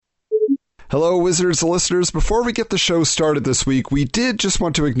Hello, Wizards listeners. Before we get the show started this week, we did just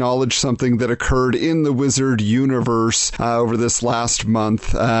want to acknowledge something that occurred in the Wizard universe over this last month.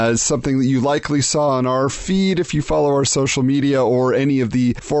 Something that you likely saw on our feed if you follow our social media or any of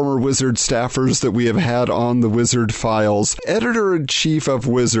the former Wizard staffers that we have had on the Wizard Files. Editor-in-Chief of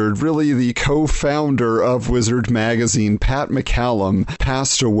Wizard, really the co-founder of Wizard Magazine, Pat McCallum,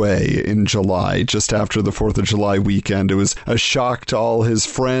 passed away in July, just after the 4th of July weekend. It was a shock to all his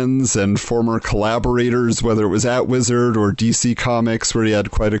friends and former collaborators, whether it was at Wizard or DC Comics, where he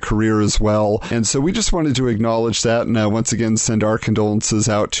had quite a career as well. And so we just wanted to acknowledge that and once again send our condolences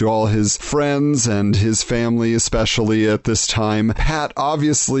out to all his friends and his family, especially at this time. Pat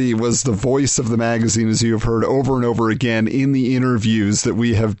obviously was the voice of the magazine, as you have heard over and over again in the interviews that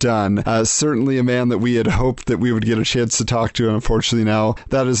we have done. Certainly a man that we had hoped that we would get a chance to talk to, and unfortunately now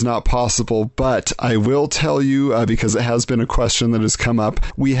that is not possible. But I will tell you, because it has been a question that has come up,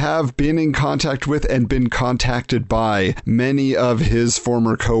 we have been in contact with and been contacted by many of his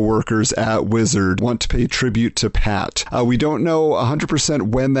former co-workers at Wizard, want to pay tribute to Pat. We don't know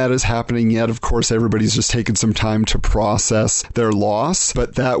 100% when that is happening yet. Of course, everybody's just taken some time to process their loss,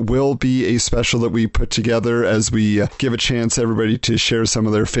 but that will be a special that we put together as we give a chance everybody to share some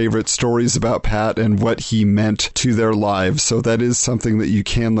of their favorite stories about Pat and what he meant to their lives. So that is something that you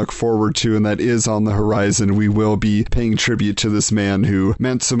can look forward to, and that is on the horizon. We will be paying tribute to this man who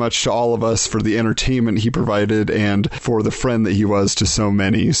meant so much to all of us for the entertainment he provided and for the friend that he was to so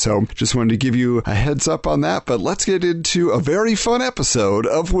many. So just wanted to give you a heads up on that, but let's get into a very fun episode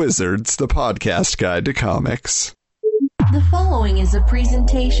of Wizards, the podcast guide to comics. The following is a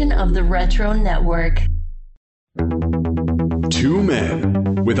presentation of the Retro Network. Two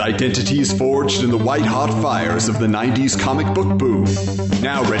men with identities forged in the white-hot fires of the 90s comic book boom,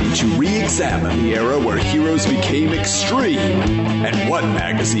 now ready to re-examine the era where heroes became extreme and what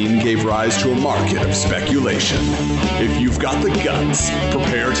magazine gave rise to a market of speculation. If you've got the guts,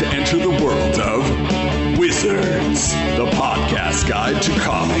 prepare to enter the world of Wizards, the podcast guide to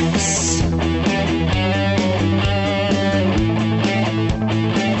comics.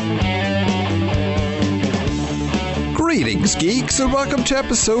 Greetings, geeks, and welcome to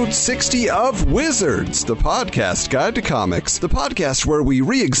episode 60 of Wizards, the podcast guide to comics, the podcast where we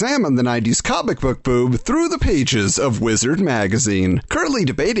re-examine the 90s comic book boom through the pages of Wizard magazine. Currently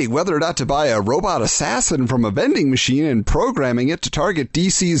debating whether or not to buy a robot assassin from a vending machine and programming it to target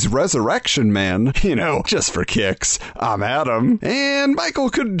DC's Resurrection Man, just for kicks. I'm Adam, and Michael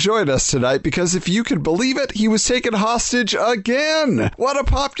couldn't join us tonight because if you can believe it, he was taken hostage again. What a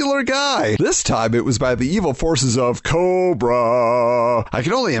popular guy. This time it was by the evil forces of Cobra. I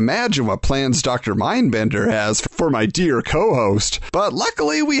can only imagine what plans Dr. Mindbender has for my dear co-host. But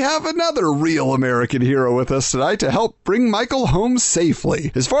luckily, we have another real American hero with us tonight to help bring Michael home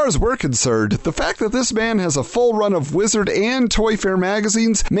safely. As far as we're concerned, the fact that this man has a full run of Wizard and Toy Fair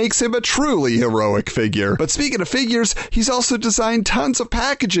magazines makes him a truly heroic figure. But speaking of figures, he's also designed tons of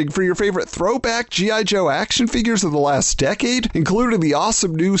packaging for your favorite throwback G.I. Joe action figures of the last decade, including the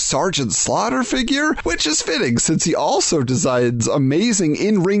awesome new Sergeant Slaughter figure, which is fitting since he also designs amazing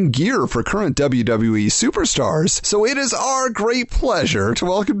in-ring gear for current WWE superstars. So it is our great pleasure to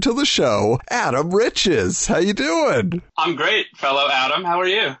welcome to the show, Adam Riches. How you doing? I'm great, fellow Adam. How are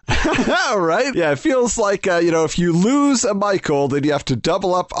you? All right. Yeah, it feels like, if you lose a Michael, then you have to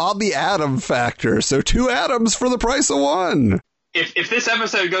double up on the Adam factor. So 2 Adams for the price of 1. If this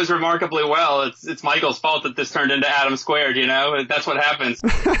episode goes remarkably well, it's Michael's fault that this turned into Adam Squared, That's what happens.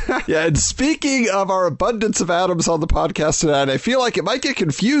 Yeah, and speaking of our abundance of Adams on the podcast tonight, I feel like it might get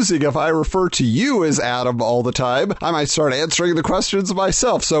confusing if I refer to you as Adam all the time. I might start answering the questions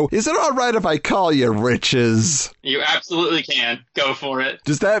myself. So is it all right if I call you Riches? You absolutely can. Go for it.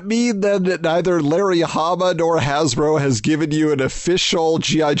 Does that mean that neither Larry Hama nor Hasbro has given you an official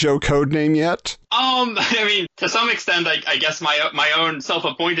G.I. Joe codename yet? To some extent, I guess my own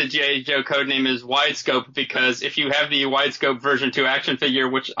self-appointed G.I. Joe codename is Widescope, because if you have the Widescope version 2 action figure,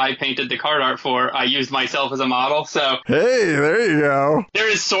 which I painted the card art for, I used myself as a model, so... Hey, there you go. There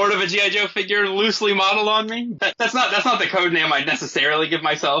is sort of a G.I. Joe figure loosely modeled on me. That's not the codename I'd necessarily give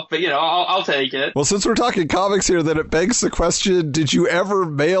myself, but, I'll take it. Well, since we're talking comics here, then it begs the question, did you ever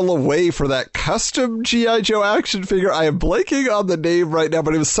mail away for that custom G.I. Joe action figure? I am blanking on the name right now,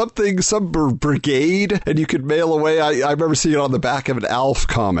 but it was some Brigade, and you could mail away. I remember seeing it on the back of an Alf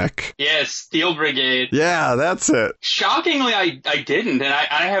comic. Yeah, Steel Brigade. Yeah, that's it. Shockingly, I didn't, and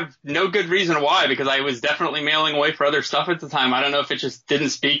I have no good reason why, because I was definitely mailing away for other stuff at the time. I don't know if it just didn't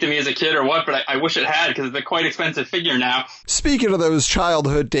speak to me as a kid or what, but I wish it had, because it's a quite expensive figure now. Speaking of those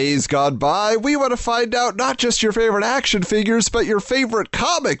childhood days gone by, we want to find out not just your favorite action figures, but your favorite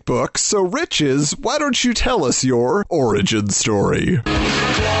comic books. So, Riches, why don't you tell us your origin story?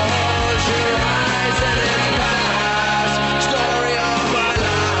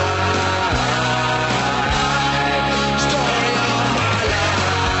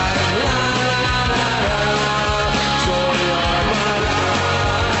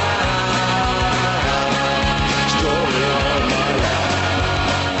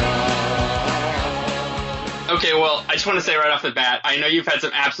 Okay, well, I just want to say right off the bat, I know you've had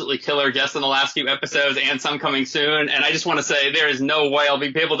some absolutely killer guests in the last few episodes and some coming soon, and I just want to say there is no way I'll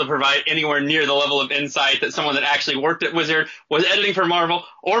be able to provide anywhere near the level of insight that someone that actually worked at Wizard, was editing for Marvel,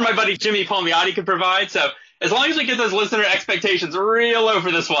 or my buddy Jimmy Palmiotti could provide. So as long as we get those listener expectations real low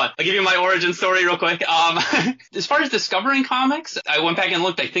for this one, I'll give you my origin story real quick. As far as discovering comics, I went back and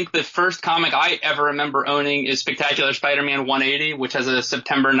looked. I think the first comic I ever remember owning is Spectacular Spider-Man 180, which has a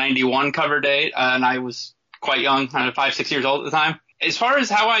September 91 cover date, and I was quite young, 5-6 years old at the time. As far as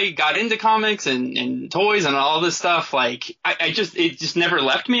how I got into comics and toys and all this stuff, like, it just never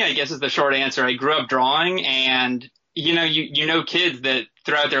left me, I guess is the short answer. I grew up drawing, and, you know kids that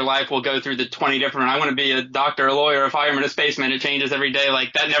throughout their life will go through the 20 different, I want to be a doctor, a lawyer, a fireman, a spaceman. It changes every day.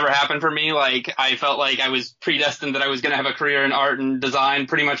 Like, that never happened for me. Like, I felt like I was predestined that I was going to have a career in art and design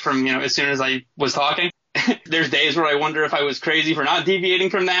pretty much from, as soon as I was talking. There's days where I wonder if I was crazy for not deviating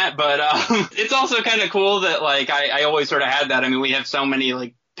from that, but it's also kind of cool that, like, I always sort of had that. I mean, we have so many,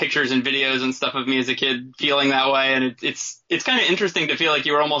 like, pictures and videos and stuff of me as a kid feeling that way, and it's kind of interesting to feel like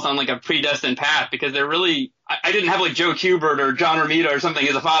you were almost on, like, a predestined path, because they're really, I didn't have, like, Joe Kubert or John Romita or something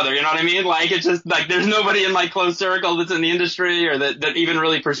as a father, you know what I mean? Like, it's just, like, there's nobody in my close circle that's in the industry or that even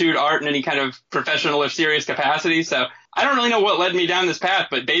really pursued art in any kind of professional or serious capacity, so I don't really know what led me down this path,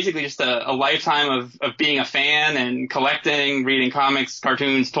 but basically just a lifetime of being a fan and collecting, reading comics,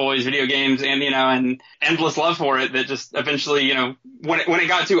 cartoons, toys, video games, and, and endless love for it that just eventually, when it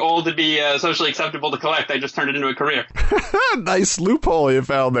got too old to be socially acceptable to collect, I just turned it into a career. Nice loophole you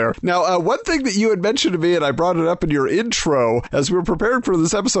found there. Now, one thing that you had mentioned to me, and I brought it up in your intro as we were preparing for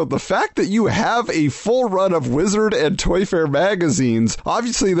this episode, the fact that you have a full run of Wizard and Toy Fair magazines.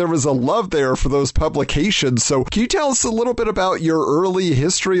 Obviously, there was a love there for those publications. So can you tell us a little bit about your early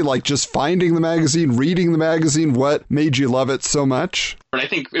history, like just finding the magazine, reading the magazine, what made you love it so much? I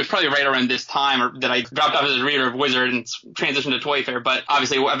think it was probably right around this time that I dropped off as a reader of Wizard and transitioned to Toy Fair, but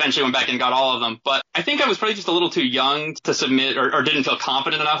obviously eventually went back and got all of them. But I think I was probably just a little too young to submit, or didn't feel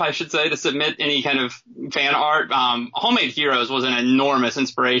confident enough, I should say, to submit any kind of fan art. Homemade Heroes was an enormous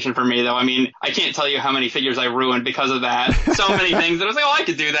inspiration for me, though. I mean, I can't tell you how many figures I ruined because of that. So many things that I was like, I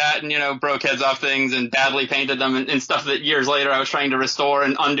could do that, and, broke heads off things and badly painted them and stuff that years later I was trying to restore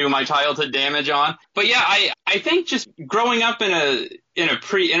and undo my childhood damage on. But yeah, I think just growing up in a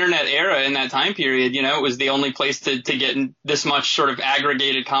pre-internet era in that time period, it was the only place to get this much sort of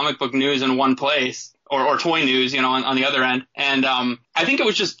aggregated comic book news in one place, or toy news, on the other end. And I think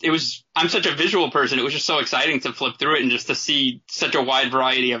I'm such a visual person. It was just so exciting to flip through it and just to see such a wide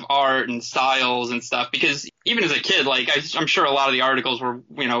variety of art and styles and stuff. Because even as a kid, like, I'm sure a lot of the articles were,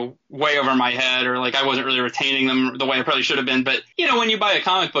 way over my head, or like I wasn't really retaining them the way I probably should have been. But, when you buy a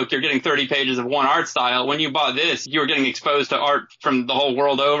comic book, you're getting 30 pages of one art style. When you bought this, you were getting exposed to art from the whole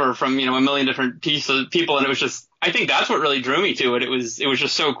world over, from, a million different people. And it was just, I think that's what really drew me to it. It was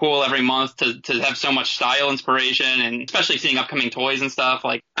just so cool every month to have so much style inspiration, and especially seeing upcoming toys and stuff.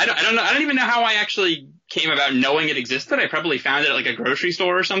 Like, I don't even know how I actually came about knowing it existed. I probably found it at like a grocery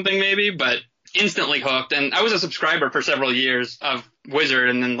store or something maybe, but instantly hooked. And I was a subscriber for several years of Wizard,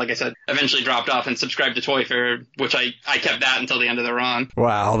 and then, like I said, eventually dropped off and subscribed to Toy Fair, which I kept that until the end of the run.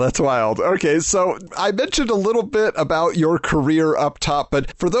 Wow, that's wild. Okay, so I mentioned a little bit about your career up top,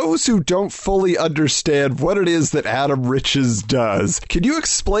 but for those who don't fully understand what it is that Adam Riches does, can you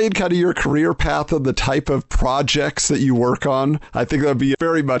explain kind of your career path and the type of projects that you work on? I think that would be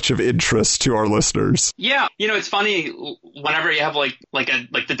very much of interest to our listeners. Yeah, it's funny whenever you have like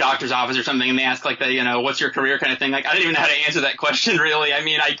the doctor's office or something, and they ask like what's your career kind of thing. Like, I don't even know how to answer that question. Really, I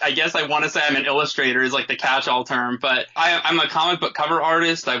mean, I guess I want to say I'm an illustrator is like the catch-all term, but I'm a comic book cover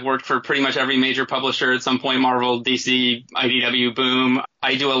artist. I've worked for pretty much every major publisher at some point: Marvel, DC, IDW, Boom.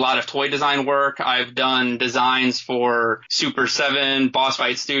 I do a lot of toy design work. I've done designs for Super 7, Boss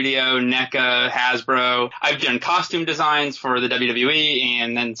Fight Studio, NECA, Hasbro. I've done costume designs for the WWE,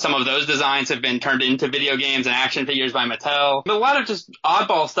 and then some of those designs have been turned into video games and action figures by Mattel. But a lot of just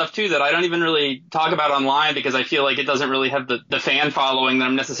oddball stuff too that I don't even really talk about online because I feel like it doesn't really have the fan following that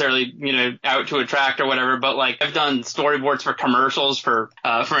I'm necessarily, out to attract or whatever. But like I've done storyboards for commercials for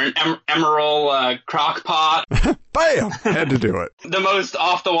an Emerald crock pot. Bam! Had to do it. The most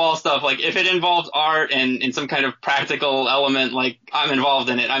off-the-wall stuff, like, if it involves art and some kind of practical element, like, I'm involved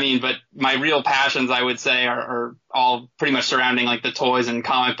in it. I mean, but my real passions, I would say, are all pretty much surrounding, like, the toys and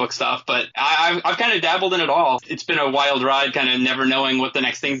comic book stuff. But I've kind of dabbled in it all. It's been a wild ride, kind of never knowing what the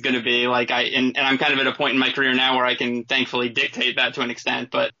next thing's going to be. Like, and I'm kind of at a point in my career now where I can thankfully dictate that to an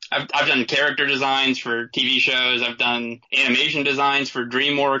extent. But I've done character designs for TV shows. I've done animation designs for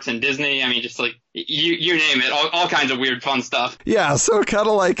DreamWorks and Disney. I mean, just like, you name it, all kinds of weird fun stuff. Yeah, so kind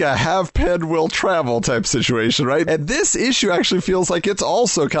of like a have pen will travel type situation, right? And this issue actually feels like it's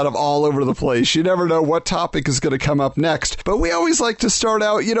also kind of all over the place. You never know what topic is going to come up next. But we always like to start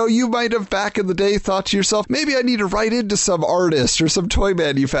out, you might have back in the day thought to yourself, maybe I need to write into some artist or some toy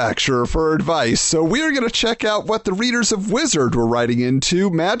manufacturer for advice. So we're going to check out what the readers of Wizard were writing into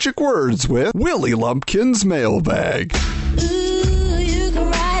Magic Words with Willie Lumpkin's Mailbag.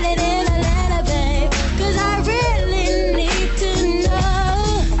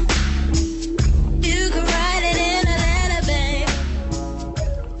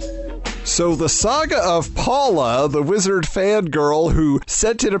 So the saga of Paula, the Wizard fangirl who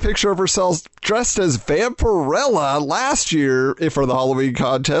sent in a picture of herself dressed as Vampirella last year for the Halloween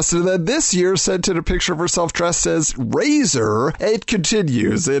contest, and then this year sent in a picture of herself dressed as Razor. It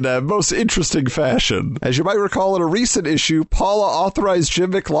continues in a most interesting fashion. As you might recall, in a recent issue, Paula authorized Jim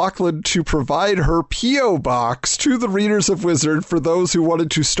McLaughlin to provide her P.O. box to the readers of Wizard for those who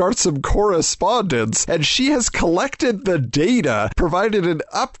wanted to start some correspondence, and she has collected the data, provided an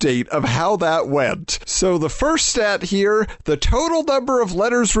update of how that went. So the first stat here, the total number of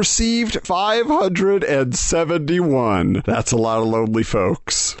letters received, 571. That's a lot of lonely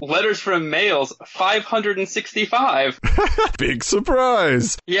folks. Letters from males, 565. Big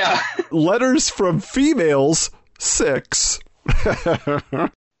surprise. Yeah. Letters from females, 6.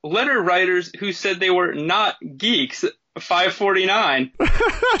 Letter writers who said they were not geeks, 549.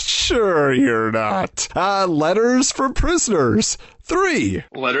 Sure you're not. Letters from prisoners, 3.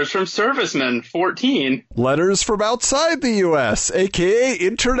 Letters from servicemen, 14. Letters from outside the U.S., aka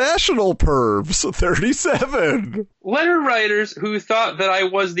international pervs, 37. Letter writers who thought that I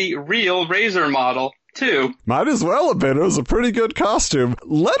was the real Razor model, 2. Might as well have been. It was a pretty good costume.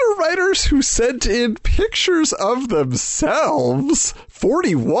 Letter writers who sent in pictures of themselves,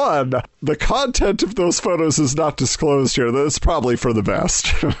 41. The content of those photos is not disclosed here. That's probably for the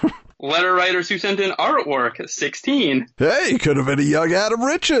best. Letter writers who sent in artwork, 16. Hey, could have been a young Adam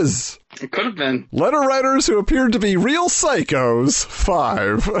Riches. It could have been. Letter writers who appeared to be real psychos,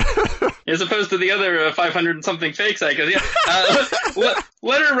 5. As opposed to the other 500 and something fake psychos. Yeah.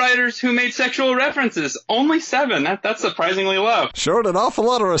 Letter writers who made sexual references, only 7. That's surprisingly low. Showed an awful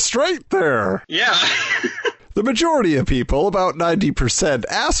lot of restraint there. Yeah. The majority of people, about 90%,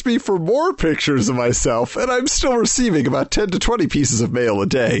 ask me for more pictures of myself, and I'm still receiving about 10 to 20 pieces of mail a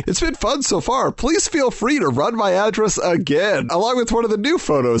day. It's been fun so far. Please feel free to run my address again, along with one of the new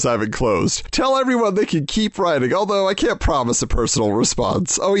photos I've enclosed. Tell everyone they can keep writing, although I can't promise a personal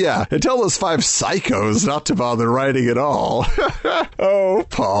response. Oh yeah, and tell those 5 psychos not to bother writing at all. Oh,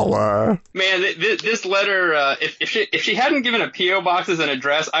 Paula. Man, this letter, if she hadn't given a P.O. box as an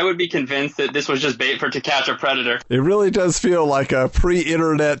address, I would be convinced that this was just bait for To Catch a Predator. It really does feel like a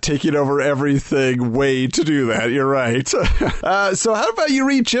pre-internet taking over everything way to do that. You're right. So how about you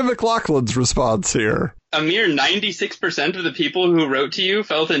read Jim McLaughlin's response here? A mere 96% of the people who wrote to you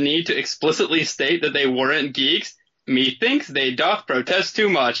felt a need to explicitly state that they weren't geeks. Methinks they doth protest too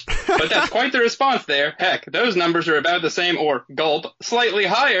much. But that's quite the response there. Heck, those numbers are about the same, or gulp, slightly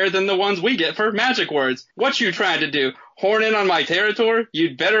higher than the ones we get for Magic Words. What you trying to do? Horn in on my territory?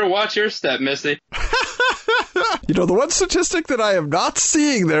 You'd better watch your step, Missy. The one statistic that I am not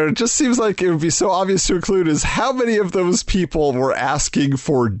seeing there, it just seems like it would be so obvious to include, is how many of those people were asking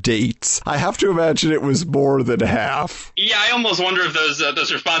for dates. I have to imagine it was more than half. Yeah, I almost wonder if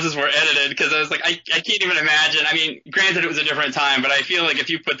those responses were edited, because I was like, I can't even imagine. I mean, granted, it was a different time, but I feel like if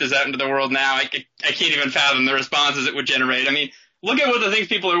you put this out into the world now, I can't even fathom the responses it would generate. I mean, look at what the things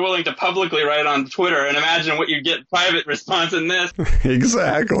people are willing to publicly write on Twitter and imagine what you get private response in this.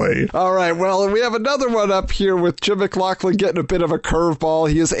 Exactly. All right, well, we have another one up here with Jim McLaughlin getting a bit of a curveball.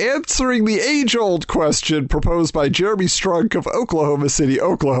 He is answering the age-old question proposed by Jeremy Strunk of Oklahoma City,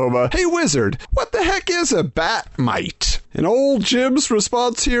 Oklahoma. Hey, Wizard, what the heck is a bat mite? And old Jim's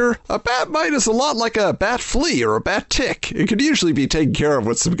response here, a bat mite is a lot like a bat flea or a bat tick. It can usually be taken care of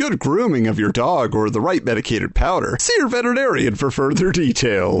with some good grooming of your dog or the right medicated powder. See your veterinarian for further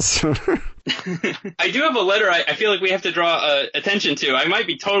details. I do have a letter I feel like we have to draw attention to. I might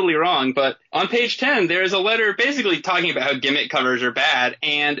be totally wrong, but on page 10, there's a letter basically talking about how gimmick covers are bad,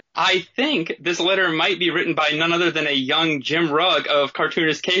 and I think this letter might be written by none other than a young Jim Rugg of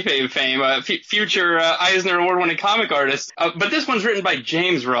cartoonist kayfabe fame, future Eisner Award-winning comic artist. But this one's written by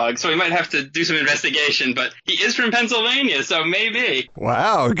James Rugg, so we might have to do some investigation, but he is from Pennsylvania, so maybe.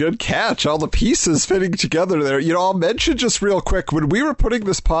 Wow, good catch. All the pieces fitting together there. You know, I'll mention just real quick, when we were putting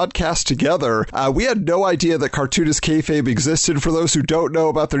this podcast together, we had no idea that Cartoonist Kayfabe existed. For those who don't know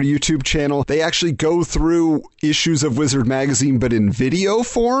about their YouTube channel, they actually go through issues of Wizard Magazine, but in video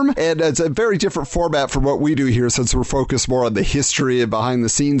form, and it's a very different format from what we do here, since we're focused more on the history and behind the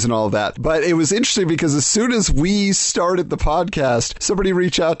scenes and all of that. But it was interesting because as soon as we started the podcast, somebody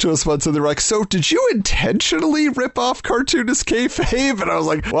reached out to us once and they're like, so did you intentionally rip off Cartoonist Kayfabe? And I was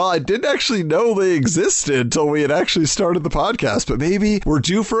like, well, I didn't actually know they existed until we had actually started the podcast, but maybe we're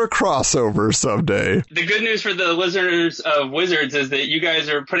due for a crossover someday. The good news for the listeners of Wizards is that you guys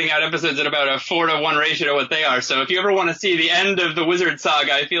are putting out episodes at about a 4-to-1 ratio to what they are. So if you ever want to see the end of the Wizard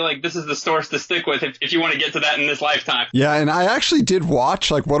saga, I feel like this is the source to stick with if you want to get to that in this lifetime. Yeah, and I actually did watch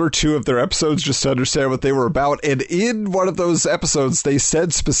like one or two of their episodes just to understand what they were about. And in one of those episodes, they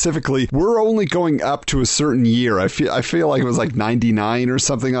said specifically, we're only going up to a certain year. I feel like it was like 99 or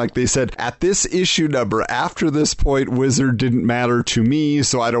something. Like they said, at this issue number, after this point, Wizard didn't matter to me,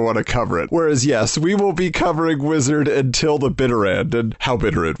 so I don't want to cover it. Whereas, yes, we will be covering Wizard until the bitter end, and how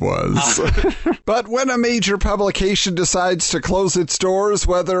bitter it was. But when a major publication decides to close its doors,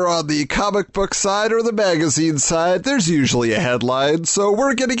 whether on the comic book side or the magazine side, there's usually a headline, so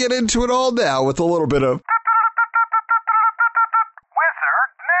we're going to get into it all now with a little bit of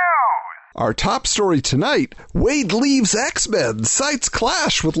our top story tonight, Waid leaves X-Men, cites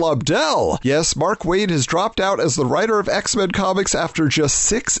clash with Lobdell. Yes, Mark Waid has dropped out as the writer of X-Men comics after just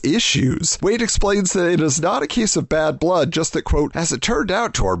 6 issues. Waid explains that it is not a case of bad blood, just that, quote, as it turned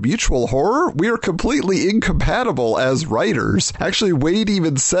out to our mutual horror, we are completely incompatible as writers. Actually, Waid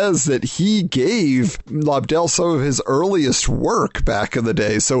even says that he gave Lobdell some of his earliest work back in the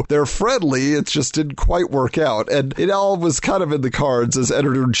day, so they're friendly, it just didn't quite work out, and it all was kind of in the cards, as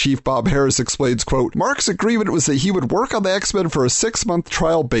editor-in-chief Bob Harris explains, quote, Mark's agreement was that he would work on the X-Men for a 6-month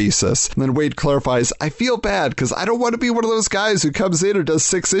trial basis. And then Waid clarifies, I feel bad because I don't want to be one of those guys who comes in and does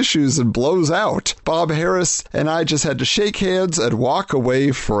 6 issues and blows out. Bob Harris and I just had to shake hands and walk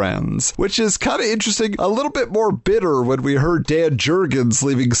away friends. Which is kind of interesting, a little bit more bitter when we heard Dan Jurgens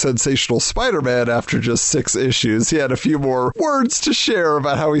leaving Sensational Spider-Man after just 6 issues. He had a few more words to share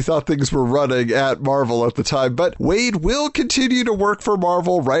about how he thought things were running at Marvel at the time. But Waid will continue to work for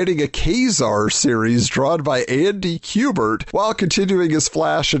Marvel, writing a Kazar series drawn by Andy Kubert while continuing his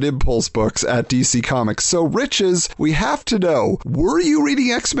Flash and Impulse books at DC Comics. So, Riches, we have to know, were you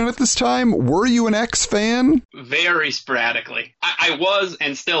reading X-Men at this time? Were you an X fan? Very sporadically. I was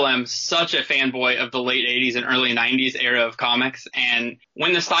and still am such a fanboy of the late 80s and early 90s era of comics. And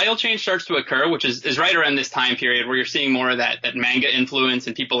when the style change starts to occur, which is right around this time period where you're seeing more of that manga influence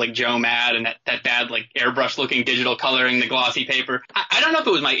and people like Joe Mad and that bad like airbrush looking digital coloring, the glossy paper. I don't know if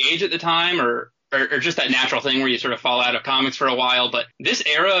it was my age at the time or just that natural thing where you sort of fall out of comics for a while. But this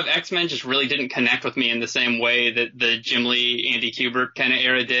era of X-Men just really didn't connect with me in the same way that the Jim Lee, Andy Kubert kind of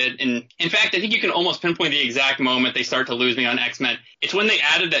era did. And in fact, I think you can almost pinpoint the exact moment they start to lose me on X-Men. It's when they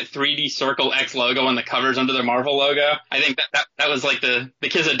added that 3D Circle X logo on the covers under their Marvel logo. I think that was like the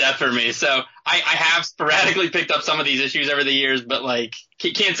kiss of death for me. So I have sporadically picked up some of these issues over the years, but like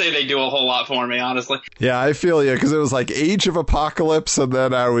can't say they do a whole lot for me, honestly. Yeah, I feel you, because it was like Age of Apocalypse, and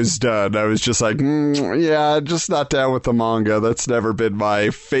then I was done. I was just like, yeah, just not down with the manga. That's never been my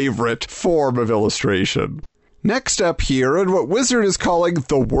favorite form of illustration. Next up here, in what Wizard is calling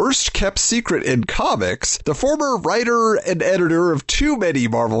the worst kept secret in comics, the former writer and editor of too many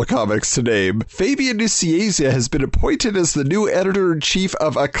Marvel comics to name, Fabian Nicieza, has been appointed as the new editor-in-chief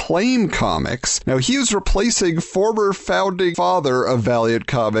of Acclaim Comics. Now, he is replacing former founding father of Valiant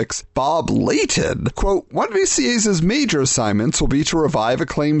Comics, Bob Layton. Quote, one of Nicieza's major assignments will be to revive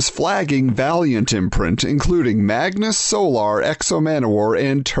Acclaim's flagging Valiant imprint, including Magnus, Solar, Exo Manowar,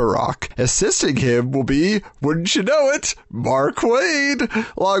 and Turok. Assisting him will be wouldn't you know it, Mark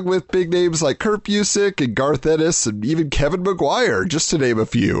Waid, along with big names like Kurt Busiek and Garth Ennis and even Kevin Maguire, just to name a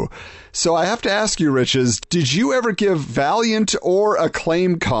few. So I have to ask you, Riches, did you ever give Valiant or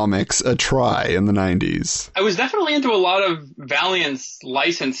Acclaim comics a try in the 90s? I was definitely into a lot of Valiant's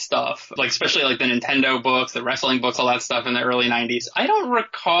licensed stuff, like especially like the Nintendo books, the wrestling books, all that stuff in the early 90s. I don't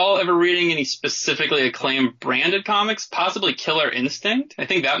recall ever reading any specifically Acclaim branded comics, possibly Killer Instinct. I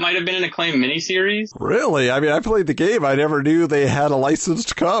think that might have been an Acclaim miniseries. Really? I mean, I played the game. I never knew they had a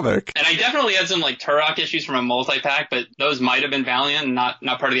licensed comic. And I definitely had some like Turok issues from a multi-pack, but those might have been Valiant, not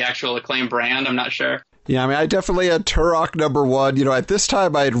part of the actual Acclaim brand. I'm not sure. Yeah, I mean, I definitely had Turok #1. You know, at this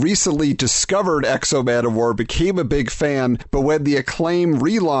time, I had recently discovered X-O Manowar, became a big fan, but when the Acclaim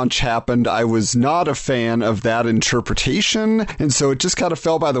relaunch happened, I was not a fan of that interpretation, and so it just kind of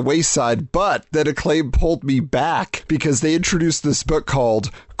fell by the wayside. But that Acclaim pulled me back because they introduced this book called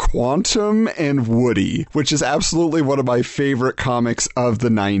Quantum and Woody, which is absolutely one of my favorite comics of the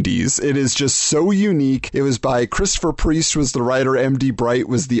 90s. It is just so unique. It was by Christopher Priest was the writer, M.D. Bright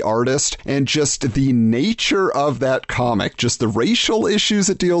was the artist, and just the nature of that comic, just the racial issues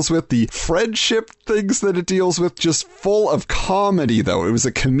it deals with, the friendship things that it deals with, just full of comedy, though. It was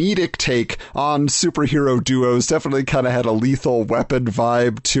a comedic take on superhero duos, definitely kind of had a Lethal Weapon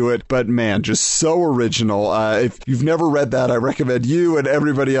vibe to it, but man, just so original. If you've never read that, I recommend you and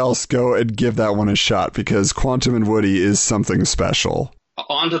everybody else go and give that one a shot, because Quantum and Woody is something special.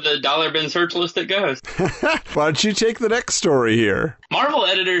 Onto the dollar bin search list it goes. Why don't you take the next story here? Marvel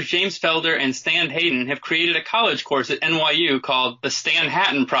editors James Felder and Stan Hayden have created a college course at NYU called the Stan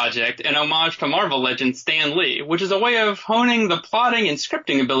Hatton Project, in homage to Marvel legend Stan Lee, which is a way of honing the plotting and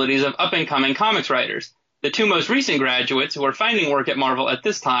scripting abilities of up-and-coming comics writers. The two most recent graduates who are finding work at Marvel at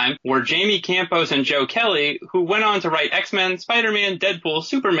this time were Jamie Campos and Joe Kelly, who went on to write X-Men, Spider-Man, Deadpool,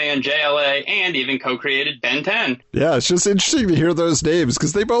 Superman, JLA, and even co-created Ben 10. Yeah, it's just interesting to hear those names,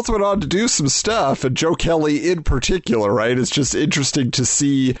 because they both went on to do some stuff, and Joe Kelly in particular, right? It's just interesting to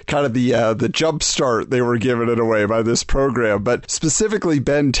see kind of the jump start they were given in a way by this program. But specifically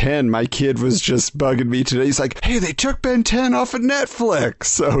Ben 10, my kid was just bugging me today. He's like, hey, they took Ben 10 off of Netflix,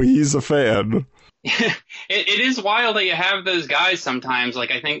 so he's a fan. It is wild that you have those guys sometimes. Like,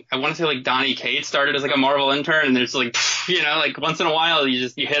 I want to say like Donny Cates started as like a Marvel intern, and there's like, you know, like once in a while you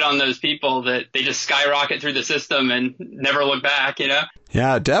hit on those people that they just skyrocket through the system and never look back, you know?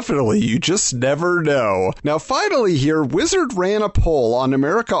 Yeah, definitely. You just never know. Now, finally here, Wizard ran a poll on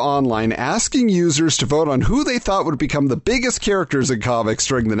America Online asking users to vote on who they thought would become the biggest characters in comics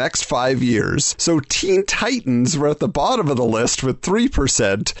during the next 5 years. So Teen Titans were at the bottom of the list with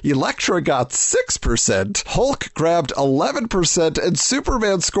 3%, Elektra got 6%, Hulk grabbed 11%, and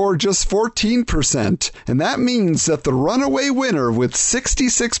Superman scored just 14%. And that means that the runaway winner with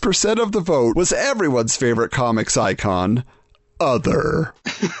 66% of the vote was everyone's favorite comics icon, Other.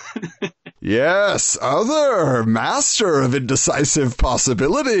 Yes, Other, master of indecisive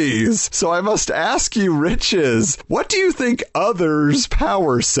possibilities. So I must ask you, Riches, what do you think Other's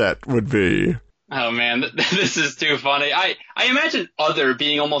power set would be? Oh man, this is too funny. I imagine Other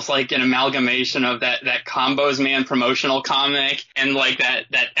being almost like an amalgamation of that Combos Man promotional comic and like that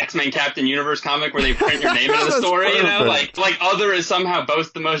X-Men Captain Universe comic where they print your name into the story, perfect. You know? Like Other is somehow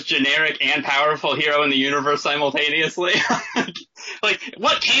both the most generic and powerful hero in the universe simultaneously. Like,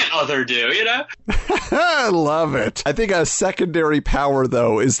 what can't Other do, you know? I love it. I think a secondary power,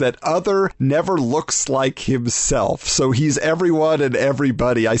 though, is that Other never looks like himself. So he's everyone and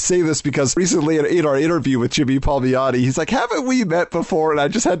everybody. I say this because recently in our interview with Jimmy Palmiotti, he's like, haven't we met before? And I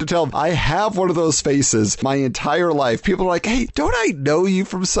just had to tell him, I have one of those faces my entire life. People are like, hey, don't I know you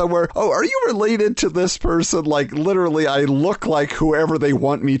from somewhere? Oh, are you related to this person? Like, literally, I look like whoever they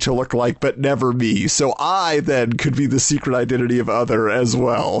want me to look like, but never me. So I then could be the secret identity of Other as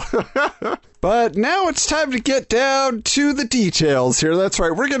well. But now it's time to get down to the details here. That's right,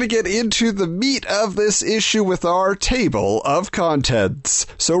 we're going to get into the meat of this issue with our table of contents.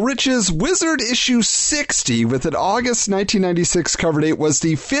 So Rich's Wizard issue 60 with an August 1996 cover date was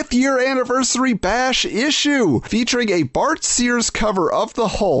the 5th year anniversary bash issue, featuring a Bart Sears cover of the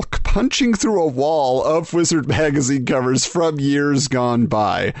Hulk punching through a wall of Wizard magazine covers from years gone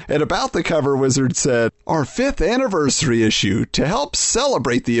by. And about the cover, Wizard said, our 5th anniversary issue. To help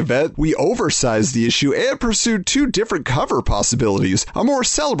celebrate the event, we oversized the issue and pursued 2 different cover possibilities, a more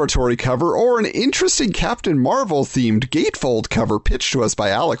celebratory cover or an interesting Captain Marvel themed gatefold cover pitched to us by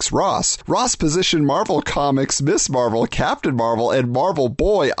Alex Ross. Ross positioned Marvel Comics Miss Marvel, Captain Marvel, and Marvel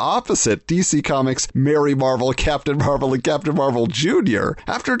Boy opposite DC Comics Mary Marvel, Captain Marvel, and Captain Marvel Jr.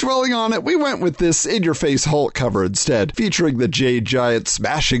 After dwelling dwelling on it, we went with this in-your-face Hulk cover instead, featuring the Jade Giant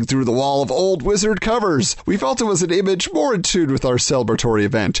smashing through the wall of old Wizard covers. We felt it was an image more in tune with our celebratory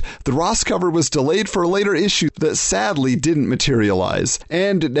event. The Ross cover was delayed for a later issue that sadly didn't materialize,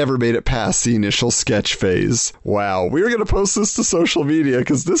 and it never made it past the initial sketch phase. Wow, we were going to post this to social media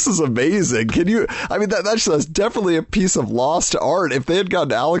because this is amazing. That's definitely a piece of lost art. If they had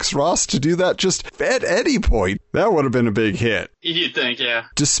gotten Alex Ross to do that just at any point, that would have been a big hit. You'd think, yeah.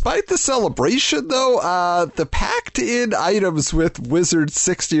 Despite the celebration, though, the packed-in items with Wizard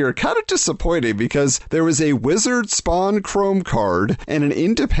 60 are kind of disappointing because there was a Wizard Spawn Chrome card and an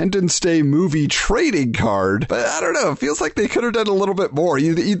Independence Day movie trading card, but I don't know, it feels like they could have done a little bit more.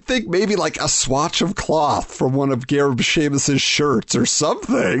 You'd think maybe like a swatch of cloth from one of Gareb Shamus's shirts or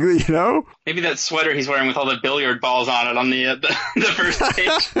something, you know? Maybe that sweater he's wearing with all the billiard balls on it on the first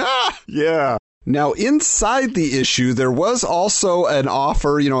page. Yeah. Now, inside the issue, there was also an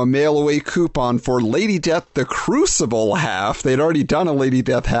offer, a mail-away coupon for Lady Death the Crucible half. They'd already done a Lady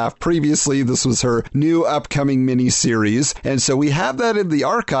Death half previously. This was her new upcoming miniseries. And so we have that in the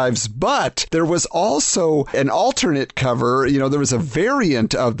archives, but there was also an alternate cover. There was a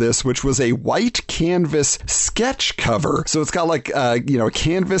variant of this, which was a white canvas sketch cover. So it's got like,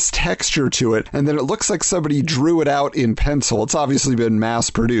 canvas texture to it. And then it looks like somebody drew it out in pencil. It's obviously been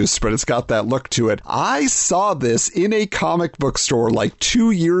mass-produced, but it's got that look to it. I saw this in a comic book store like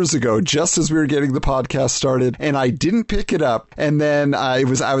 2 years ago, just as we were getting the podcast started, and I didn't pick it up. And then I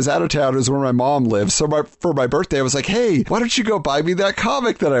was out of town. It was where my mom lives. So for my birthday, I was like, hey, why don't you go buy me that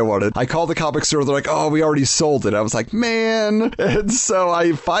comic that I wanted? I called the comic store. They're like, oh, we already sold it. I was like, man. And so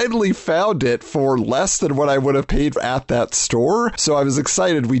I finally found it for less than what I would have paid at that store. So I was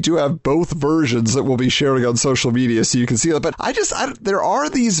excited. We do have both versions that we'll be sharing on social media so you can see it. But there are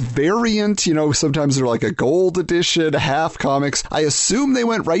these variant, sometimes they're like a gold edition, half comics. I assume they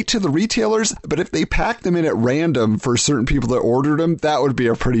went right to the retailers, but if they packed them in at random for certain people that ordered them, that would be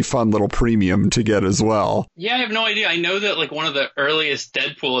a pretty fun little premium to get as well. Yeah, I have no idea. I know that like one of the earliest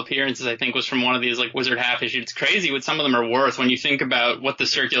Deadpool appearances, I think, was from one of these like Wizard half issues. It's crazy what some of them are worth when you think about what the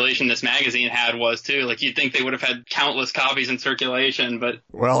circulation this magazine had was too. Like you'd think they would have had countless copies in circulation, but...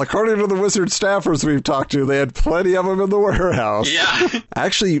 Well, according to the Wizard staffers we've talked to, they had plenty of them in the warehouse. Yeah. I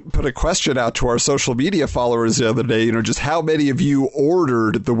actually put a question out to our social media followers the other day, just how many of you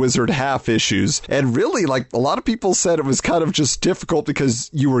ordered the Wizard half issues? And really, like, a lot of people said it was kind of just difficult because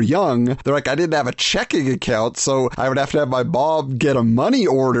you were young. They're like, I didn't have a checking account, so I would have to have my mom get a money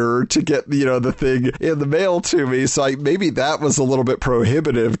order to get, the thing in the mail to me. So maybe that was a little bit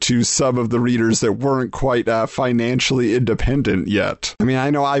prohibitive to some of the readers that weren't quite financially independent yet. I mean,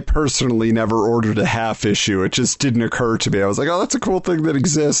 I know I personally never ordered a half issue. It just didn't occur to me. I was like, oh, that's a cool thing that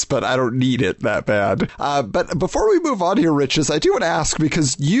exists, but I don't need it that bad. But before we move on here, Riches, I do want to ask,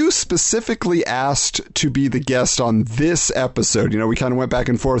 because you specifically asked to be the guest on this episode. We kind of went back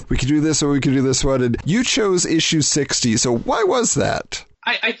and forth. We could do this or we could do this one. And you chose issue 60. So why was that?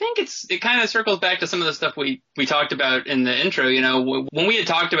 I think it kind of circles back to some of the stuff we talked about in the intro. When we had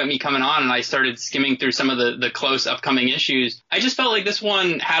talked about me coming on and I started skimming through some of the close upcoming issues, I just felt like this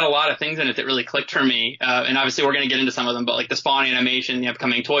one had a lot of things in it that really clicked for me. And obviously we're going to get into some of them, but like the Spawn animation, the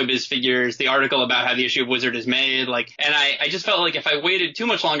upcoming Toy Biz figures, the article about how the issue of Wizard is made, and I just felt like if I waited too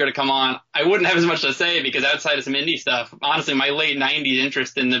much longer to come on, I wouldn't have as much to say because outside of some indie stuff, honestly, my late 90s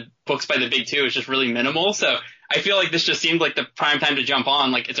interest in the books by the Big Two is just really minimal. So I feel like this just seemed like the prime time to jump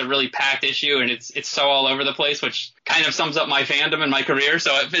on. Like, it's a really packed issue and it's so all over the place, which kind of sums up my fandom and my career.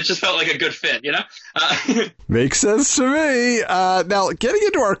 So it just felt like a good fit, Makes sense to me. Now, getting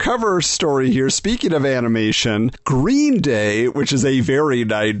into our cover story here, speaking of animation, Green Day, which is a very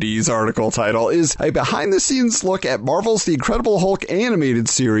 90s article title, is a behind-the-scenes look at Marvel's The Incredible Hulk animated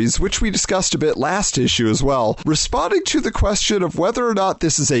series, which we discussed a bit last issue as well. Responding to the question of whether or not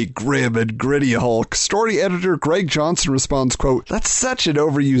this is a grim and gritty Hulk, story editor Greg Johnson responds, quote, "That's such an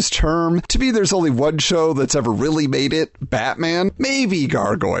overused term. To me, there's only one show that's ever really made it, Batman, maybe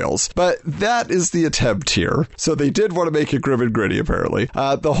Gargoyles. But that is the attempt here." So they did want to make it grim and gritty, apparently.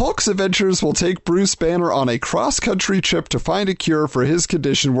 The Hulk's adventures will take Bruce Banner on a cross-country trip to find a cure for his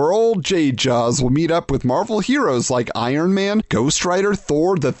condition, where old Jade Jaws will meet up with Marvel heroes like Iron Man, Ghost Rider,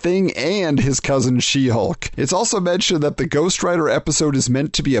 Thor, The Thing, and his cousin She-Hulk. It's also mentioned that the Ghost Rider episode is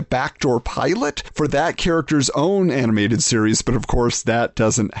meant to be a backdoor pilot for that character's own animated series, but of course that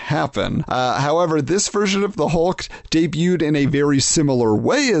doesn't happen. However, this version of the Hulk debuted in a very similar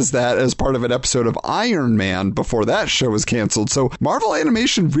way as that, as part of an episode of Iron Man before that show was canceled. So Marvel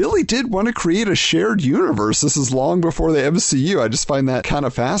Animation really did want to create a shared universe. This is long before the MCU. I just find that kind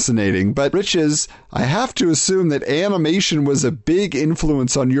of fascinating. But Riches, I have to assume that animation was a big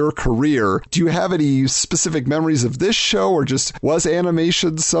influence on your career. Do you have any specific memories of this show, or just was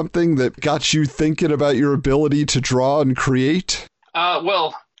animation something that got you thinking about your ability to draw and create?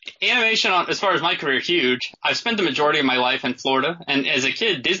 Well, animation, as far as my career, huge. I've spent the majority of my life in Florida, and as a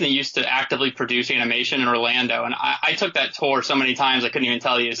kid, Disney used to actively produce animation in Orlando, and I took that tour so many times I couldn't even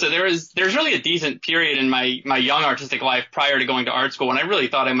tell you. So there's really a decent period in my young artistic life prior to going to art school, and I really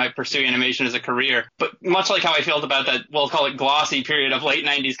thought I might pursue animation as a career. But much like how I felt about that, we'll call it glossy period of late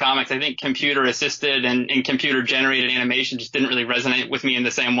 90s comics, I think computer-assisted and computer-generated animation just didn't really resonate with me in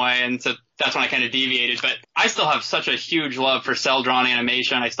the same way, and so that's when I kind of deviated. But I still have such a huge love for cell-drawn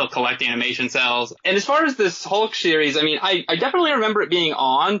animation. I still collect animation cells. And as far as this Hulk series, I mean, I definitely remember it being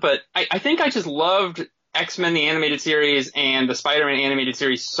on, but I think I just loved X-Men, the animated series, and the Spider-Man animated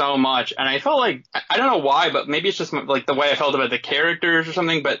series so much. And I felt like, I don't know why, but maybe it's just like the way I felt about the characters or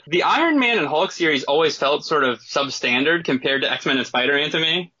something, but the Iron Man and Hulk series always felt sort of substandard compared to X-Men and Spider-Man to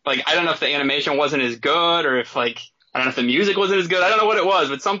me. Like, I don't know if the animation wasn't as good, or if, like, I don't know if the music wasn't as good. I don't know what it was,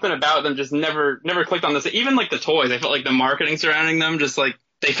 but something about them just never clicked on this. Even like the toys, I felt like the marketing surrounding them just like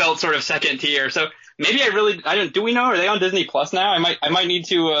they felt sort of second tier. So maybe do we know? Are they on Disney Plus now? I might need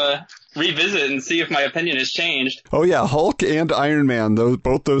to revisit and see if my opinion has changed. Oh yeah, Hulk and Iron Man,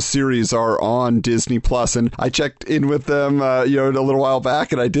 both those series are on Disney Plus, and I checked in with them a little while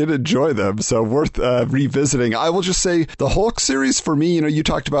back, and I did enjoy them, so worth revisiting. I will just say the Hulk series for me, you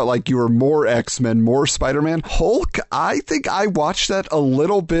talked about like you were more X-Men, more Spider-Man. Hulk, I think I watched that a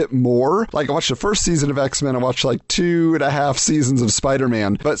little bit more. Like I watched the first season of X-Men, I watched like 2.5 seasons of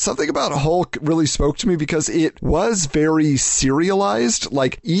Spider-Man, but something about Hulk really spoke to me because it was very serialized.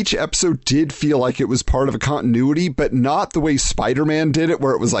 Like each episode did feel like it was part of a continuity, but not the way Spider-Man did it,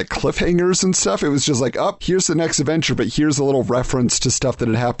 where it was like cliffhangers and stuff. It was just like, here's the next adventure, but here's a little reference to stuff that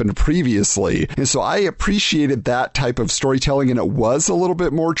had happened previously. And so I appreciated that type of storytelling, and it was a little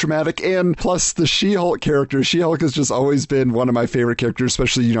bit more dramatic. And plus the She-Hulk character. She-Hulk has just always been one of my favorite characters,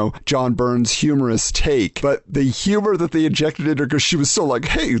 especially, John Byrne's humorous take. But the humor that they injected in her, because she was so like,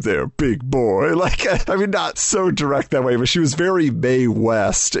 hey there, big boy. Like, I mean, not so direct that way, but she was very Mae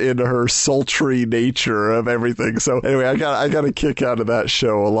West in her sultry nature of everything. So anyway, I got a kick out of that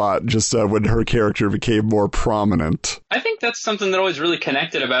show a lot, just when her character became more prominent. I think that's something that always really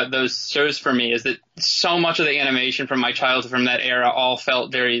connected about those shows for me, is that so much of the animation from my childhood from that era all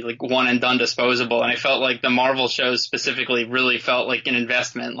felt very like one and done, disposable. And I felt like the Marvel shows specifically really felt like an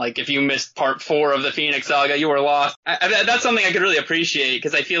investment. Like if you missed part 4 of the Phoenix Saga, you were lost. That's something I could really appreciate,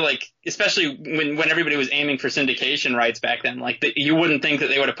 because I feel like, especially when everybody was aiming for syndication rights back then, like you wouldn't think that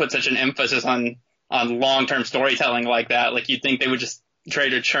they would have put such an emphasis on long-term storytelling like that. Like you'd think they would just try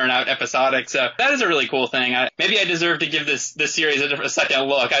to churn out episodic. So that is a really cool thing. Maybe I deserve to give this series a second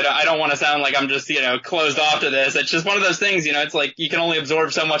look. I don't want to sound like I'm just, closed off to this. It's just one of those things, it's like you can only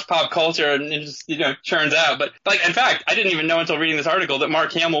absorb so much pop culture and it just, churns out. But like, in fact, I didn't even know until reading this article that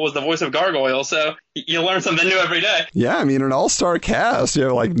Mark Hamill was the voice of Gargoyle. So you learn something new every day. Yeah, I mean, an all-star cast. You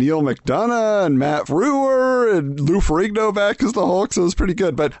have like Neil McDonough and Matt Frewer and Lou Ferrigno back as the Hulk, so it was pretty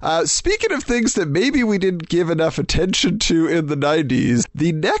good. But speaking of things that maybe we didn't give enough attention to in the 90s,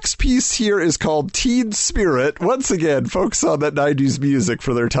 the next piece here is called Teen Spirit. Once again, focus on that 90s music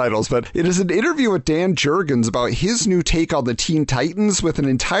for their titles, but it is an interview with Dan Jurgens about his new take on the Teen Titans with an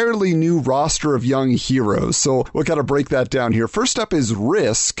entirely new roster of young heroes. So we'll kind of break that down here. First up is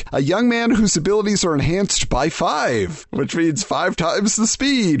Risk, a young man whose abilities are enhanced by 5, which means 5 times the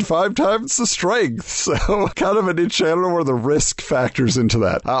speed, 5 times the strength. So kind of an itch. I don't know where the risk factors into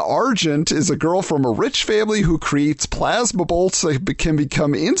that. Argent is a girl from a rich family who creates plasma bolts that can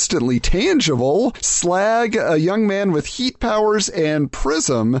become instantly tangible. Slag, a young man with heat powers, and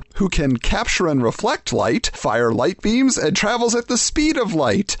Prism, who can capture and reflect light, fire light beams, and travels at the speed of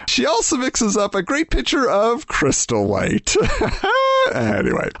light. She also mixes up a great picture of crystal light.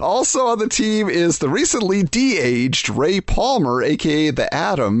 Anyway, also on the team is the recently de-aged Ray Palmer, aka the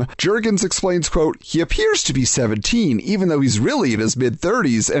Atom. Jurgens explains, quote, he appears to be 17, even though he's really in his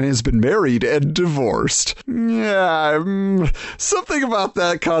mid-30s and has been married and divorced. Yeah, something about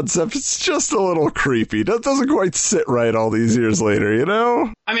that concept, it's just a little creepy. That doesn't quite sit right all these years later,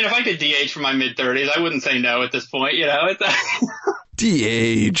 I mean, if I could de-age from my mid-30s, I wouldn't say no at this point,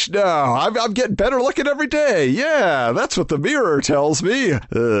 De-age. No, I'm getting better looking every day. Yeah, that's what the mirror tells me.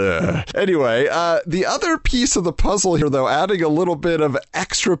 Anyway, the other piece of the puzzle here, though, adding a little bit of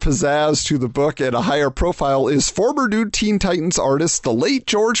extra pizzazz to the book and a higher profile, is former New Teen Titans artist, the late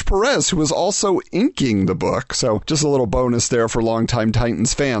George Perez, who was also inking the book. So just a little bonus there for longtime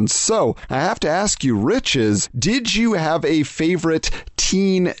Titans fans. So I have to ask you, Riches, did you have a favorite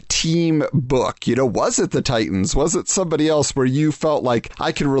teen team book? You know, was it the Titans? Was it somebody else where you felt like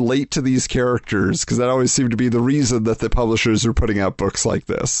I can relate to these characters? Because that always seemed to be the reason that the publishers are putting out books like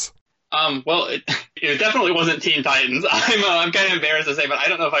this. Well, it definitely wasn't Teen Titans. I'm kind of embarrassed to say, but I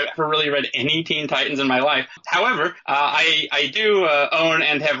don't know if I've ever really read any Teen Titans in my life. However, I do own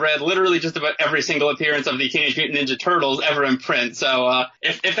and have read literally just about every single appearance of the Teenage Mutant Ninja Turtles ever in print. So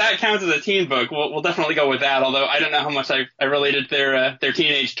if that counts as a teen book, we'll definitely go with that. Although I don't know how much I related their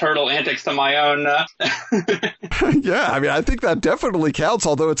teenage turtle antics to my own. Yeah, I mean, I think that definitely counts.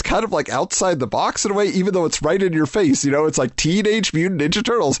 Although it's kind of like outside the box in a way, even though it's right in your face. You know, it's like Teenage Mutant Ninja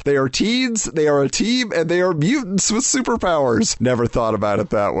Turtles. They are teens, they are a team, and they are mutants with superpowers. Never thought about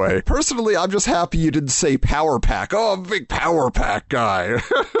it that way. Personally, I'm just happy you didn't say Power Pack. Oh, I'm a big Power Pack guy.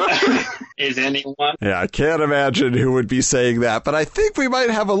 Is anyone? Yeah, I can't imagine who would be saying that, but I think we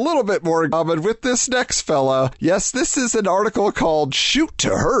might have a little bit more in common with this next fella. Yes, this is an article called Shoot to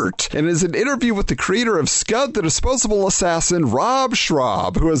Hurt, and is an interview with the creator of Scud the Disposable Assassin, Rob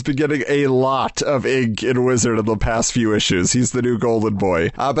Schrab, who has been getting a lot of ink in Wizard in the past few issues. He's the new golden boy.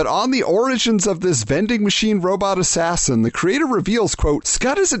 But on the origins of this vending machine robot assassin, the creator reveals, quote,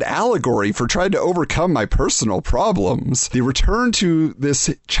 Scud is an allegory for trying to overcome my personal problems. The return to this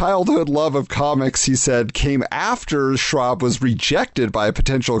childhood love of comics, he said, came after Schrab was rejected by a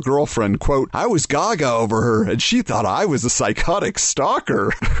potential girlfriend. Quote, I was gaga over her, and she thought I was a psychotic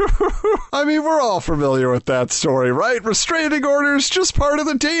stalker. I mean, we're all familiar with that story, right? Restraining orders, just part of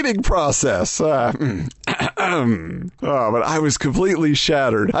the dating process. But I was completely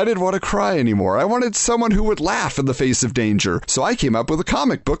shattered. I didn't want to cry anymore. I wanted someone who would laugh in the face of danger. So I came up with a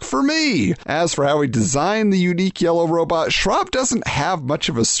comic book for me. As for how he designed the unique yellow robot, Schrab doesn't have much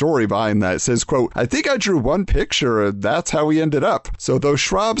of a story behind that. It says, quote, I think I drew one picture and that's how we ended up. So though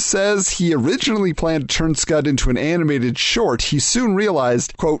Schrab says he originally planned to turn Scud into an animated short, he soon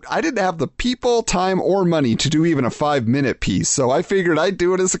realized, quote, I didn't have the people, time, or money to do even a 5-minute piece. So I figured I'd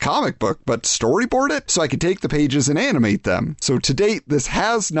do it as a comic book, but storyboard it so I could take the pages and animate them. So to date, this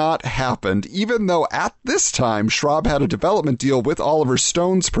has not happened, even though at this time, Schrab had a development deal with Oliver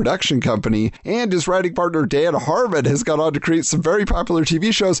Stone's production company, and his writing partner Dan Harmon has gone on to create some very popular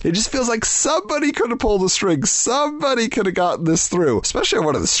TV shows. It just feels like somebody could have pulled the string. Somebody could have gotten this through, especially on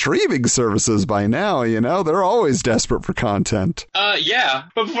one of the streaming services by now, you know? They're always desperate for content. Yeah.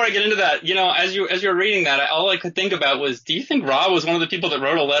 But before I get into that, you know, as you're reading that, all I could think about was, do you think Rob was one of the people that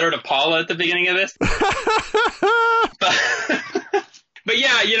wrote a letter to Paula at the beginning of this? But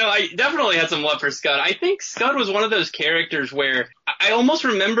yeah, you know, I definitely had some love for Scud. I think Scud was one of those characters where I almost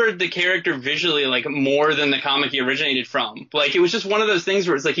remembered the character visually, like, more than the comic he originated from. Like, it was just one of those things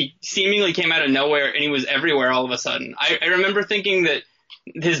where it's like he seemingly came out of nowhere and he was everywhere all of a sudden. I remember thinking that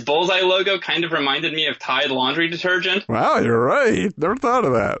his Bullseye logo kind of reminded me of Tide laundry detergent. Wow, you're right. Never thought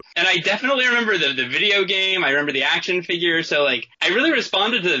of that. And I definitely remember the video game. I remember the action figure. So, like, I really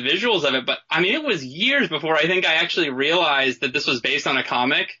responded to the visuals of it. But, I mean, it was years before I think I actually realized that this was based on a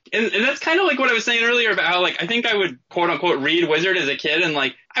comic. And that's kind of like what I was saying earlier about how, like, I think I would, quote-unquote, read Wizard as a kid. And,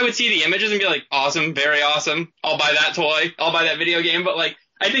 like, I would see the images and be like, awesome, very awesome. I'll buy that toy. I'll buy that video game. But, like,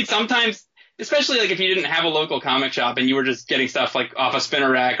 I think sometimes, especially like if you didn't have a local comic shop and you were just getting stuff like off a spinner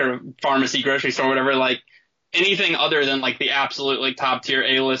rack or pharmacy, grocery store, whatever, like anything other than like the absolute like top tier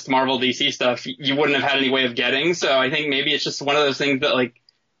A-list Marvel DC stuff, you wouldn't have had any way of getting. So I think maybe it's just one of those things that like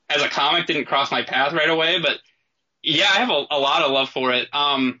as a comic didn't cross my path right away. But yeah, I have a lot of love for it.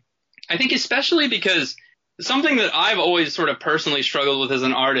 I think especially because something that I've always sort of personally struggled with as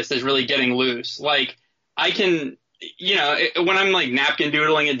an artist is really getting loose. Like I can, you know, when I'm like napkin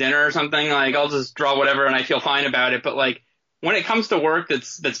doodling at dinner or something, like I'll just draw whatever and I feel fine about it. But like when it comes to work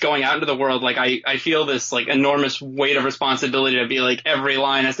that's going out into the world, like I feel this like enormous weight of responsibility to be like every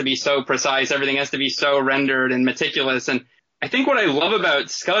line has to be so precise. Everything has to be so rendered and meticulous. And I think what I love about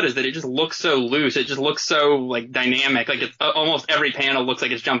Scud is that it just looks so loose. It just looks so like dynamic. Like it's almost every panel looks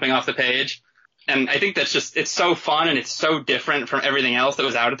like it's jumping off the page. And I think that's just, it's so fun and it's so different from everything else that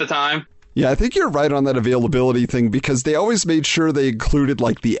was out at the time. Yeah, I think you're right on that availability thing, because they always made sure they included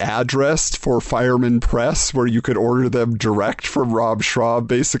like the address for Fireman Press where you could order them direct from Rob Schraub,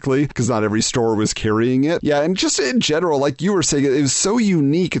 basically, because not every store was carrying it. Yeah, and just in general, like you were saying, it was so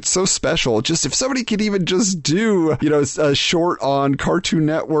unique. It's so special. Just if somebody could even just do, a short on Cartoon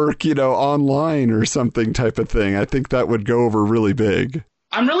Network, online or something type of thing, I think that would go over really big.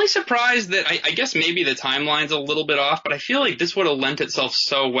 I'm really surprised that I guess maybe the timeline's a little bit off, but I feel like this would have lent itself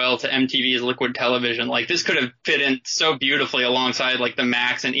so well to MTV's Liquid Television. Like, this could have fit in so beautifully alongside like the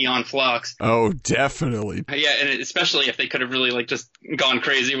Max and Eon Flux. Oh, definitely. Yeah, and especially if they could have really like just gone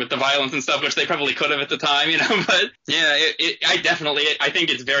crazy with the violence and stuff, which they probably could have at the time, But yeah, I think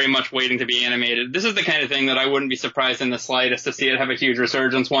it's very much waiting to be animated. This is the kind of thing that I wouldn't be surprised in the slightest to see it have a huge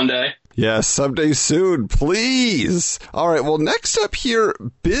resurgence one day. Yes, someday soon, please. All right, well, next up here,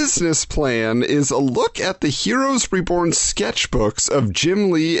 Business Plan is a look at the Heroes Reborn sketchbooks of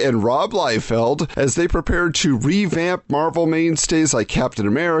Jim Lee and Rob Liefeld as they prepared to revamp Marvel mainstays like Captain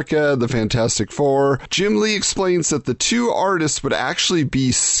America, the Fantastic Four. Jim Lee explains that the two artists would actually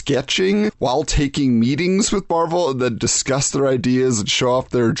be sketching while taking meetings with Marvel and then discuss their ideas and show off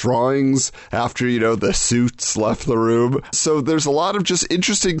their drawings after, the suits left the room. So there's a lot of just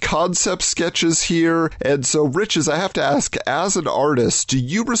interesting concept sketches here. And so, Rich, I have to ask, as an artist, do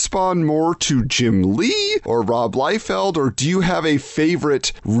you respond more to Jim Lee or Rob Liefeld, or do you have a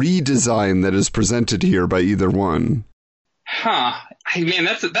favorite redesign that is presented here by either one? Man,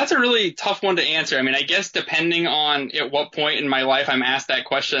 that's a really tough one to answer. I mean, I guess depending on at what point in my life I'm asked that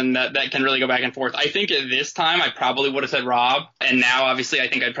question, that can really go back and forth. I think at this time I probably would have said Rob, and now obviously I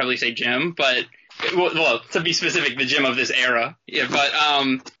think I'd probably say Jim, but well, to be specific, the Jim of this era. Yeah, but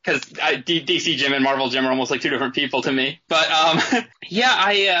because DC Jim and Marvel Jim are almost like two different people to me. But yeah,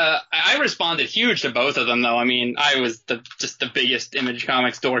 I responded huge to both of them, though. I mean, I was just the biggest Image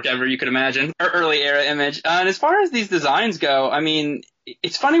Comics dork ever you could imagine, or early era Image. And as far as these designs go, I mean,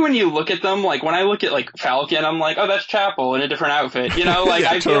 it's funny when you look at them. Like when I look at like Falcon, I'm like, oh, that's Chapel in a different outfit. Like yeah,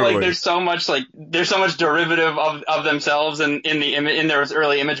 I feel like there's so much derivative of themselves in their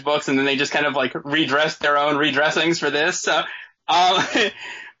early Image books, and then they just kind of like redressed their own redressings for this. So I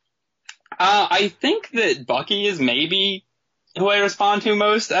think that Bucky is maybe who I respond to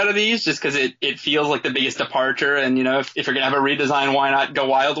most out of these, just because it feels like the biggest departure, and if you're gonna have a redesign, why not go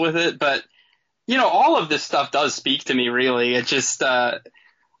wild with it? But all of this stuff does speak to me, really. It just, I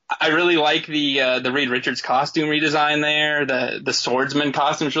really like the Reed Richards costume redesign there. The swordsman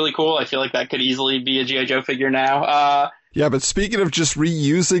costume is really cool. I feel like that could easily be a G.I. Joe figure now. Yeah, but speaking of just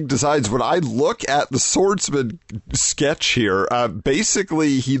reusing designs, when I look at the swordsman sketch here,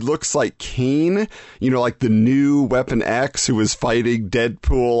 basically he looks like Kane, like the new Weapon X who was fighting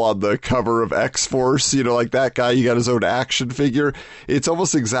Deadpool on the cover of X-Force, like that guy. He got his own action figure. It's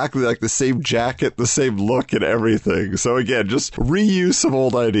almost exactly like the same jacket, the same look and everything. So again, just reuse of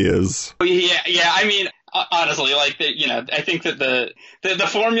old ideas. Yeah, I mean, honestly, like, I think that the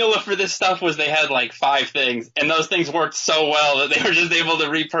formula for this stuff was they had like 5 things, and those things worked so well that they were just able to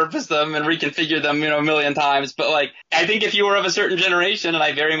repurpose them and reconfigure them, a million times. But like, I think if you were of a certain generation, and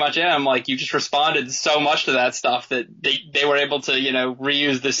I very much am, like, you just responded so much to that stuff that they were able to,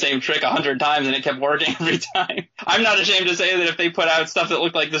 reuse the same trick 100 times and it kept working every time. I'm not ashamed to say that if they put out stuff that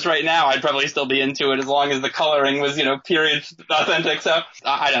looked like this right now, I'd probably still be into it as long as the coloring was, period authentic. So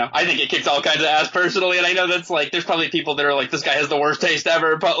I don't know. I think it kicks all kinds of ass personally. And I know that's like, there's probably people that are like, this guy has the worst taste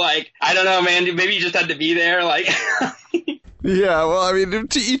ever, but like, I don't know, man, maybe you just had to be there, like. Yeah, well, I mean,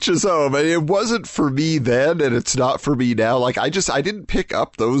 to each his own. I mean, it wasn't for me then, and it's not for me now. Like, I didn't pick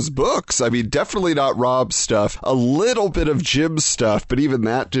up those books. I mean, definitely not Rob's stuff. A little bit of Jim's stuff, but even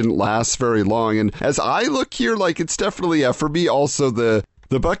that didn't last very long. And as I look here, like, it's definitely, for me, also the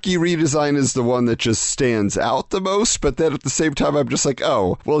Bucky redesign is the one that just stands out the most, but then at the same time, I'm just like,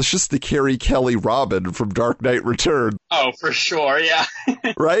 oh, well, it's just the Carrie Kelly Robin from Dark Knight Returns. Oh, for sure, yeah.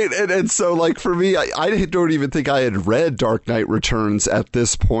 Right? And so, like, for me, I don't even think I had read Dark Knight Returns at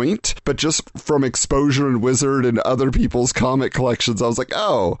this point, but just from Exposure and Wizard and other people's comic collections, I was like,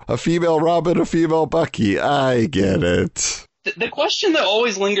 oh, a female Robin, a female Bucky. I get it. The question that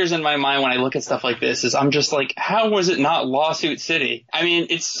always lingers in my mind when I look at stuff like this is I'm just like, how was it not Lawsuit City? I mean,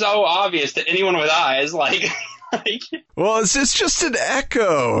 it's so obvious to anyone with eyes, like... Well, it's just an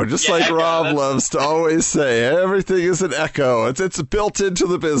echo, just like echo, Rob loves to always say. Everything is an echo. It's built into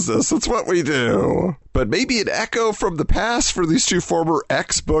the business. It's what we do. but maybe an echo from the past for these two former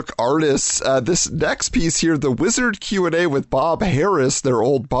X-Book artists. This next piece here, the Wizard Q&A with Bob Harris, their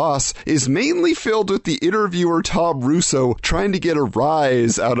old boss, is mainly filled with the interviewer Tom Russo trying to get a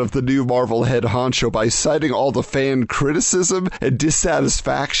rise out of the new Marvel head honcho by citing all the fan criticism and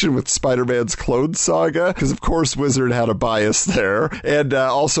dissatisfaction with Spider-Man's Clone Saga, because of course Wizard had a bias there, and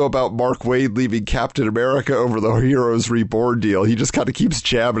also about Mark Waid leaving Captain America over the Heroes Reborn deal. He just kind of keeps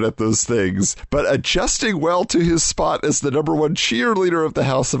jabbing at those things. But adjusting well to his spot as the number one cheerleader of the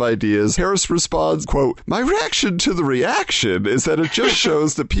House of Ideas, Harris responds, quote, "My reaction to the reaction is that it just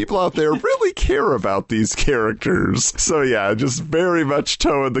shows that people out there really care about these characters." So yeah, just very much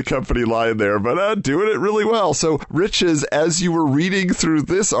towing the company line there, but doing it really well. So Riches, as you were reading through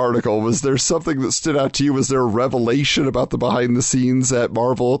this article, was there something that stood out to you? Was there a revelation about the behind the scenes at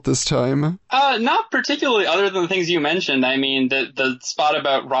Marvel at this time? Not particularly, other than the things you mentioned. I mean, the spot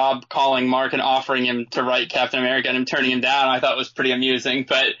about Rob calling Mark and offering him to write Captain America and him turning him down, I thought was pretty amusing.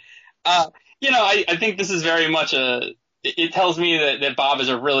 But, I think this is very much it tells me that Bob is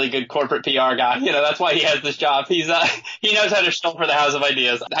a really good corporate PR guy. That's why he has this job. He knows how to shill for the House of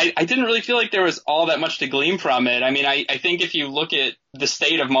Ideas. I didn't really feel like there was all that much to glean from it. I mean, I think if you look at the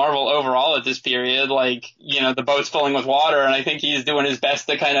state of Marvel overall at this period, the boat's filling with water, and I think he's doing his best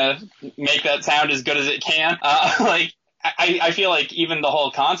to kind of make that sound as good as it can. I feel like even the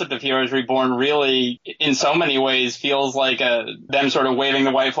whole concept of Heroes Reborn really, in so many ways, feels like them sort of waving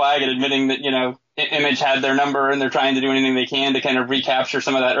the white flag and admitting that, Image had their number and they're trying to do anything they can to kind of recapture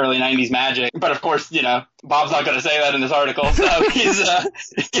some of that early 90s magic. But of course, Bob's not going to say that in this article, so he's,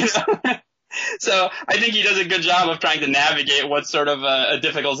 So I think he does a good job of trying to navigate what's sort of a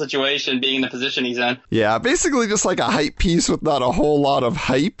difficult situation, being in the position he's in. Yeah, basically just like a hype piece with not a whole lot of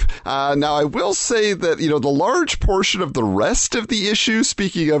hype. Now, I will say that, the large portion of the rest of the issue,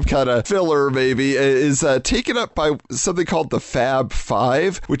 speaking of kind of filler maybe, is taken up by something called the Fab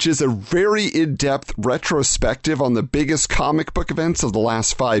Five, which is a very in-depth retrospective on the biggest comic book events of the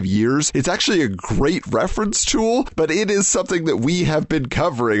last 5 years. It's actually a great reference tool, but it is something that we have been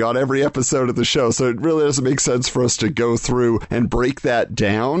covering on every episode of the show, so it really doesn't make sense for us to go through and break that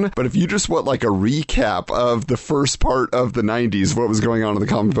down. But if you just want like a recap of the first part of the 90s, what was going on in the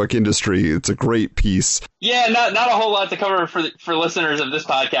comic book industry, it's a great piece. Yeah, not a whole lot to cover for listeners of this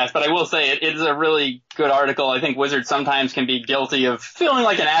podcast, but I will say it is a really good article. I think Wizards sometimes can be guilty of feeling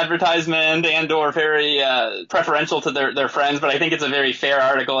like an advertisement and or very preferential to their friends, but I think it's a very fair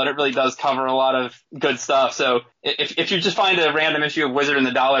article and it really does cover a lot of good stuff. So if you just find a random issue of Wizard in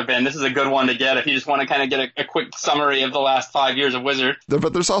the dollar bin, this is a good one to get if you just want to kind of get a quick summary of the last 5 years of Wizard.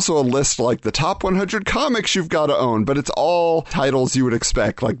 But there's also a list like the top 100 comics you've got to own, but it's all titles you would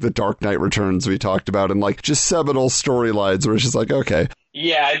expect, like the Dark Knight Returns we talked about, and like just seminal storylines where it's just like, okay.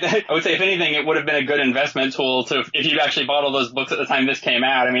 Yeah, I would say if anything, it would have been a good investment tool if you'd actually bought all those books at the time this came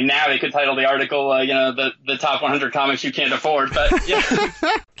out. I mean, now they could title the article, the top 100 comics you can't afford, but yeah.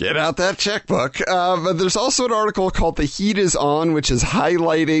 Get out that checkbook. But there's also an article called The Heat is On, which is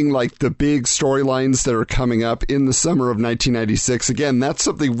highlighting like the big storylines that are coming up in the summer of 1996. Again, that's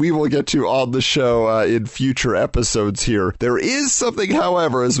something we will get to on the show in future episodes here. There is something,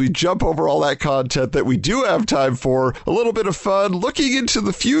 however, as we jump over all that content that we do have time for, a little bit of fun looking into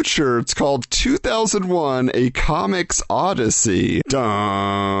the future. It's called 2001, A Comics Odyssey.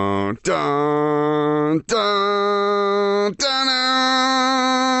 Dun, dun, dun, dun,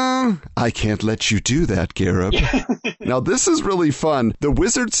 dun. I can't let you do that, Gareb. Now, this is really fun. The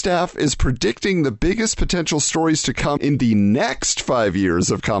Wizard staff is predicting the biggest potential stories to come in the next 5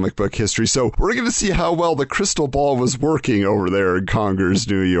 years of comic book history. So we're going to see how well the crystal ball was working over there in Congers,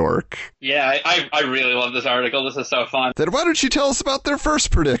 New York. Yeah, I really love this article. This is so fun. Then why don't you tell us about their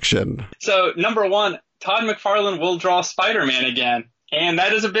first prediction? So, number one, Todd McFarlane will draw Spider-Man again. And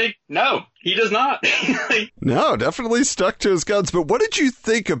that is a big no. He does not. No, definitely stuck to his guns. But what did you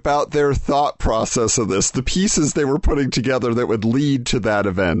think about their thought process of this, the pieces they were putting together that would lead to that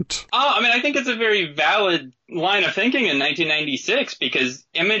event? I think it's a very valid line of thinking in 1996 because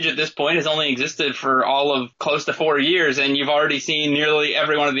Image at this point has only existed for all of close to 4 years, and you've already seen nearly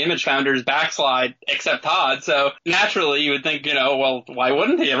every one of the Image founders backslide except Todd. So naturally you would think, well, why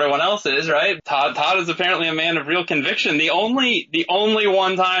wouldn't he? Everyone else is, right? Todd is apparently a man of real conviction. The only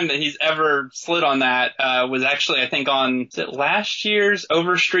one time that he's ever slid on that was actually, I think, on last year's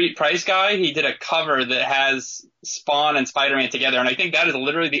Overstreet Price Guy. He did a cover that has Spawn and Spider-Man together, and I think that is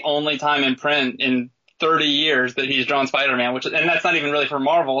literally the only time in print in 30 years that he's drawn Spider-Man, and that's not even really for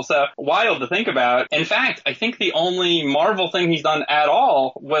Marvel, so wild to think about. In fact, I think the only Marvel thing he's done at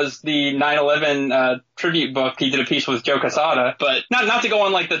all was the 9/11 tribute book. He did a piece with Joe Quesada, but not to go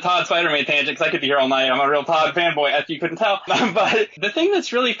on like the Todd Spider-Man tangent, because I could be here all night. I'm a real Todd fanboy, as you couldn't tell. But the thing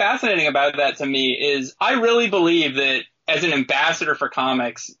that's really fascinating about that to me is I really believe that as an ambassador for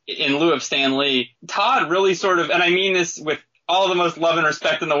comics, in lieu of Stan Lee, Todd really sort of, and I mean this with all the most love and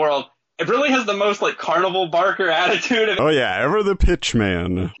respect in the world, it really has the most like Carnival Barker attitude. Oh yeah, ever the pitch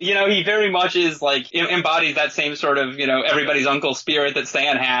man. You know, he very much is like embodies that same sort of, you know, everybody's uncle spirit that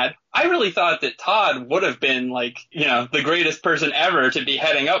Stan had. I really thought that Todd would have been like, you know, the greatest person ever to be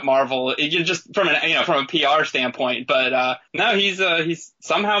heading up Marvel, just from from a PR standpoint. But no, he's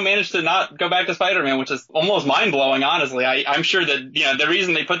somehow managed to not go back to Spider-Man, which is almost mind blowing, honestly. I'm sure that, you know, the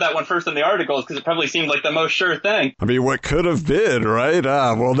reason they put that one first in the article is because it probably seemed like the most sure thing. I mean, what could have been, right?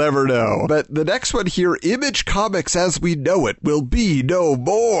 We'll never know. But the next one here, Image Comics as we know it will be no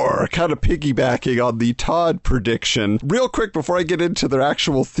more. Kind of piggybacking on the Todd prediction. Real quick before I get into their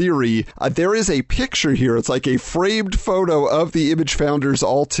actual theory. There is a picture here. It's like a framed photo of the Image founders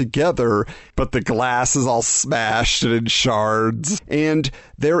all together, but the glass is all smashed and in shards. And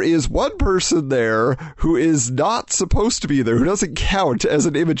there is one person there who is not supposed to be there, who doesn't count as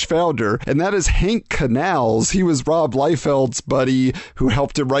an Image founder, and that is Hank Canals. He was Rob Liefeld's buddy who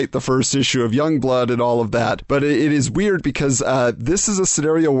helped him write the first issue of Youngblood and all of that. But it is weird because this is a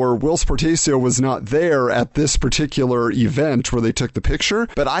scenario where Will Sportacio was not there at this particular event where they took the picture,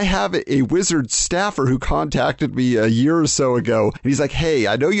 but I have a Wizard staffer who contacted me a year or so ago, and he's like, hey,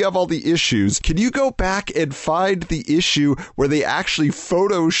 I know you have all the issues. Can you go back and find the issue where they actually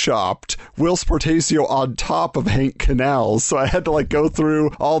photoshopped Will Sportacio on top of Hank Canals? So I had to like go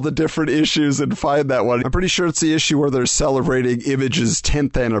through all the different issues and find that one. I'm pretty sure it's the issue where they're celebrating Image's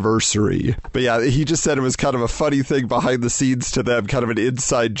 10th anniversary. But yeah, he just said it was kind of a funny thing behind the scenes to them, kind of an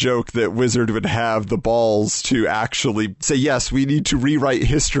inside joke that Wizard would have the balls to actually say, yes, we need to rewrite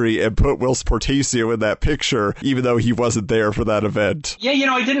history and put Will Sportacio in that picture, even though he wasn't there for that event. Yeah, you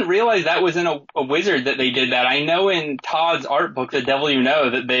know, I didn't realize that was in a Wizard that they did that. I know in Todd's art book, The Devil You Know,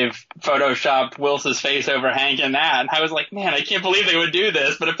 that they've photoshopped Wils's face over Hank and that. And I was like, man, I can't believe they would do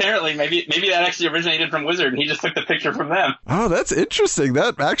this. But apparently, maybe that actually originated from Wizard, and he just took the picture from them. Oh, that's interesting.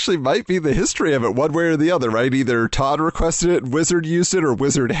 That actually might be the history of it, one way or the other, right? Either Todd requested it, Wizard used it, or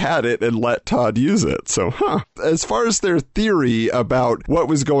Wizard had it and let Todd use it. So, As far as their theory about what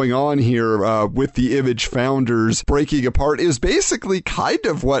was going on here with the Image founders breaking apart is basically kind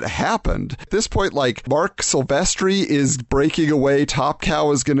of what happened. At this point, like, Mark Silvestri is breaking away. Top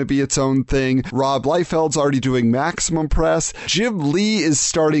Cow is going to be its own thing. Rob Liefeld's already doing Maximum Press. Jim Lee is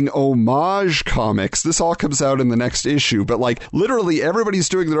starting Homage Comics. This all comes out in the next issue, but like literally everybody's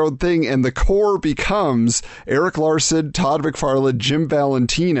doing their own thing, and the core becomes Eric Larson, Todd McFarlane, Jim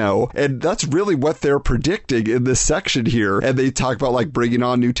Valentino, and that's really what they're predicting in this section here. And they talk about like bringing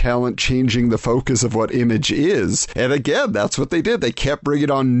on new talent, changing the focus of what Image is. And again, that's what they did. They kept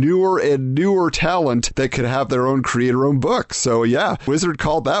bringing on newer and newer talent that could have their own creator-owned books. So yeah, Wizard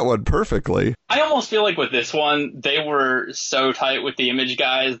called that one perfectly. I almost feel like with this one, they were so tight with the Image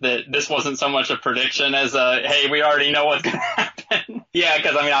guys that this wasn't so much a prediction as a, hey, we already know what's going to happen. Yeah,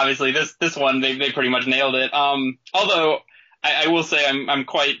 because I mean, obviously this one, they pretty much nailed it. Although I will say I'm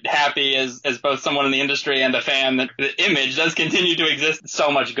quite happy as both someone in the industry and a fan that the Image does continue to exist. So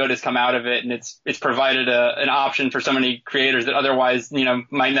much good has come out of it, and it's provided an option for so many creators that otherwise, you know,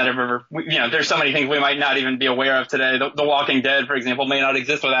 might not have ever, you know, there's so many things we might not even be aware of today. The Walking Dead, for example, may not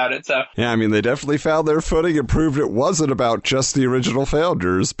exist without it. So yeah, I mean, they definitely found their footing and proved it wasn't about just the original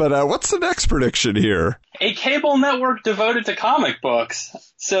founders. But what's the next prediction here? A cable network devoted to comic books.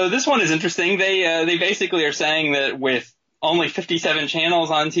 So this one is interesting. They basically are saying that with only 57 channels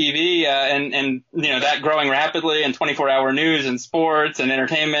on TV, and you know, that growing rapidly, and 24-hour news and sports and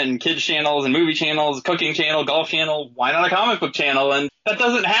entertainment and kids channels and movie channels, cooking channel, golf channel, why not a comic book channel? And that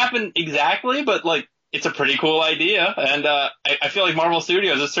doesn't happen exactly, but like, it's a pretty cool idea, and I feel like Marvel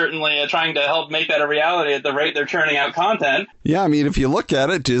Studios is certainly trying to help make that a reality at the rate they're churning out content. Yeah, I mean, if you look at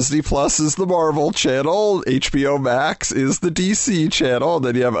it, Disney Plus is the Marvel channel, HBO Max is the DC channel, and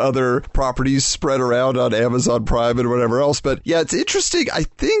then you have other properties spread around on Amazon Prime and whatever else. But yeah, it's interesting. I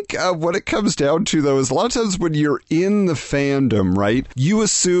think what it comes down to, though, is a lot of times when you're in the fandom, right, you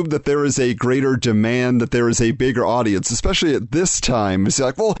assume that there is a greater demand, that there is a bigger audience, especially at this time. It's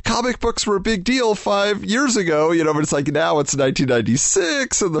like, well, comic books were a big deal 5 25 years ago, you know, but it's like now it's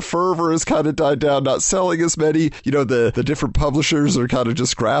 1996 and the fervor has kind of died down, not selling as many. You know, the different publishers are kind of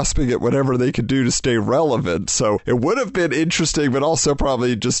just grasping at whatever they can do to stay relevant. So it would have been interesting, but also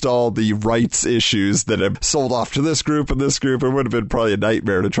probably just all the rights issues that have sold off to this group and this group. It would have been probably a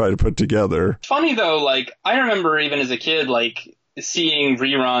nightmare to try to put together. Funny though, like I remember even as a kid, like seeing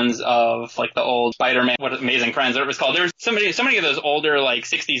reruns of like the old Spider-Man, what Amazing Friends, whatever it was called. There was so many of those older like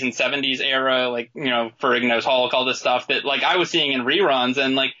 60s and 70s era, like, you know, Ferrigno's Hulk, all this stuff that like I was seeing in reruns.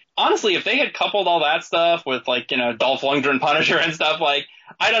 And like, honestly, if they had coupled all that stuff with like, you know, Dolph Lundgren Punisher and stuff, like,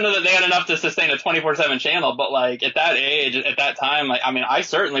 I don't know that they had enough to sustain a 24/7 channel, but like at that age, at that time, like, I mean, I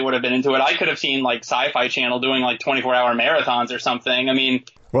certainly would have been into it. I could have seen like Sci-Fi Channel doing like 24-hour marathons or something. I mean,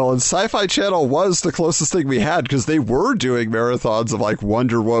 well, and Sci-Fi Channel was the closest thing we had because they were doing marathons of like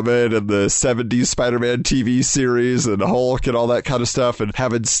Wonder Woman and the 70s Spider-Man TV series and Hulk and all that kind of stuff, and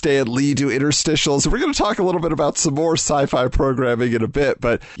having Stan Lee do interstitials. And we're going to talk a little bit about some more sci-fi programming in a bit,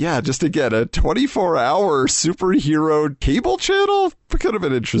 but yeah, just again, a 24-hour superhero cable channel could have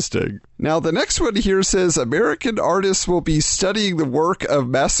been interesting. Now, the next one here says American artists will be studying the work of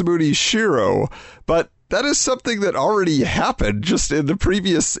Masamune Shirow, but that is something that already happened just in the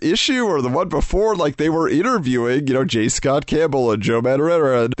previous issue or the one before. Like, they were interviewing, you know, J. Scott Campbell and Joe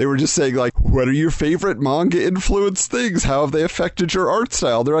Madureira, and they were just saying, like, what are your favorite manga-influenced things? How have they affected your art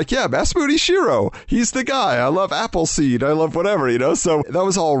style? They're like, yeah, Masamune Shirow. He's the guy. I love Appleseed. I love whatever, you know? So that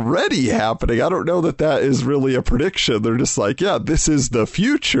was already happening. I don't know that that is really a prediction. They're just like, yeah, this is the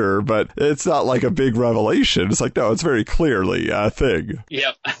future, but it's not like a big revelation. It's like, no, it's very clearly a thing.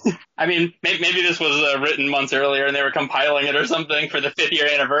 Yep. I mean, maybe this was written months earlier and they were compiling it or something for the 5th year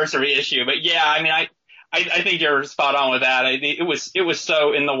anniversary issue. But yeah, I mean, I think you're spot on with that. I think it was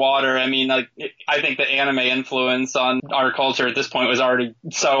so in the water. I mean, like, I think the anime influence on our culture at this point was already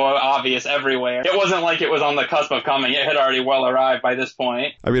so obvious everywhere. It wasn't like it was on the cusp of coming. It had already well arrived by this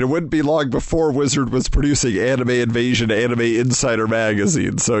point. I mean, it wouldn't be long before Wizard was producing Anime Invasion, Anime Insider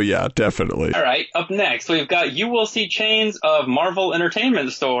magazine. So yeah, definitely. All right, up next, we've got You Will See Chains of Marvel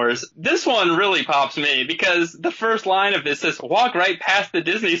Entertainment Stores. This one really pops me because the first line of this says, walk right past the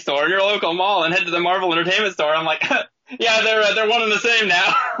Disney store in your local mall and head to the Marvel Entertainment Store. I'm like, yeah, they're one and the same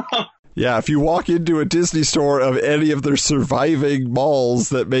now. Yeah, if you walk into a Disney store of any of their surviving malls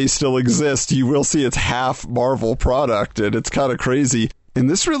that may still exist, you will see it's half Marvel product, and it's kind of crazy. And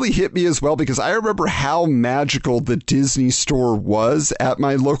this really hit me as well because I remember how magical the Disney store was at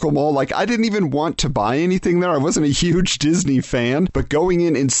my local mall. Like, I didn't even want to buy anything there. I wasn't a huge Disney fan, but going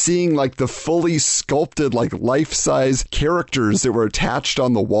in and seeing like the fully sculpted, like life-size characters that were attached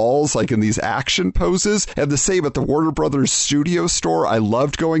on the walls, like in these action poses. And the same at the Warner Brothers Studio store. I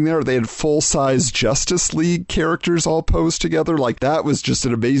loved going there. They had full-size Justice League characters all posed together. Like, that was just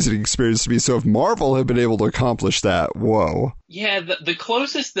an amazing experience to me. So if Marvel had been able to accomplish that, whoa. Yeah, the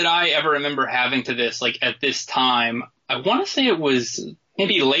closest that I ever remember having to this, like at this time, I want to say it was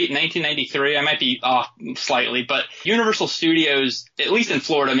maybe late 1993. I might be off slightly, but Universal Studios, at least in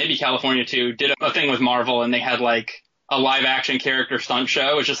Florida, maybe California too, did a thing with Marvel, and they had like a live action character stunt show.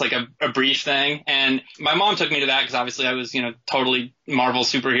 It was just like a brief thing. And my mom took me to that because obviously I was, you know, totally Marvel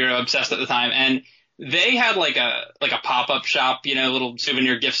superhero obsessed at the time. And they had like a pop-up shop, you know, little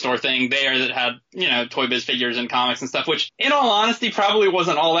souvenir gift store thing there that had, you know, Toy Biz figures and comics and stuff, which in all honesty probably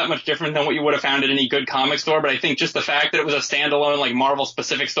wasn't all that much different than what you would have found at any good comic store. But I think just the fact that it was a standalone like Marvel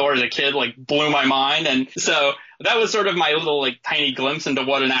specific store as a kid like blew my mind. And so that was sort of my little like tiny glimpse into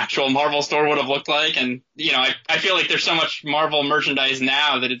what an actual Marvel store would have looked like. And, you know, I feel like there's so much Marvel merchandise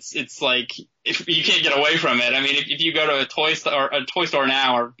now that it's like, if you can't get away from it. I mean, if you go to a toy store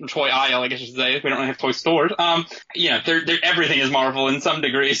now, or toy aisle, I guess I should say, we don't have toy stores. You know, everything is Marvel in some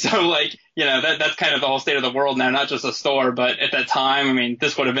degree. So like, you know, that's kind of the whole state of the world now, not just a store. But at that time, I mean,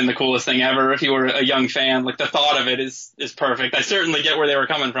 this would have been the coolest thing ever if you were a young fan. Like, the thought of it is perfect. I certainly get where they were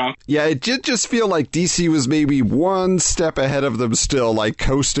coming from. Yeah, it did just feel like DC was maybe one step ahead of them still, like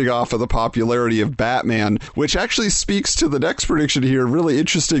coasting off of the popularity of Batman, which actually speaks to the next prediction here. Really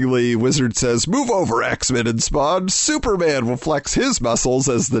interestingly, Wizard says, move over, X-Men and Spawn. Superman will flex his muscles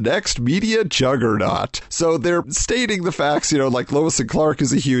as the next media juggernaut. So they're stating the facts, you know, like Lois and Clark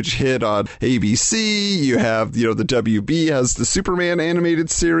is a huge hit on ABC. You have, you know, the WB has the Superman animated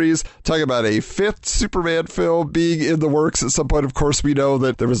series. Talking about a 5th Superman film being in the works at some point. Of course, we know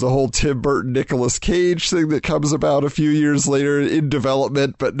that there was the whole Tim Burton, Nicolas Cage thing that comes about a few years later in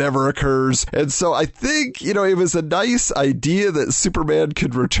development, but never occurs. And so I think, you know, it was a nice idea that Superman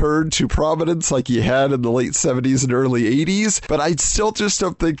could return to prominence like he had in the late 70s and early 80s, but I still just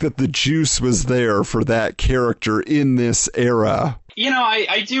don't think that the juice was there for that character in this era.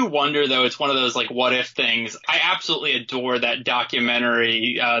 I do wonder, though. It's one of those, like, what if things. I absolutely adore that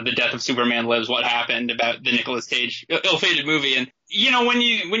documentary, The Death of Superman Lives, What Happened, about the Nicolas Cage ill-fated movie. And,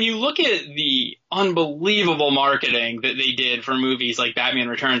 when you look at the unbelievable marketing that they did for movies like Batman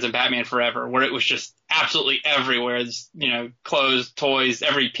Returns and Batman Forever, where it was just absolutely everywhere. It's, clothes, toys,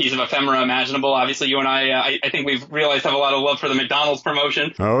 every piece of ephemera imaginable. Obviously, you and I think we've realized have a lot of love for the McDonald's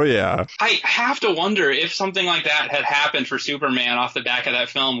promotion. Oh, yeah. I have to wonder if something like that had happened for Superman off the back of that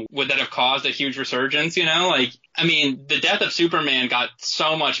film, would that have caused a huge resurgence, The Death of Superman got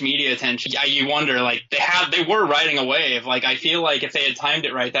so much media attention. You wonder, they were riding a wave. I feel like if they had timed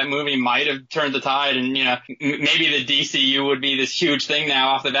it right, that movie might have turned the tide, and, maybe the DCU would be this huge thing now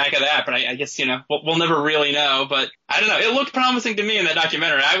off the back of that. But I guess, we'll never really know. But I don't know. It looked promising to me in that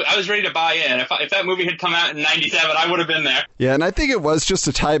documentary. I was ready to buy in. If that movie had come out in 97, I would have been there. Yeah, and I think it was just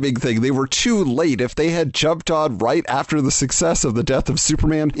a timing thing. They were too late. If they had jumped on right after the success of The Death of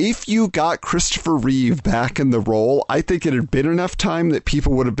Superman, if you got Christopher Reeve back in the role, I think it had been enough time that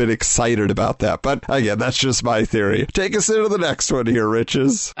people would have been excited about that. But again, that's just my theory. Take us into the next one here,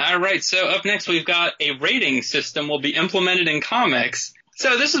 Riches. All right, so up next we've got a rating system will be implemented in comics.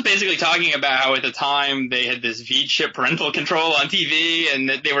 So this is basically talking about how at the time they had this V-chip parental control on TV, and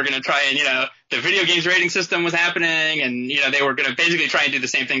that they were going to try and, the video games rating system was happening, and, they were going to basically try and do the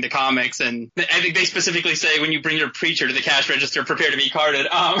same thing to comics. And I think they specifically say when you bring your preacher to the cash register, prepare to be carded.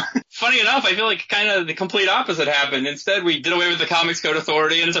 Funny enough, I feel like kind of the complete opposite happened. Instead, we did away with the Comics Code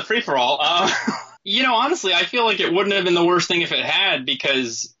Authority, and it's a free-for-all. Honestly, I feel like it wouldn't have been the worst thing if it had,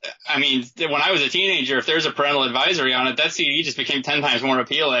 because, when I was a teenager, if there's a parental advisory on it, that CD just became 10 times more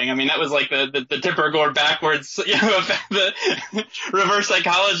appealing. That was like the Tipper Gore backwards, the reverse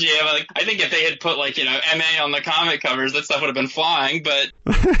psychology. I think if they had put, MA on the comic covers, that stuff would have been flying, but...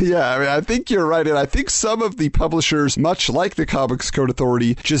 Yeah, I think you're right, and I think some of the publishers, much like the Comics Code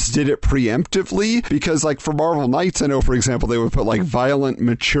Authority, just did it preemptively, because, for Marvel Knights, I know, for example, they would put, violent,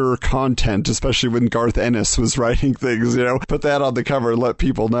 mature content, especially when Garth Ennis was writing things, put that on the cover and let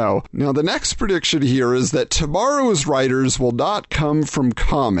people know. Now, the next prediction here is that tomorrow's writers will not come from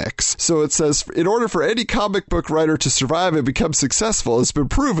comics. So it says, in order for any comic book writer to survive and become successful, it's been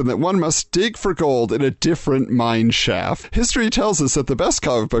proven that one must dig for gold in a different mine shaft. History tells us that the best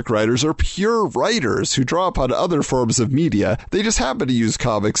comic book writers are pure writers who draw upon other forms of media. They just happen to use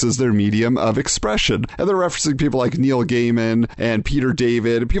comics as their medium of expression. And they're referencing people like Neil Gaiman and Peter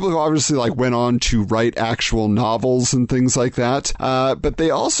David, and people who obviously went on to write actual novels and things like that. But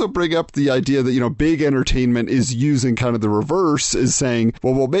they also bring up the idea that, big entertainment is using kind of the reverse, is saying,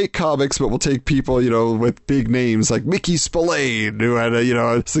 well, we'll make comics, but we'll take people, with big names like Mickey Spillane, who had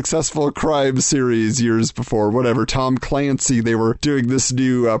a successful crime series years before, whatever. Tom Clancy, they were doing this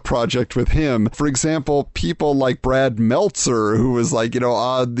new project with him. For example, people like Brad Meltzer, who was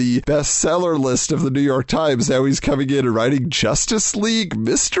on the bestseller list of the New York Times. Now he's coming in and writing Justice League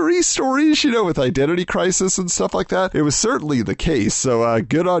mystery stories, with Identity Crisis and stuff like that. It was certainly the case. So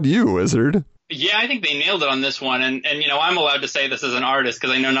good on you, Wizard. Yeah, I think they nailed it on this one. And I'm allowed to say this as an artist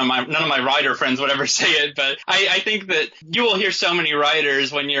because I know none of my writer friends would ever say it. But I think that you will hear so many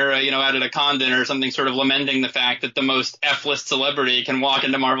writers when you're, out at a con dinner or something sort of lamenting the fact that the most F-list celebrity can walk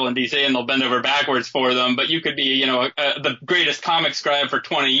into Marvel and DC and they'll bend over backwards for them. But you could be, the greatest comic scribe for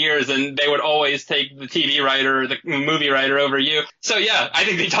 20 years and they would always take the TV writer or the movie writer over you. So, yeah, I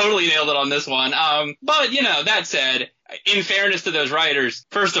think they totally nailed it on this one. But, that said, in fairness to those writers,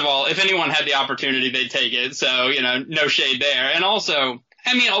 first of all, if anyone had the opportunity, they'd take it. So, no shade there. And also,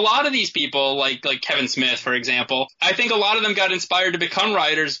 a lot of these people, like Kevin Smith, for example, I think a lot of them got inspired to become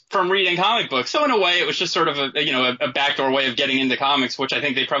writers from reading comic books. So in a way, it was just sort of a backdoor way of getting into comics, which I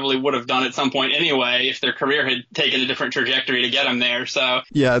think they probably would have done at some point anyway if their career had taken a different trajectory to get them there. So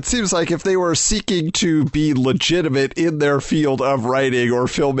yeah, it seems like if they were seeking to be legitimate in their field of writing or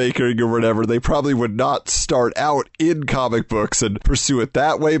filmmaking or whatever, they probably would not start out in comic books and pursue it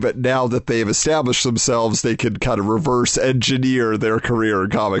that way. But now that they've established themselves, they can kind of reverse engineer their career in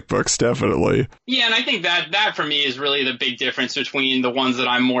comic books, definitely. Yeah, and I think that for me is really the big difference between the ones that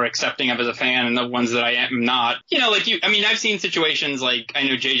I'm more accepting of as a fan and the ones that I am not. I've seen situations like, I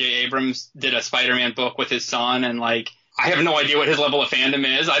know J.J. Abrams did a Spider-Man book with his son, and I have no idea what his level of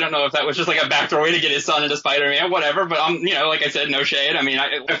fandom is. I don't know if that was just a backdoor way to get his son into Spider-Man, whatever. But like I said, no shade.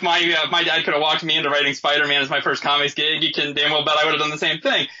 If my dad could have walked me into writing Spider-Man as my first comics gig, you can damn well bet I would have done the same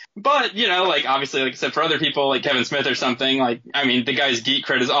thing. But, obviously, like I said, for other people like Kevin Smith or something, the guy's geek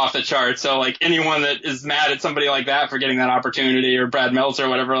cred is off the charts. So, anyone that is mad at somebody like that for getting that opportunity, or Brad Meltzer or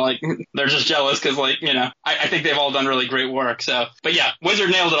whatever, they're just jealous because, I think they've all done really great work. So, but yeah, Wizard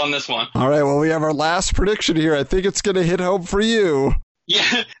nailed it on this one. All right, well, we have our last prediction here. I think it's going to hit home for you.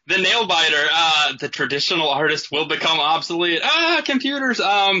 Yeah, the nail biter, the traditional artist will become obsolete. Computers.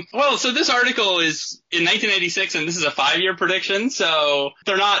 Well, so this article is in 1986, and this is a 5-year prediction, so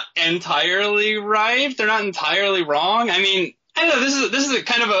they're not entirely right. They're not entirely wrong. I mean, I don't know, this is a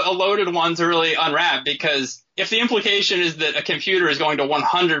kind of a loaded one to really unwrap, because if the implication is that a computer is going to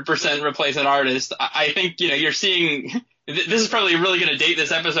 100% replace an artist, I think, you're seeing... This is probably really going to date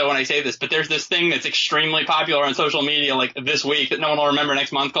this episode when I say this, but there's this thing that's extremely popular on social media like this week that no one will remember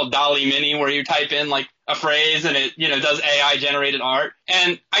next month called DALL-E Mini, where you type in like a phrase and it, does AI generated art.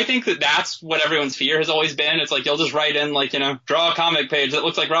 And I think that that's what everyone's fear has always been. It's like you'll just write in like, draw a comic page that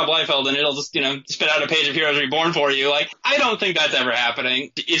looks like Rob Liefeld and it'll just, spit out a page of Heroes Reborn for you. Like, I don't think that's ever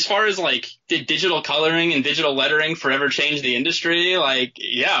happening. As far as like, did digital coloring and digital lettering forever change the industry? Like,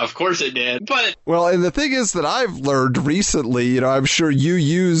 yeah, of course it did. But well, and the thing is that I've learned recently, I'm sure you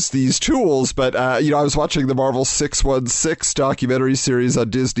use these tools, but, I was watching the Marvel 616 documentary series on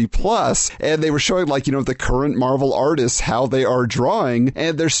Disney Plus, and they were showing like, the current Marvel artists, how they are drawing,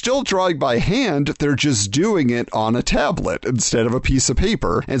 and they're still drawing by hand. They're just doing it on a tablet instead of a piece of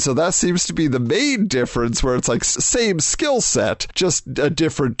paper. And so that seems to be the main difference, where it's like same skill set, just a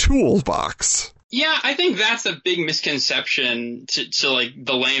different toolbox. Yeah, I think that's a big misconception to like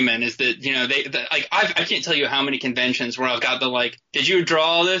the layman, is that, I can't tell you how many conventions where I've got the like, did you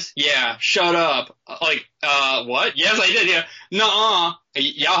draw this? Yeah, shut up. Like, what? Yes, I did. Yeah. Nuh-uh.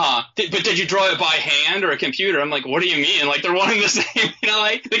 Yeah. But did you draw it by hand or a computer? I'm like, what do you mean? Like, they're one and the same,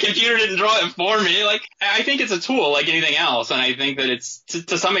 like the computer didn't draw it for me. Like, I think it's a tool like anything else. And I think that it's,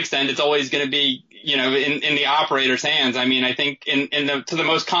 to some extent, it's always going to be, in the operator's hands. I mean, I think to the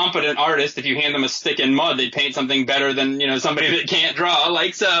most competent artist, if you hand them a stick in mud, they'd paint something better than, somebody that can't draw.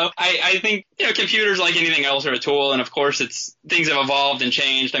 Like, so I think, computers, like anything else, are a tool. And of course, things have evolved and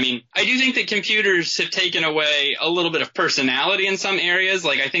changed. I mean, I do think that computers have taken away a little bit of personality in some areas.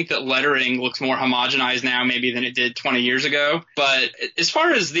 Like, I think that lettering looks more homogenized now maybe than it did 20 years ago. But as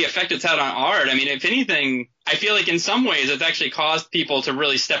far as the effect it's had on art, I mean, if anything, I feel like in some ways it's actually caused people to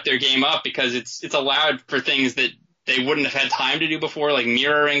really step their game up, because it's allowed for things that they wouldn't have had time to do before, like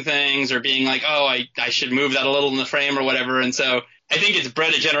mirroring things or being like, oh, I should move that a little in the frame or whatever. And so I think it's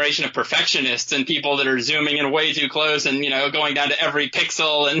bred a generation of perfectionists and people that are zooming in way too close and, going down to every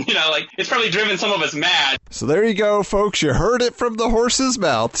pixel. And, it's probably driven some of us mad. So there you go, folks. You heard it from the horse's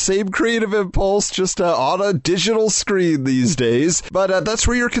mouth. Same creative impulse, just on a digital screen these days. But that's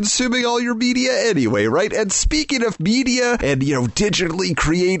where you're consuming all your media anyway, right? And speaking of media and, digitally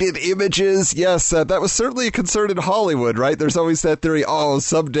created images, yes, that was certainly a concern in Hollywood, right? There's always that theory,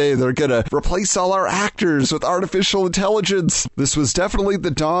 someday they're going to replace all our actors with artificial intelligence. This was definitely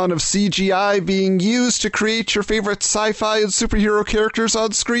the dawn of CGI being used to create your favorite sci-fi and superhero characters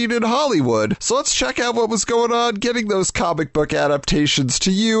on screen in Hollywood. So let's check out what was going on getting those comic book adaptations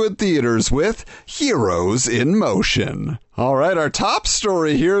to you in theaters with Heroes in Motion. All right, our top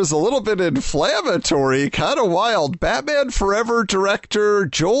story here is a little bit inflammatory, kind of wild. Batman Forever director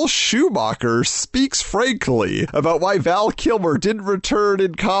Joel Schumacher speaks frankly about why Val Kilmer didn't return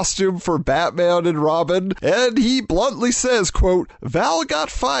in costume for Batman and Robin, and he bluntly says, quote, Val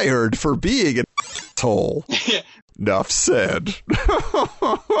got fired for being an asshole. Enough said.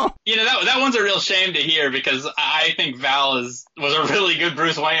 That one's a real shame to hear, because I think Val was a really good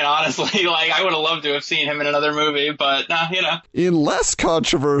Bruce Wayne, honestly. Like, I would have loved to have seen him in another movie, but, In less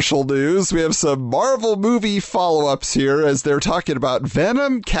controversial news, we have some Marvel movie follow-ups here, as they're talking about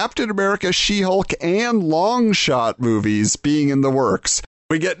Venom, Captain America, She-Hulk, and Longshot movies being in the works.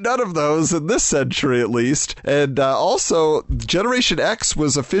 We get none of those in this century, at least. And also, Generation X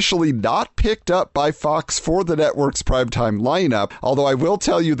was officially not picked up by Fox for the network's primetime lineup, although I will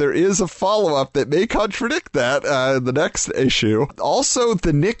tell you there is a follow-up that may contradict that in the next issue. Also,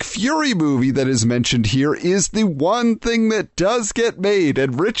 the Nick Fury movie that is mentioned here is the one thing that does get made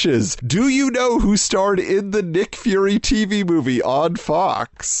and riches. Do you know who starred in the Nick Fury TV movie on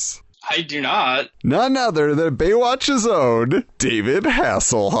Fox? I do not. None other than Baywatch's own David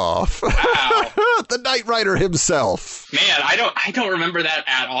Hasselhoff. Wow. The Knight Rider himself. Man, I don't remember that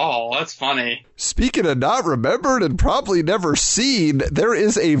at all. That's funny. Speaking of not remembered and probably never seen, there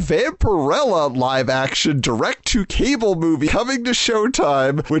is a Vampirella live-action direct-to-cable movie coming to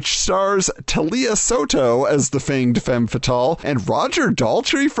Showtime, which stars Talia Soto as the fanged femme fatale and Roger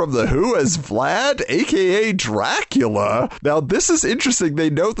Daltrey from The Who as Vlad, a.k.a. Dracula. Now, this is interesting. They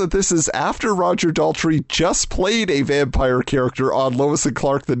note that this is after Roger Daltrey just played a vampire character on Lois and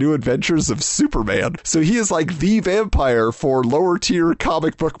Clark, The New Adventures of Superman. So he is like the vampire for lower-tier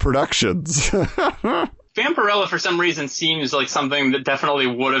comic book productions. Vampirella, for some reason, seems like something that definitely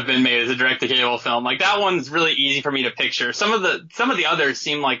would have been made as a direct-to-cable film. Like, that one's really easy for me to picture. Some of the others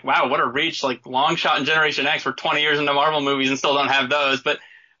seem like, wow, what a reach. Like, Long Shot and Generation X were 20 years into Marvel movies and still don't have those. But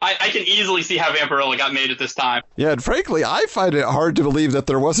I can easily see how Vampirella got made at this time. Yeah, and frankly, I find it hard to believe that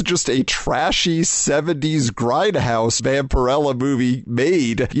there wasn't just a trashy 70s grindhouse Vampirella movie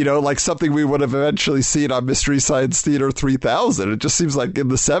made, like something we would have eventually seen on Mystery Science Theater 3000. It just seems like in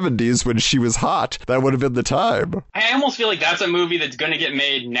the 70s when she was hot, that would have been the time. I almost feel like that's a movie that's going to get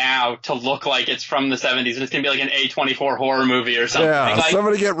made now to look like it's from the 70s, and it's going to be like an A24 horror movie or something. Yeah, like,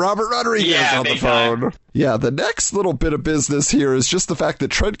 somebody get Robert Rodriguez on the phone. Time. Yeah, the next little bit of business here is just the fact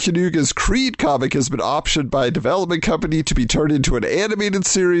that Trent Kanuga's Creed comic has been optioned by a development company to be turned into an animated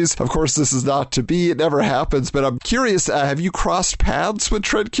series. Of course, this is not to be. It never happens, but I'm curious, have you crossed paths with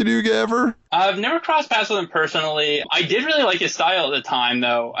Trent Kanuga ever? I've never crossed paths with him personally. I did really like his style at the time,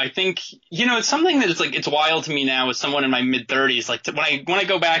 though. I think, it's something that it's wild to me now as someone in my mid-30s. Like, when I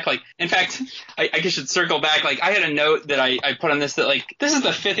go back, in fact, I guess I should circle back. Like, I had a note that I put on this that, this is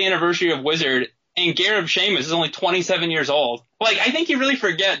the 5th anniversary of Wizard, and Gareb Shamus is only 27 years old. I think you really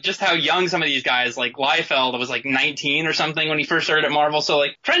forget just how young some of these guys, like Liefeld was 19 or something when he first started at Marvel. So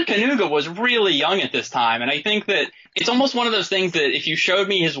Trent Kanuga was really young at this time. And I think that it's almost one of those things that if you showed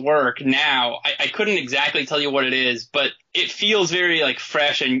me his work now, I couldn't exactly tell you what it is, but it feels very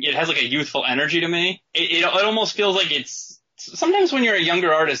fresh and it has a youthful energy to me. It almost feels like it's sometimes when you're a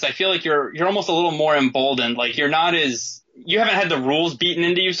younger artist, I feel like you're almost a little more emboldened. You're not as, you haven't had the rules beaten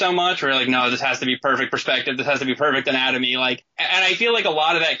into you so much where no, this has to be perfect perspective. This has to be perfect anatomy. And I feel like a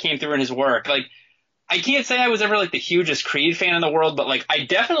lot of that came through in his work. I can't say I was ever the hugest Creed fan in the world, but I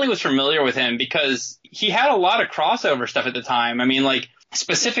definitely was familiar with him because he had a lot of crossover stuff at the time. I mean,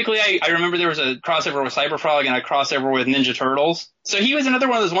 specifically, I remember there was a crossover with Cyberfrog and a crossover with Ninja Turtles. So he was another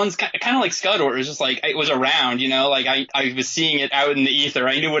one of those ones kind of like Scud, where it was just it was around, I was seeing it out in the ether.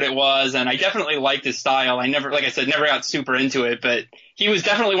 I knew what it was, and I definitely liked his style. I never, like I said, never got super into it, but he was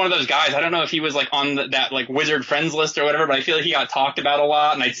definitely one of those guys. I don't know if he was on that Wizard friends list or whatever, but I feel like he got talked about a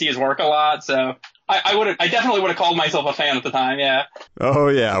lot, and I'd see his work a lot, so I definitely would have called myself a fan at the time, yeah. Oh,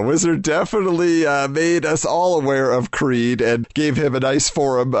 yeah. Wizard definitely made us all aware of Creed and gave him a nice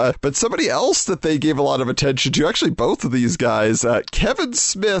forum. But somebody else that they gave a lot of attention to, actually both of these guys, Kevin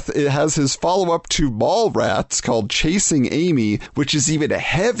Smith has his follow-up to Mallrats called Chasing Amy, which is even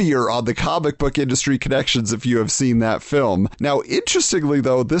heavier on the comic book industry connections if you have seen that film. Now, interestingly,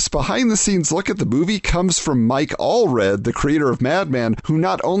 though, this behind-the-scenes look at the movie comes from Mike Allred, the creator of Madman, who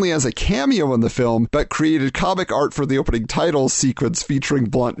not only has a cameo in the film, but created comic art for the opening title sequence featuring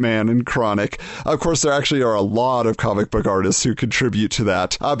Blunt Man and Chronic. Of course, there actually are a lot of comic book artists who contribute to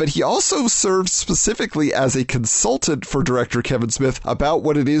that. But he also serves specifically as a consultant for director Kevin Smith about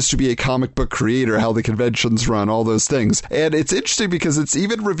what it is to be a comic book creator, how the conventions run, all those things. And it's interesting because it's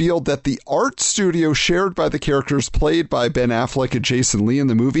even revealed that the art studio shared by the characters played by Ben Affleck and Jason Lee in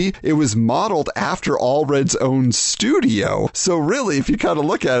the movie, it was modeled after Allred's own studio. So really, if you kind of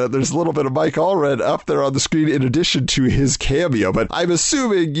look at it, there's a little bit of Mike Allred up there on the screen in addition to his cameo, but I'm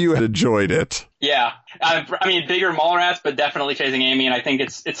assuming you enjoyed it. Yeah. I mean, bigger Mallrats, but definitely Chasing Amy, and I think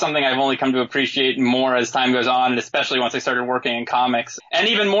it's something I've only come to appreciate more as time goes on, and especially once I started working in comics. And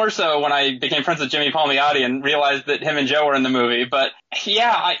even more so when I became friends with Jimmy Palmiotti and realized that him and Joe were in the movie. But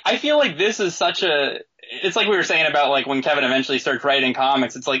yeah, I feel like this is such a... It's like we were saying about when Kevin eventually starts writing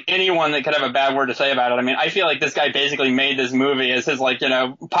comics. It's anyone that could have a bad word to say about it. I mean, I feel like this guy basically made this movie as his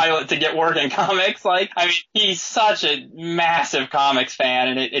pilot to get work in comics. I mean, he's such a massive comics fan,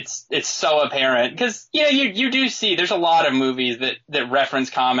 and it's so apparent because you do see there's a lot of movies that reference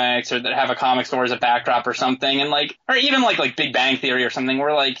comics or that have a comic store as a backdrop or something, and or even like Big Bang Theory or something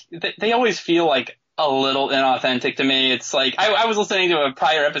where they always feel a little inauthentic to me. It's I was listening to a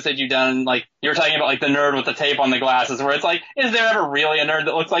prior episode you've done, you were talking about the nerd with the tape on the glasses, where it's is there ever really a nerd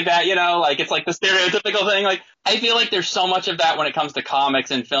that looks like that? It's the stereotypical thing. I feel like there's so much of that when it comes to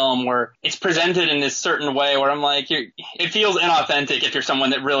comics and film where it's presented in this certain way where I'm it feels inauthentic if you're someone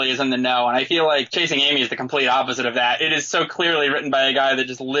that really is in the know. And I feel like Chasing Amy is the complete opposite of that. It is so clearly written by a guy that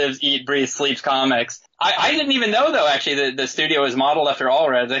just lives, eats, breathes, sleeps comics. I didn't even know, though, actually, that the studio is modeled after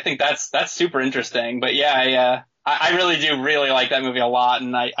Allred's. I think that's super interesting. But yeah, I really do really like that movie a lot,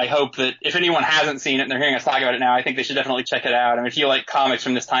 and I hope that if anyone hasn't seen it and they're hearing us talk about it now, I think they should definitely check it out. I mean, if you like comics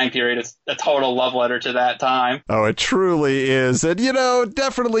from this time period, it's a total love letter to that time. Oh, it truly is. And,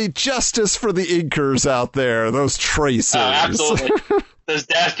 definitely justice for the inkers out there, those tracers. Absolutely. Those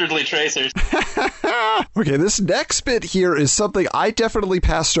dastardly tracers. Okay, this next bit here is something I definitely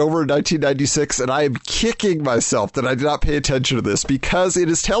passed over in 1996, and I am kicking myself that I did not pay attention to this, because it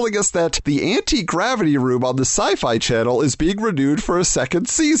is telling us that the Anti-Gravity Room on the Sci-Fi Channel is being renewed for a second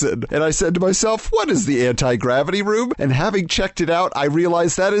season. And I said to myself, what is the Anti-Gravity Room? And having checked it out, I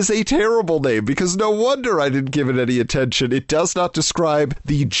realized that is a terrible name, because no wonder I didn't give it any attention. It does not describe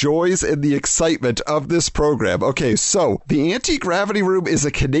the joys and the excitement of this program. Okay, so the Anti-Gravity Room is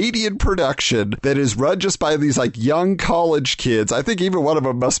a Canadian production that is run just by these like young college kids. I think even one of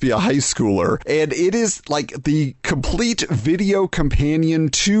them must be a high schooler. And it is like the complete video companion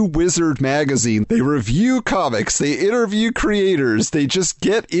to Wizard magazine. They review comics, they interview creators, they just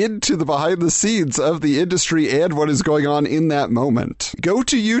get into the behind the scenes of the industry and what is going on in that moment. Go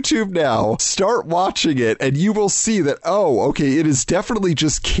to YouTube now, start watching it, and you will see that, oh, okay, it is definitely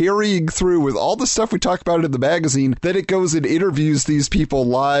just carrying through with all the stuff we talk about in the magazine. Then it goes and interviews these people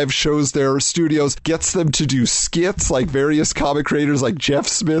live, shows their studios, gets them to do skits like various comic creators like Jeff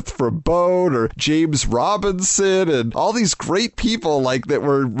Smith from Bone or James Robinson and all these great people like that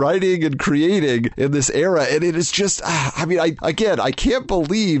were writing and creating in this era. And it is just, I can't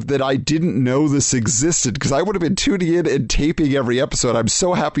believe that I didn't know this existed, because I would have been tuning in and taping every episode. I'm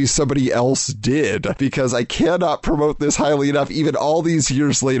so happy somebody else did, because I cannot promote this highly enough. Even all these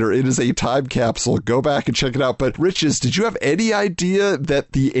years later, it is a time capsule. Go back and check it out. But Riches, did you have any idea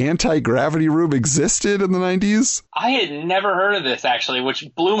that the Anti-Gravity Room existed in the 90s? I had never heard of this, actually, which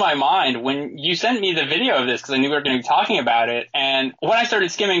blew my mind when you sent me the video of this, because I knew we were going to be talking about it. And when I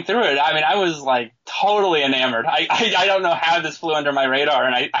started skimming through it, I was like totally enamored. I don't know how this flew under my radar.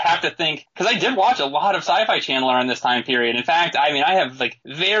 And I have to think, because I did watch a lot of Sci-Fi Channel around this time period. In fact, I have like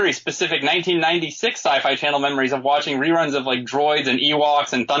very specific 1996 Sci-Fi Channel memories of watching reruns of like Droids and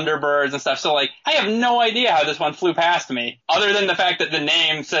Ewoks and Thunderbirds and stuff. So like, I have no idea how this one flew past me, other than the fact that the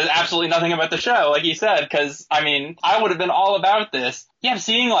name says absolutely nothing about the show, like you said, because I would have been all about this. Yeah,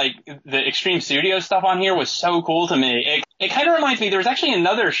 seeing like the Extreme Studios stuff on here was so cool to me. It kind of reminds me, there was actually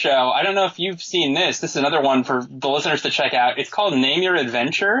another show. I don't know if you've seen this. This is another one for the listeners to check out. It's called Name Your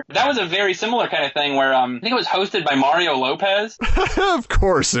Adventure. That was a very similar kind of thing where I think it was hosted by Mario Lopez. Of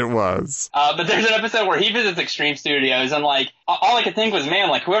course it was. But there's an episode where he visits Extreme Studios, and like all I could think was, man,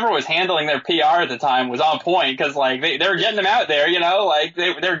 like whoever was handling their PR at the time was on point, because like they were getting them out there, like they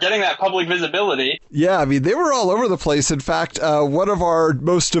were getting that public visibility. Yeah, they were all over the place. In fact, one of our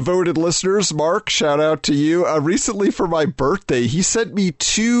most devoted listeners, Mark, shout out to you, recently for my birthday, he sent me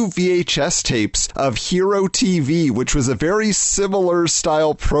 2 VHS tapes of Hero TV, which was a very similar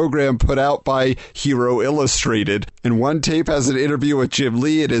style program put out by Hero Illustrated. And one tape has an interview with Jim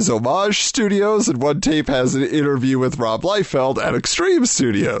Lee at his Homage Studios, and one tape has an interview with Rob Liefeld at Extreme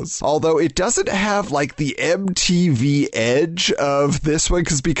Studios. Although it doesn't have like the MTV edge of this one,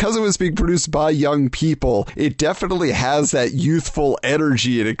 because it was being produced by young people, it definitely has that youthful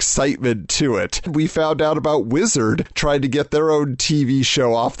energy and excitement to it. We found out about Wizard trying to get their own TV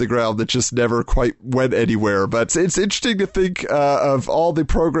show off the ground that just never quite went anywhere. But it's interesting to think of all the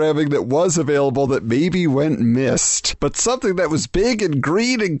programming that was available that maybe went missed. But something that was big and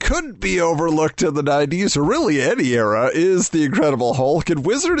green and couldn't be overlooked in the 90s, or really any era, is The Incredible Hulk. And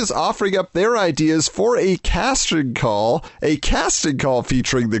Wizard is offering up their ideas for a casting call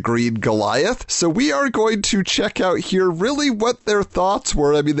featuring the Green Goliath. So we are going to check out here really what their thoughts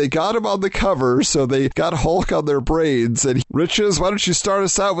were. They got him on the cover, so they got Hulk on their brains. And Riches, why don't you start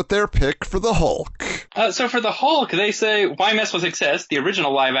us out with their pick for the Hulk? So for the Hulk, they say, why mess with success? The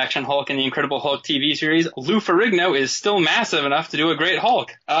original live-action Hulk in the Incredible Hulk TV series, Lou Ferrigno, is still massive enough to do a great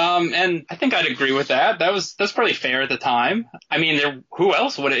Hulk. And I think I'd agree with that. That's pretty fair at the time. Who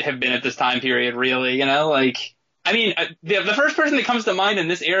else would it have been at this time period, really? The first person that comes to mind in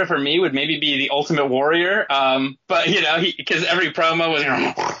this era for me would maybe be the Ultimate Warrior. But because every promo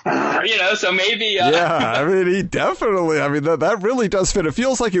was, so maybe. Yeah, he definitely. That really does fit. It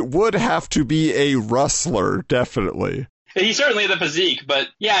feels like it would have to be a wrestler, definitely. He's certainly the physique, but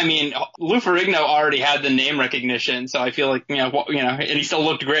yeah, Lou Ferrigno already had the name recognition, so I feel like, and he still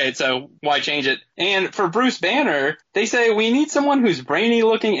looked great, so why change it? And for Bruce Banner, they say we need someone who's brainy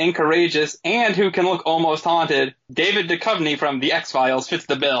looking and courageous and who can look almost haunted. David Duchovny from The X-Files fits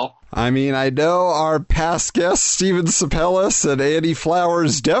the bill. I know our past guests, Steven Sapellis and Andy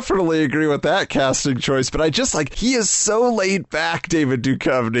Flowers, definitely agree with that casting choice, but he is so laid back, David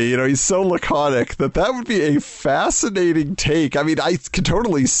Duchovny, he's so laconic that would be a fascinating take. I can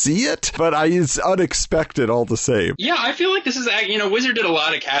totally see it, but it's unexpected all the same. Yeah, I feel like this is, Wizard did a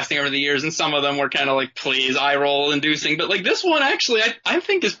lot of casting over the years, and some of them were kind of please, eye roll inducing, but this one actually, I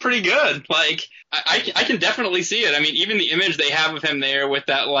think is pretty good. I can definitely see it. I mean, even the image they have of him there with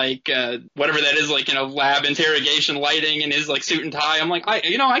that, like, whatever that is, like, lab interrogation lighting and his, like, suit and tie. I'm like,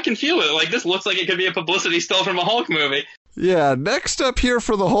 I can feel it. Like, this looks like it could be a publicity still from a Hulk movie. Yeah, next up here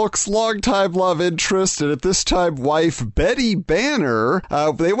for the Hulk's longtime love interest, and at this time wife, Betty Banner,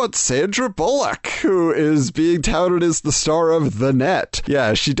 they want Sandra Bullock, who is being touted as the star of The Net.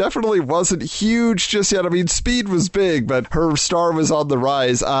 Yeah, she definitely wasn't huge just yet. I mean, Speed was big, but her star was on the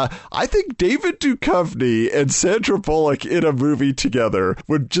rise. I think David Duchovny and Sandra Bullock in a movie together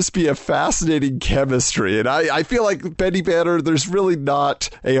would just be a fascinating chemistry, and I feel like Betty Banner, there's really not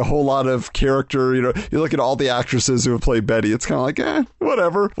a whole lot of character. You look at all the actresses who have played Betty, it's kind of like,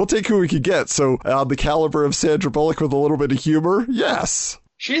 whatever. We'll take who we can get. So, the caliber of Sandra Bullock with a little bit of humor, yes.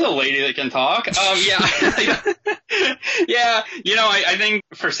 She's a lady that can talk. Yeah. Yeah. I think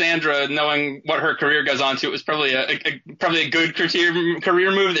for Sandra, knowing what her career goes on to, it was probably a good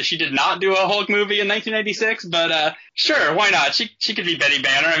career move that she did not do a Hulk movie in 1996. But sure, why not? She could be Betty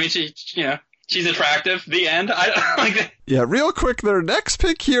Banner. I mean, she's attractive. The end. I like that. Yeah, real quick, their next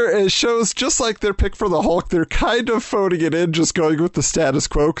pick here shows just like their pick for the Hulk, they're kind of phoning it in, just going with the status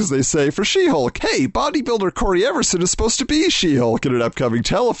quo, because they say, for She-Hulk, hey, bodybuilder Corey Everson is supposed to be She-Hulk in an upcoming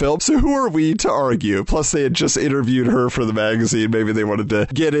telefilm, so who are we to argue? Plus, they had just interviewed her for the magazine. Maybe they wanted to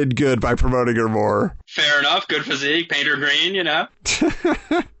get in good by promoting her more. Fair enough. Good physique, paint her green,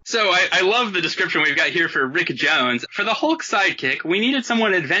 So I love the description we've got here for Rick Jones. For the Hulk sidekick, we needed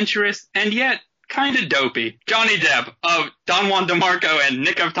someone adventurous and yet kind of dopey. Johnny Depp of Don Juan DeMarco and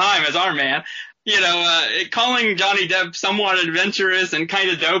Nick of Time as our man. Calling Johnny Depp somewhat adventurous and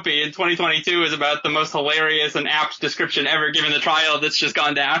kind of dopey in 2022 is about the most hilarious and apt description ever given the trial that's just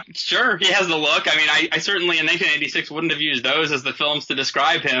gone down. Sure, he has the look. I mean, I certainly in 1986 wouldn't have used those as the films to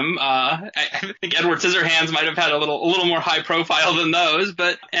describe him. I think Edward Scissorhands might have had a little more high profile than those.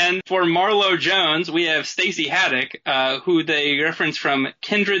 And for Marlo Jones, we have Stacey Haddock, who they reference from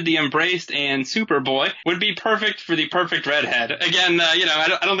Kindred the Embraced and Superboy, would be perfect for the perfect redhead. Again,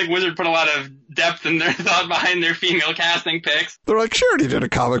 I don't think Wizard put a lot of depth in their thought behind their female casting picks. They're like, sure, he did a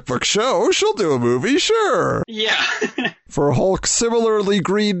comic book show. She'll do a movie, sure. Yeah. For Hulk, similarly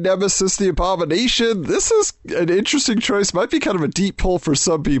green nemesis, the Abomination, this is an interesting choice. Might be kind of a deep pull for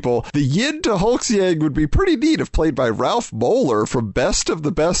some people. The yin to Hulk's yang would be pretty neat if played by Ralph Moeller from Best of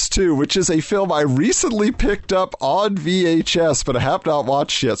the Best 2, which is a film I recently picked up on VHS, but I have not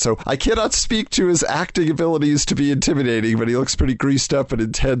watched yet, so I cannot speak to his acting abilities to be intimidating, but he looks pretty greased up and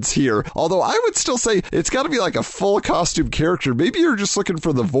intense here. Although I would still say it's got to be like a full costume character. Maybe you're just looking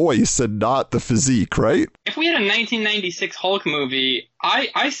for the voice and not the physique, right? If we had a 1996 Hulk movie,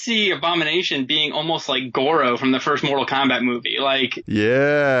 I see Abomination being almost like Goro from the first Mortal Kombat movie. Like,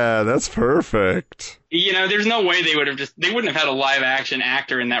 yeah, that's perfect. There's no way they wouldn't have had a live action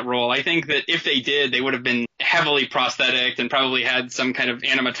actor in that role. I think that if they did, they would have been heavily prosthetic and probably had some kind of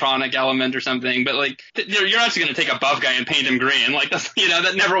animatronic element or something. But like, you're not just going to take a buff guy and paint him green. Like, that's,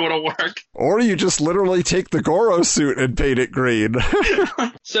 that never would have worked. Or you just literally take the Goro suit and paint it green.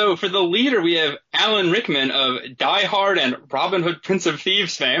 So for the leader, we have Alan Rickman of Die Hard and Robin Hood Prince of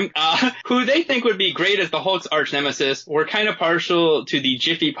Thieves fame, who they think would be great as the Hulk's arch nemesis. We're kind of partial to the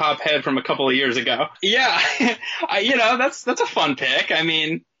Jiffy Pop head from a couple of years ago. Yeah, that's a fun pick. I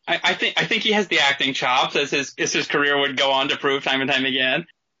mean, I think he has the acting chops, as his career would go on to prove time and time again.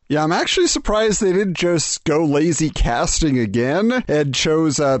 Yeah, I'm actually surprised they didn't just go lazy casting again and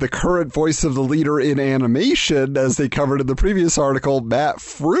chose the current voice of the leader in animation, as they covered in the previous article, Matt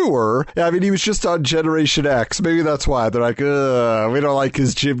Frewer. Yeah, I mean, he was just on Generation X. Maybe that's why they're like, we don't like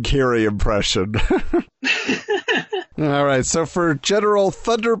his Jim Carrey impression. All right, so for General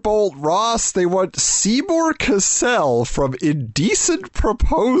Thunderbolt Ross, they want Seymour Cassell from Indecent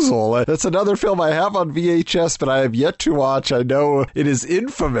Proposal. That's another film I have on VHS, but I have yet to watch. I know it is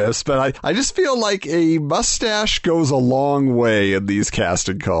infamous, but I just feel like a mustache goes a long way in these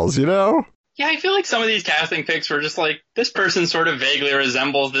casting calls, Yeah, I feel like some of these casting picks were just like, this person sort of vaguely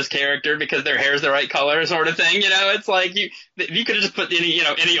resembles this character because their hair's the right color sort of thing. It's like you could have just put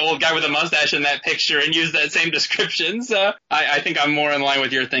any old guy with a mustache in that picture and used that same description. So I think I'm more in line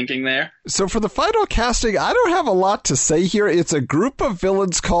with your thinking there. So for the final casting, I don't have a lot to say here. It's a group of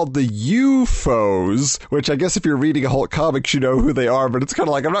villains called the UFOs, which I guess if you're reading a Hulk comics, you know who they are, but it's kind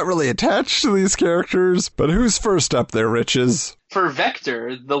of like I'm not really attached to these characters. But who's first up there, Riches? For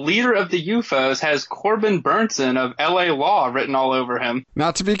Vector, the leader of the UFOs has Corbin Burnson of LA Law written all over him.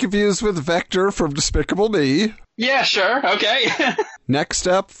 Not to be confused with Vector from Despicable Me. Yeah, sure. Okay. Next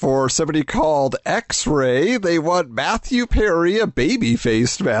up, for somebody called X-Ray, they want Matthew Perry, a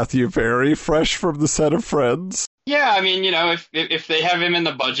baby-faced Matthew Perry, fresh from the set of Friends. Yeah, I mean, if they have him in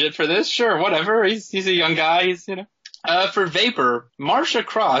the budget for this, sure, whatever. He's a young guy. For Vapor, Marsha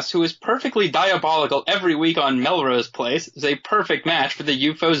Cross, who is perfectly diabolical every week on Melrose Place, is a perfect match for the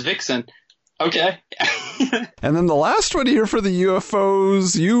UFO's Vixen. Okay. And then the last one here for the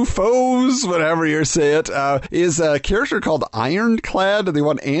UFOs, whatever you say it, is a character called Ironclad, and they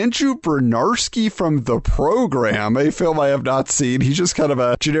want Andrew Bernarski from The Program, a film I have not seen. He's just kind of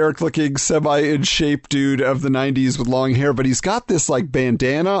a generic-looking, semi-in-shape dude of the 90s with long hair, but he's got this, like,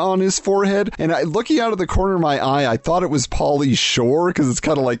 bandana on his forehead, and looking out of the corner of my eye, I thought it was Pauly Shore, because it's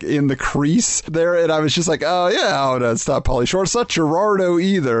kind of, like, in the crease there, and I was just like, oh, no, it's not Pauly Shore. It's not Gerardo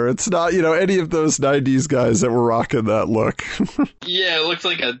either. It's not, any of those 90s guys that were rocking that look. Yeah, it looks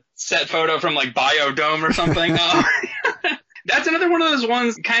like a set photo from like Biodome or something. That's another one of those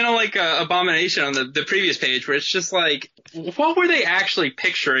ones, kind of like Abomination on the previous page, where it's just like, what were they actually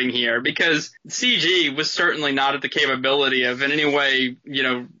picturing here? Because CG was certainly not at the capability of in any way,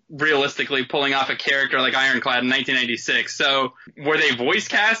 realistically pulling off a character like Ironclad in 1996. So were they voice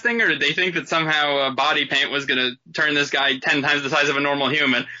casting, or did they think that somehow body paint was going to turn this guy 10 times the size of a normal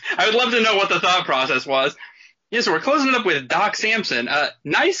human? I would love to know what the thought process was. Yeah, so we're closing it up with Doc Samson.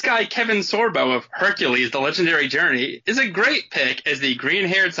 Nice guy Kevin Sorbo of Hercules, The Legendary Journey, is a great pick as the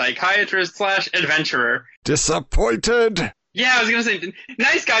green-haired psychiatrist/adventurer. Disappointed! Yeah, I was going to say,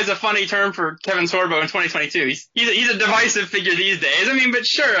 nice guy's a funny term for Kevin Sorbo in 2022. He's a divisive figure these days. I mean, but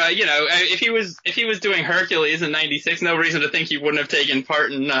sure, if he was doing Hercules in 96, no reason to think he wouldn't have taken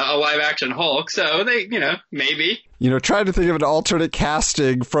part in a live-action Hulk. So they, maybe. Trying to think of an alternate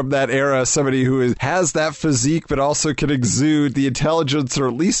casting from that era, somebody who has that physique but also can exude the intelligence or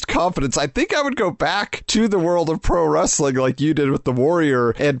at least confidence. I think I would go back to the world of pro wrestling like you did with the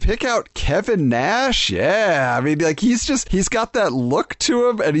Warrior and pick out Kevin Nash. Yeah, I mean, like he's got that look to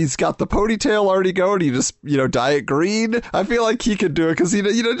him, and he's got the ponytail already going. He just, dye it green. I feel like he could do it because,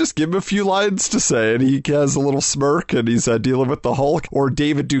 just give him a few lines to say, and he has a little smirk, and he's dealing with the Hulk. Or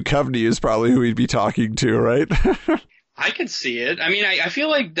David Duchovny is probably who he'd be talking to, right? I could see it. I mean, I feel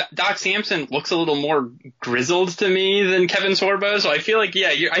like Doc Samson looks a little more grizzled to me than Kevin Sorbo, so I feel like,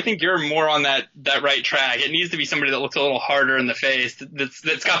 I think you're more on that right track. It needs to be somebody that looks a little harder in the face,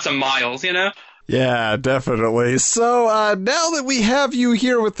 that's got some miles, Yeah, definitely. So now that we have you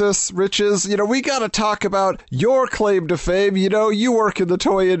here with us, Riches, we got to talk about your claim to fame. You work in the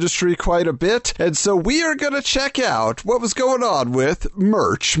toy industry quite a bit, and so we are going to check out what was going on with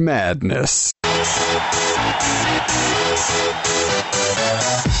Merch Madness.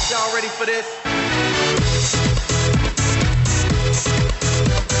 Y'all ready for this?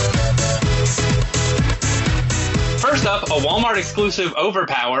 First up, a Walmart exclusive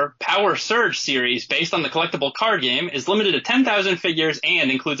Overpower Power Surge series based on the collectible card game is limited to 10,000 figures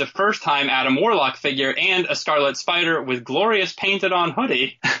and includes a first-time Adam Warlock figure and a Scarlet Spider with glorious painted-on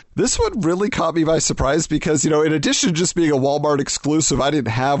hoodie. This one really caught me by surprise because, in addition to just being a Walmart exclusive, I didn't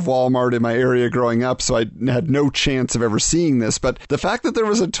have Walmart in my area growing up, so I had no chance of ever seeing this. But the fact that there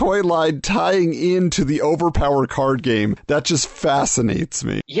was a toy line tying into the Overpower card game, that just fascinates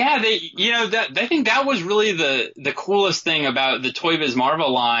me. Yeah, I think that was really the coolest thing about the Toy Biz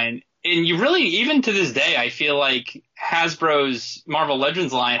Marvel line. And you really, even to this day, I feel like Hasbro's Marvel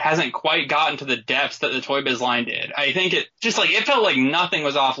Legends line hasn't quite gotten to the depths that the Toy Biz line did. I think it felt like nothing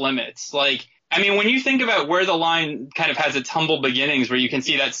was off limits. Like, I mean, when you think about where the line kind of has its humble beginnings, where you can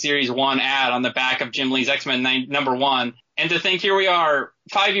see that Series 1 ad on the back of Jim Lee's X-Men #1, and to think here we are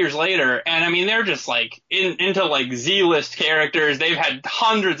 5 years later, and I mean, they're just like into like Z-list characters. They've had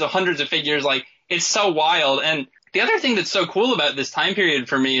hundreds of figures. Like, it's so wild. And the other thing that's so cool about this time period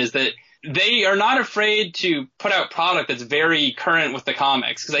for me is that they are not afraid to put out product that's very current with the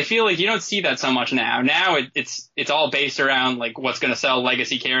comics, because I feel like you don't see that so much now. Now it's all based around like what's going to sell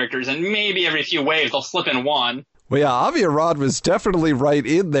legacy characters, and maybe every few waves they'll slip in one. Well, yeah, Avi Arad was definitely right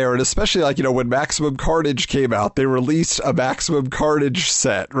in there, and especially like, when Maximum Carnage came out, they released a Maximum Carnage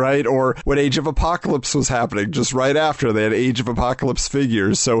set, right? Or when Age of Apocalypse was happening, just right after, they had Age of Apocalypse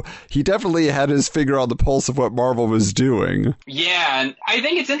figures. So he definitely had his finger on the pulse of what Marvel was doing. Yeah, and I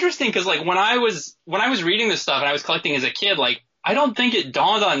think it's interesting because like when I was reading this stuff and I was collecting as a kid, like I don't think it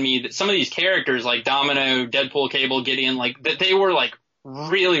dawned on me that some of these characters like Domino, Deadpool, Cable, Gideon, like that they were like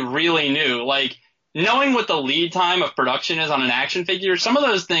really, really new. Like, knowing what the lead time of production is on an action figure, some of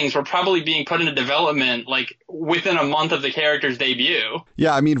those things were probably being put into development like within a month of the character's debut.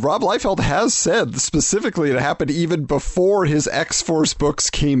 Yeah, I mean, Rob Liefeld has said specifically it happened even before his X-Force books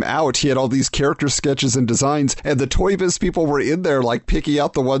came out. He had all these character sketches and designs, and the Toy Biz people were in there like picking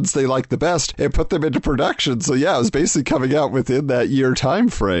out the ones they liked the best and put them into production. So yeah, it was basically coming out within that year time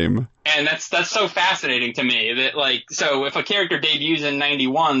frame. And that's so fascinating to me that, like, so if a character debuts in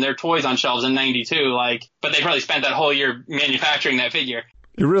 91, their toys on shelves in 92, like, but they probably spent that whole year manufacturing that figure.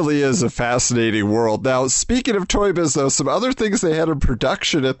 It really is a fascinating world. Now, speaking of Toy Biz, though, some other things they had in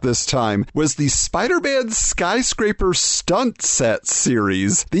production at this time was the Spider-Man Skyscraper Stunt Set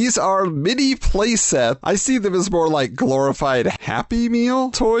series. These are mini play set. I see them as more like glorified Happy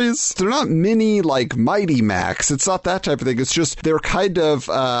Meal toys. They're not mini like Mighty Max. It's not that type of thing. It's just they're kind of,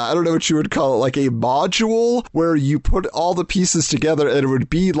 I don't know what you would call it, like a module where you put all the pieces together and it would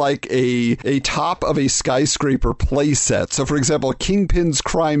be like a top of a skyscraper play set. So, for example, Kingpin's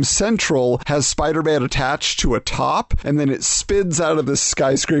Crime Central has Spider-Man attached to a top, and then it spins out of this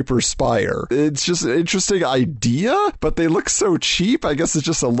skyscraper spire. It's just an interesting idea, but they look so cheap. I guess it's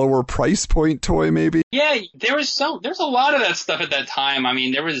just a lower price point toy, maybe. Yeah, there's a lot of that stuff at that time. I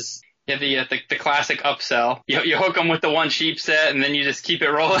mean, there was the classic upsell. You hook them with the one cheap set, and then you just keep it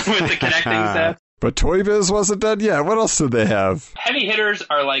rolling with the connecting set. But Toy Biz wasn't done yet. What else did they have? Heavy hitters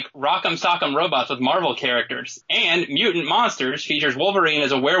are like Rock'em Sock'em Robots with Marvel characters. And Mutant Monsters features Wolverine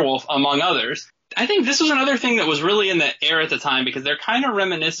as a werewolf, among others. I think this was another thing that was really in the air at the time because they're kind of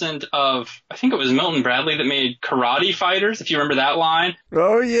reminiscent of, I think it was Milton Bradley that made Karate Fighters, if you remember that line.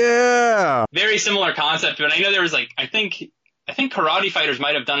 Oh, yeah. Very similar concept, but I know there was like, I think Karate Fighters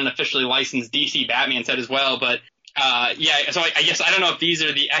might have done an officially licensed DC Batman set as well, but so I guess I don't know if these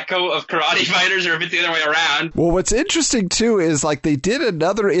are the echo of Karate Fighters or if it's the other way around. Well, what's interesting, too, is like they did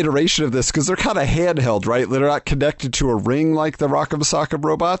another iteration of this because they're kind of handheld, right? They're not connected to a ring like the Rock'em Sock'em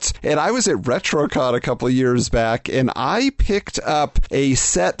Robots. And I was at RetroCon a couple of years back, and I picked up a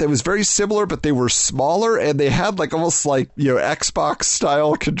set that was very similar, but they were smaller, and they had like almost like,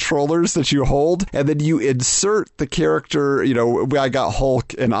 Xbox-style controllers that you hold, and then you insert the character, I got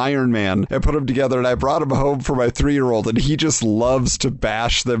Hulk and Iron Man, and put them together, and I brought them home for my 3-year-old, and he just loves to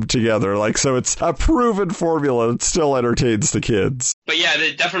bash them together. Like, so it's a proven formula. It still entertains the kids. But yeah,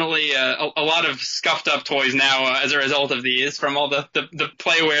 there's definitely a lot of scuffed up toys now as a result of these from all the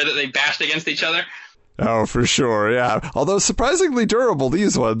playware that they bashed against each other. Oh, for sure, yeah. Although surprisingly durable,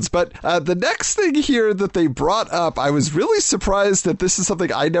 these ones. But the next thing here that they brought up, I was really surprised that this is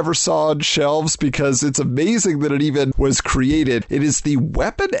something I never saw on shelves because it's amazing that it even was created. It is the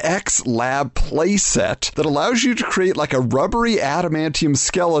Weapon X Lab playset that allows you to create like a rubbery adamantium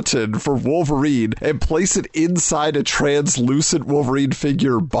skeleton for Wolverine and place it inside a translucent Wolverine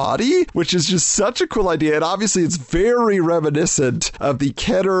figure body, which is just such a cool idea. And obviously it's very reminiscent of the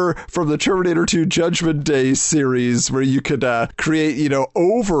Kenner from the Terminator 2 Judgment Day series where you could create,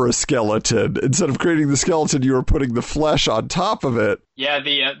 over a skeleton. Instead of creating the skeleton, you were putting the flesh on top of it. Yeah,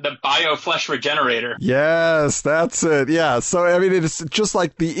 the bio-flesh regenerator. Yes, that's it. Yeah, so, I mean, it's just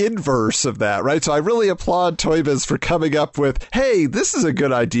like the inverse of that, right? So I really applaud Toy Biz for coming up with, hey, this is a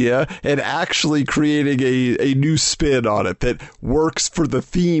good idea, and actually creating a new spin on it that works for the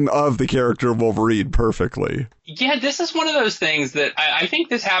theme of the character Wolverine perfectly. Yeah, this is one of those things that I think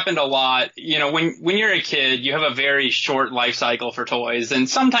this happened a lot. When you're a kid, you have a very short life cycle for toys, and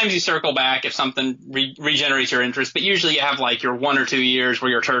sometimes you circle back if something regenerates your interest, but usually you have like your 1 or 2 years where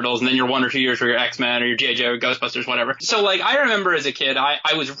you're Turtles, and then your 1 or 2 years where you're X-Men or your G.I. Joe, Ghostbusters, whatever. So like I remember as a kid,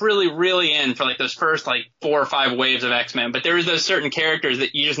 I was really, really in for like those first like 4 or 5 waves of X-Men, but there was those certain characters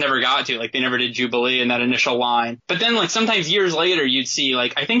that you just never got to, like they never did Jubilee in that initial line. But then like sometimes years later you'd see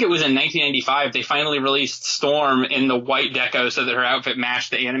like, I think it was in 1995, they finally released Storm in the white deco so that her outfit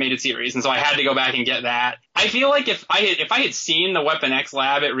matched the animated series, and so I had to go back and get that. I feel like if I had seen the Weapon X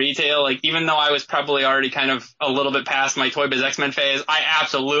Lab at retail, like even though I was probably already kind of a little bit past my Toy Biz X-Men phase, I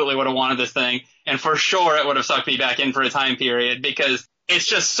absolutely would have wanted this thing, and for sure it would have sucked me back in for a time period because it's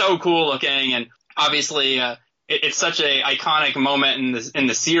just so cool looking, and obviously it's such a iconic moment in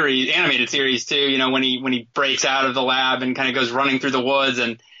the series, animated series too. When he breaks out of the lab and kind of goes running through the woods,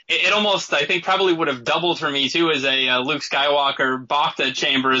 and it almost, I think, probably would have doubled for me, too, as a Luke Skywalker Bacta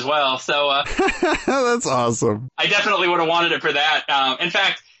chamber as well. So that's awesome. I definitely would have wanted it for that. In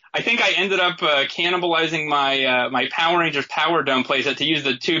fact, I think I ended up cannibalizing my Power Rangers Power Dome playset to use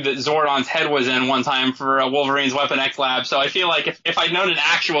the tube that Zordon's head was in one time for Wolverine's Weapon X Lab. So I feel like if I'd known an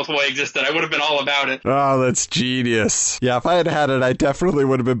actual toy existed, I would have been all about it. Oh, that's genius. Yeah, if I had had it, I definitely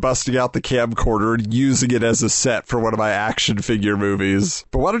would have been busting out the camcorder and using it as a set for one of my action figure movies.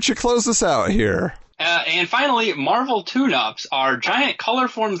 But why don't you close this out here? And finally, Marvel Tune-Ups are giant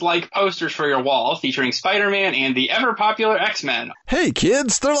Colorforms-like posters for your wall featuring Spider-Man and the ever-popular X-Men. Hey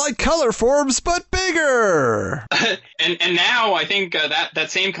kids, they're like Colorforms, but bigger! and now I think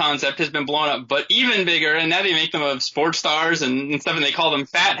that same concept has been blown up, but even bigger, and now they make them of sports stars and stuff, and they call them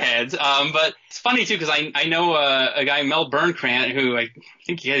fatheads. But it's funny, too, because I know a guy, Mel Burnkrant, who I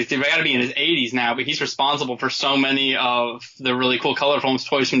think he's got to be in his 80s now, but he's responsible for so many of the really cool Colorforms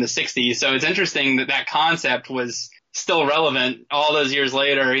toys from the 60s. So it's interesting that concept was still relevant all those years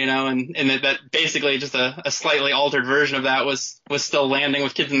later, and that basically just a slightly altered version of that was still landing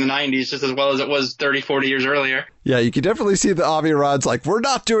with kids in the 90s just as well as it was 30, 40 years earlier. Yeah, you can definitely see the Avi Rod's like, we're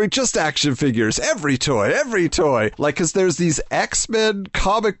not doing just action figures. Every toy. Like, because there's these X-Men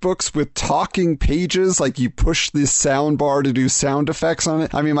comic books with talking pages, like you push this sound bar to do sound effects on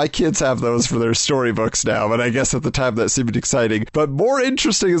it. I mean, my kids have those for their storybooks now, but I guess at the time that seemed exciting. But more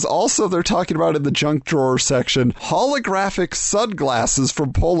interesting is also they're talking about in the junk drawer section, holographic sunglasses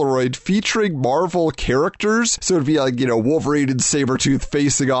from Polaroid featuring Marvel characters. So it'd be like, Wolverine and Sabretooth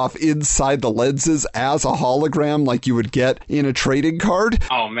facing off inside the lenses as a hologram like you would get in a trading card.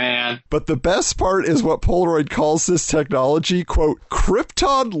 Oh, man. But the best part is what Polaroid calls this technology, quote,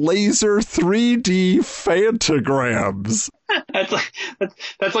 Krypton laser 3D phantograms. That's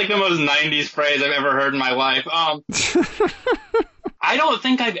like the most 90s phrase I've ever heard in my life. I don't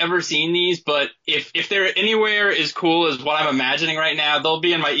think I've ever seen these, but if they're anywhere as cool as what I'm imagining right now, they'll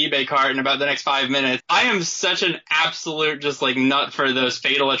be in my eBay cart in about the next 5 minutes. I am such an absolute just like nut for those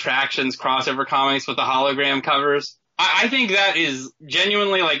Fatal Attractions crossover comics with the hologram covers. I think that is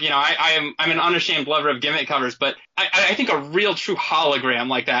genuinely like, I'm an unashamed lover of gimmick covers, but I think a real true hologram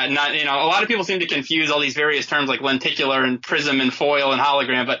like that, not, a lot of people seem to confuse all these various terms like lenticular and prism and foil and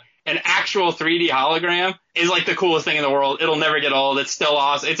hologram, but an actual 3D hologram is like the coolest thing in the world. It'll never get old. It's still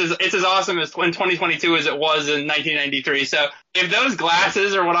awesome. It's as awesome in 2022 as it was in 1993. So if those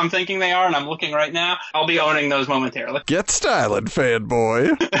glasses are what I'm thinking they are, and I'm looking right now, I'll be owning those momentarily. Get styling,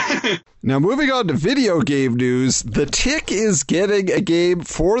 fanboy. Now, moving on to video game news, The Tick is getting a game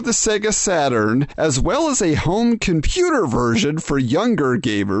for the Sega Saturn, as well as a home computer version for younger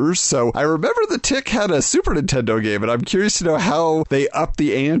gamers. So I remember The Tick had a Super Nintendo game, and I'm curious to know how they upped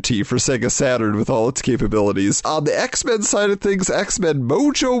the ante for Sega Saturn with all its capabilities. On the X-Men side of things, X-Men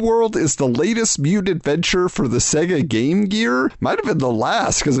Mojo World is the latest mutant adventure for the Sega Game Gear. Might have been the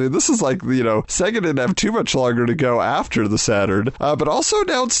last, because this is like, Sega didn't have too much longer to go after the Saturn. But also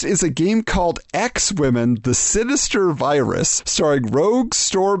announced is a game called X-Women, The Sinister Virus, starring Rogue,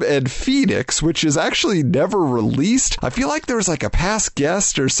 Storm, and Phoenix, which is actually never released. I feel like there was like a past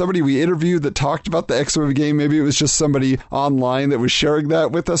guest or somebody we interviewed that talked about the X-Women game. Maybe it was just somebody online that was sharing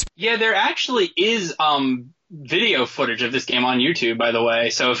that with us. Yeah, there actually is video footage of this game on YouTube, by the way.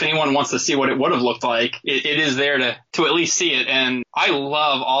 So if anyone wants to see what it would have looked like, it is there to at least see it. And I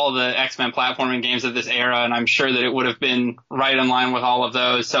love all the X-Men platforming games of this era, and I'm sure that it would have been right in line with all of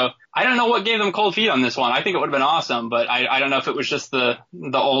those. So I don't know what gave them cold feet on this one. I think it would have been awesome, but I don't know if it was just the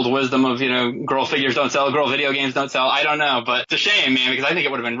old wisdom of, girl figures don't sell, girl video games don't sell. I don't know, but it's a shame, man, because I think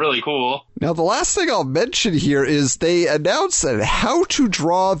it would have been really cool. Now, the last thing I'll mention here is they announced that How to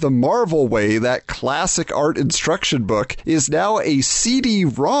Draw the Marvel Way, that classic art instruction book, is now a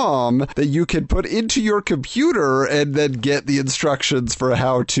CD-ROM that you can put into your computer and then get the instructions for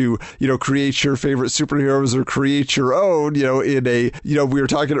how to, create your favorite superheroes or create your own, in a, we were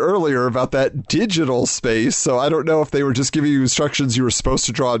talking earlier about that digital space. So I don't know if they were just giving you instructions you were supposed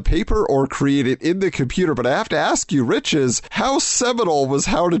to draw on paper or create it in the computer. But I have to ask you, Riches, how seminal was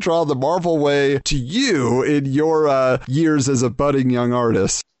How to Draw the Marvel Way to you in your years as a budding young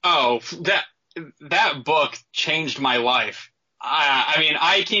artist? Oh, that book changed my life. I mean,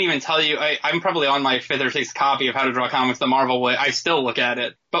 I can't even tell you. I'm probably on my 5th or 6th copy of How to Draw Comics the Marvel Way. I still look at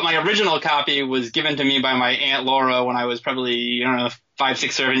it. But my original copy was given to me by my Aunt Laura when I was probably, 5,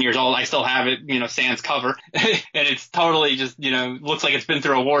 6, 7 years old. I still have it, sans cover. And it's totally just, looks like it's been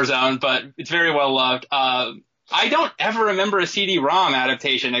through a war zone, but it's very well loved. I don't ever remember a CD-ROM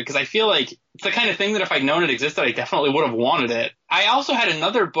adaptation because I feel like it's the kind of thing that if I'd known it existed, I definitely would have wanted it. I also had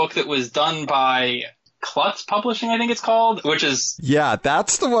another book that was done by Klutz Publishing, I think it's called, which is... Yeah,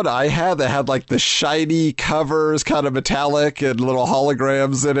 that's the one I had that had like the shiny covers, kind of metallic and little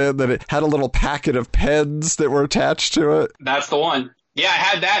holograms in it, that it had a little packet of pens that were attached to it. That's the one. Yeah, I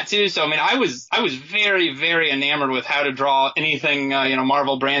had that too. So, I mean, I was very, very enamored with how to draw anything,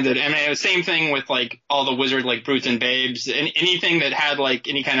 Marvel branded. I mean, it was the same thing with like all the Wizard, like Brutes and Babes, and anything that had like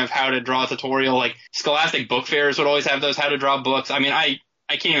any kind of how to draw tutorial, like Scholastic Book Fairs would always have those how to draw books. I mean, I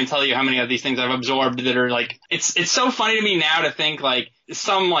can't even tell you how many of these things I've absorbed that are like, it's so funny to me now to think like,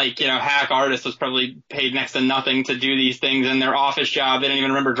 some hack artist was probably paid next to nothing to do these things in their office job. They didn't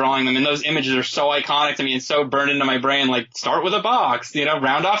even remember drawing them. And those images are so iconic to me and so burned into my brain, like start with a box,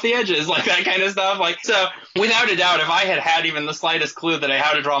 round off the edges, like that kind of stuff. So without a doubt, if I had even the slightest clue that a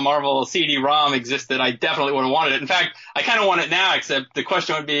How to Draw Marvel CD-ROM existed, I definitely would have wanted it. In fact, I kind of want it now, except the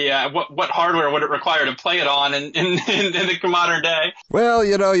question would be, what hardware would it require to play it on in the modern day? Well,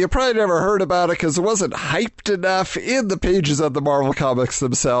 you probably never heard about it because it wasn't hyped enough in the pages of the Marvel Comics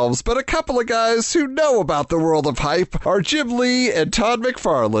themselves, but a couple of guys who know about the world of hype are Jim Lee and Todd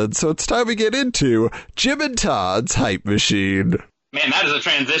McFarlane, so it's time we get into Jim and Todd's Hype Machine. Man, that is a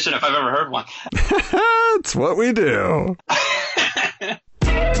transition if I've ever heard one. It's what we do.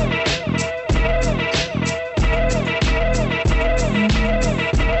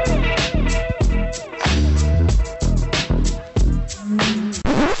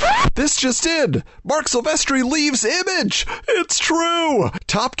 This just in! Mark Silvestri leaves Image! It's true!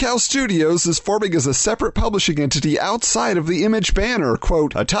 Top Cow Studios is forming as a separate publishing entity outside of the Image banner.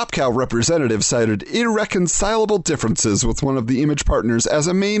 Quote, a Top Cow representative cited irreconcilable differences with one of the Image partners as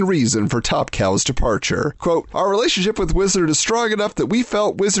a main reason for Top Cow's departure. Quote, our relationship with Wizard is strong enough that we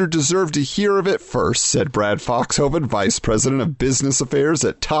felt Wizard deserved to hear of it first, said Brad Foxhoven, Vice President of Business Affairs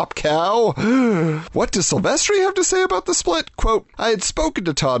at Top Cow. What does Silvestri have to say about the split? Quote, I had spoken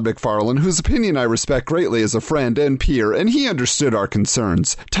to Todd McFarlane, whose opinion I respect greatly as a friend and peer, and he understood our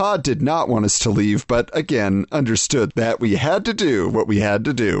concerns. Todd did not want us to leave, but again, understood that we had to do what we had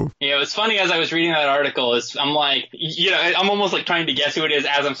to do. Yeah, it was funny as I was reading that article, I'm like, I'm almost like trying to guess who it is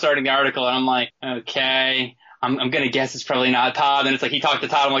as I'm starting the article, and I'm like, okay, I'm going to guess it's probably not Todd. And it's like he talked to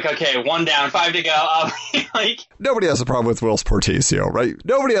Todd. I'm like, okay, 1 down, 5 to go. Nobody has a problem with Will Portacio, right?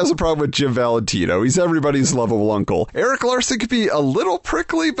 Nobody has a problem with Jim Valentino. He's everybody's lovable uncle. Eric Larson could be a little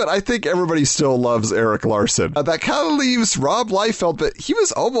prickly, but I think everybody still loves Eric Larson. That kind of leaves Rob Liefeld, but he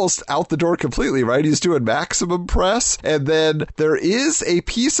was almost out the door completely, right? He's doing Maximum Press. And then there is a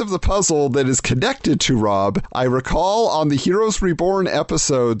piece of the puzzle that is connected to Rob. I recall on the Heroes Reborn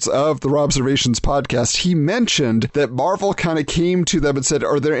episodes of the Robservations podcast, he mentioned that Marvel kind of came to them and said,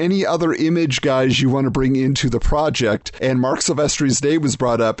 are there any other Image guys you want to bring into the project? And Mark Silvestri's name was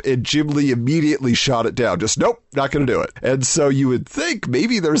brought up, and Jim Lee immediately shot it down. Just, nope, not going to do it. And so you would think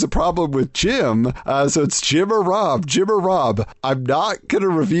maybe there's a problem with Jim. So it's Jim or Rob. I'm not going to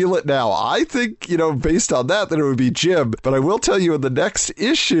reveal it now. I think, based on that it would be Jim. But I will tell you in the next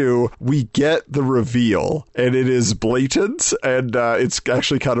issue, we get the reveal. And it is blatant, and it's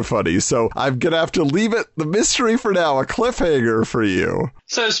actually kind of funny. So I'm going to have to leave it the mystery for now, a cliffhanger for you.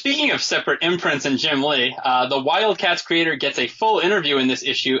 So speaking of separate imprints and Jim Lee, the Wildcats creator gets a full interview in this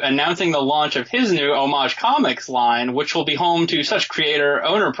issue announcing the launch of his new Homage Comics line, which will be home to such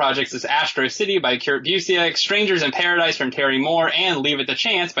creator-owner projects as Astro City by Kurt Busiek, Strangers in Paradise from Terry Moore, and Leave It to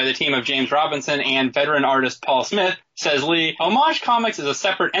Chance by the team of James Robinson and veteran artist Paul Smith. Says Lee, Homage Comics is a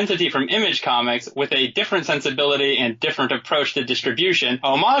separate entity from Image Comics with a different sensibility and different approach to distribution.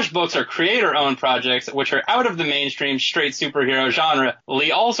 Homage books are creator-owned projects which are out of the mainstream straight superhero genre.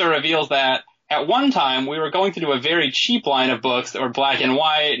 Lee also reveals that at one time, we were going to do a very cheap line of books that were black and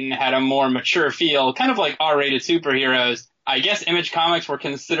white and had a more mature feel, kind of like R-rated superheroes. I guess Image Comics were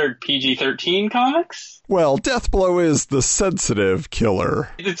considered PG-13 comics? Well, Deathblow is the sensitive killer.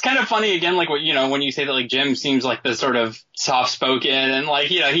 It's kind of funny, again, like what, when you say that, like, Jim seems like the sort of soft-spoken and, like,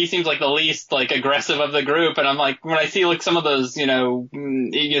 he seems like the least, like, aggressive of the group. And I'm like, when I see, like, some of those, 30,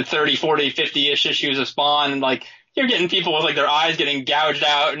 40, 50-ish issues of Spawn, and, like, you're getting people with, like, their eyes getting gouged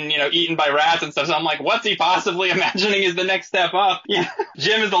out and, eaten by rats and stuff. So I'm like, what's he possibly imagining is the next step up?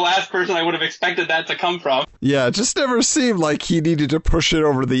 Jim is the last person I would have expected that to come from. Yeah, it just never seemed like he needed to push it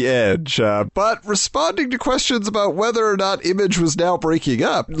over the edge. But responding to questions about whether or not Image was now breaking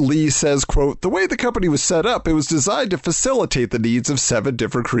up, Lee says, quote, the way the company was set up, it was designed to facilitate the needs of 7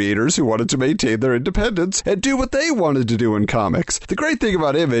 different creators who wanted to maintain their independence and do what they wanted to do in comics. The great thing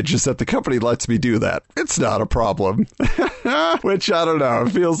about Image is that the company lets me do that. It's not a problem. Which, I don't know, it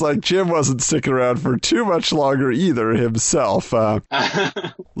feels like Jim wasn't sticking around for too much longer either himself.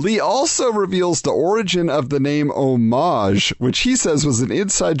 Lee also reveals the origin of the name Homage, which he says was an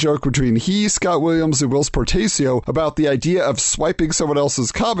inside joke between he, Scott Williams, and Will Portacio about the idea of swiping someone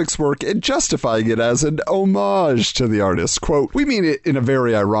else's comics work and justifying it as an homage to the artist. Quote, we mean it in a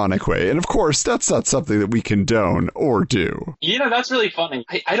very ironic way, and of course, that's not something that we condone or do. That's really funny.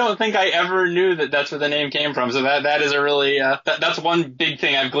 I don't think I ever knew that that's where the name came from, so that is a really, that's one big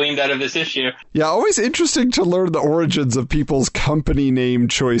thing I've gleaned out of this issue. Yeah, always interesting to learn the origins of people's company name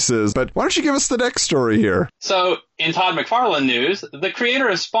choices, but why don't you give us the next story here? So, In Todd McFarlane news, the creator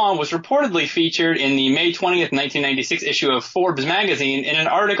of Spawn was reportedly featured in the May 20th, 1996 issue of Forbes magazine in an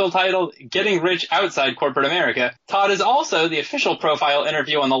article titled Getting Rich Outside Corporate America. Todd is also the official profile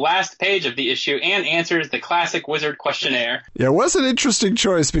interview on the last page of the issue and answers the classic Wizard questionnaire. Yeah, it was an interesting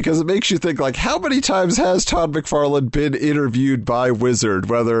choice because it makes you think, like, how many times has Todd McFarlane been interviewed by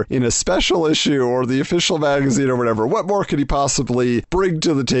Wizard, whether in a special issue or the official magazine or whatever? What more could he possibly bring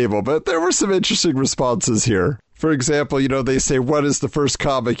to the table? But there were some interesting responses here. For example, they say, what is the first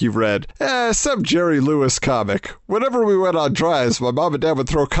comic you've read? Some Jerry Lewis comic. Whenever we went on drives, my mom and dad would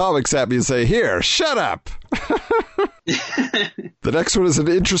throw comics at me and say, here, shut up. The next one is an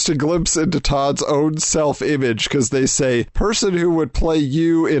interesting glimpse into Todd's own self-image, because they say, person who would play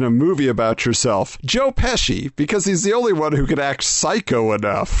you in a movie about yourself. Joe Pesci, because he's the only one who can act psycho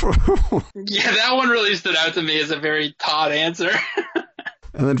enough. Yeah, that one really stood out to me as a very Todd answer.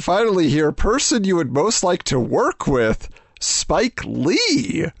 And then finally here, person you would most like to work with, Spike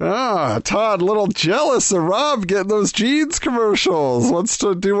Lee. Todd, a little jealous of Rob getting those jeans commercials. Wants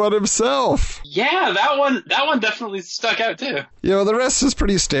to do one himself. Yeah, that one definitely stuck out too. The rest is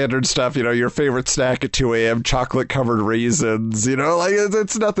pretty standard stuff. Your favorite snack at 2 a.m., chocolate-covered raisins.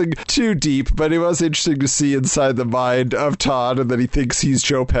 It's nothing too deep, but it was interesting to see inside the mind of Todd, and that he thinks he's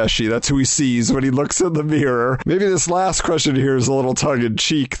Joe Pesci. That's who he sees when he looks in the mirror. Maybe this last question here is a little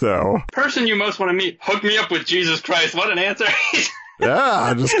tongue-in-cheek, though. Person you most want to meet, hook me up with Jesus Christ. What an answer.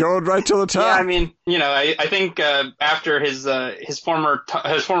 Yeah, just going right to the top. Yeah, I mean, I think after his former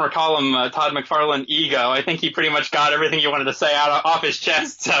column, Todd McFarlane Ego, I think he pretty much got everything he wanted to say off his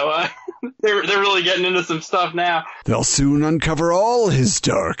chest. So they're really getting into some stuff now. They'll soon uncover all his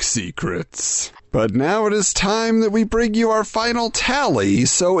dark secrets. But now it is time that we bring you our final tally.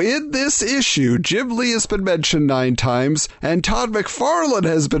 So in this issue, Jim Lee has been mentioned 9 times, and Todd McFarlane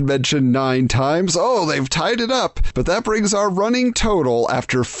has been mentioned 9 times. Oh, they've tied it up. But that brings our running total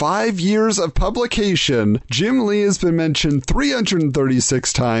after 5 years of publication. Jim Lee has been mentioned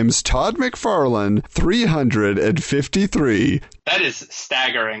 336 times, Todd McFarlane 353. That is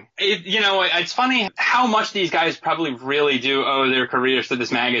staggering. It's funny how much these guys probably really do owe their careers to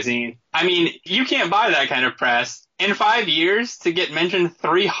this magazine. I mean, you can't buy that kind of press. In 5 years, to get mentioned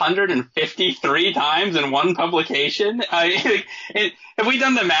 353 times in one publication, have we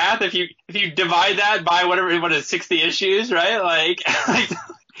done the math? If you divide that by what is 60 issues, right?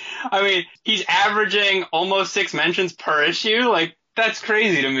 I mean, he's averaging almost 6 mentions per issue. That's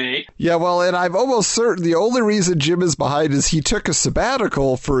crazy to me. Yeah, well, and I'm almost certain the only reason Jim is behind is he took a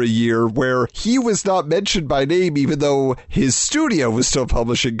sabbatical for a year where he was not mentioned by name, even though his studio was still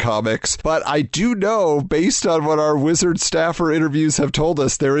publishing comics. But I do know, based on what our Wizard staffer interviews have told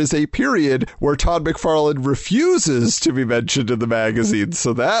us, there is a period where Todd McFarlane refuses to be mentioned in the magazine.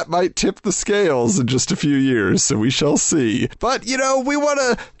 So that might tip the scales in just a few years. So we shall see. But, we want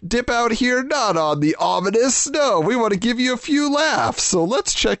to dip out here not on the ominous. No, we want to give you a few laughs. So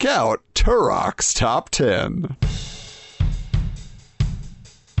let's check out Turok's Top 10.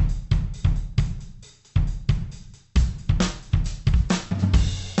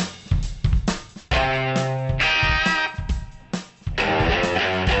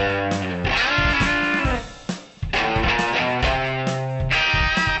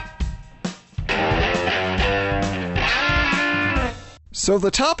 So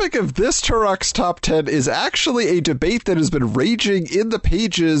the topic of this Turok's Top 10 is actually a debate that has been raging in the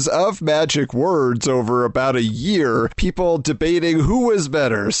pages of Magic Words over about a year. People debating who was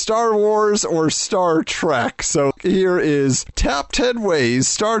better, Star Wars or Star Trek. So here is Top 10 Ways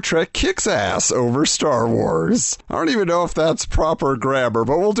Star Trek Kicks Ass Over Star Wars. I don't even know if that's proper grammar,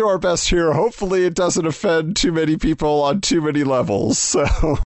 but we'll do our best here. Hopefully it doesn't offend too many people on too many levels.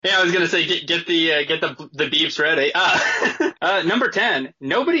 So... Yeah, I was gonna say get the beeps ready. Number 10.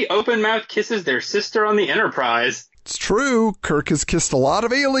 Nobody open mouth kisses their sister on the Enterprise. It's true. Kirk has kissed a lot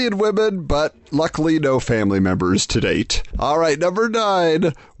of alien women, but luckily no family members to date. All right, number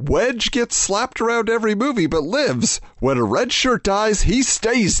 9. Wedge gets slapped around every movie but lives. When a red shirt dies, he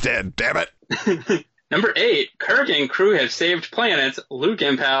stays dead. Damn it. Number 8, Kirk and crew have saved planets. Luke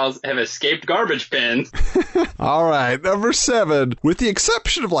and pals have escaped garbage bins. All right, number 7. With the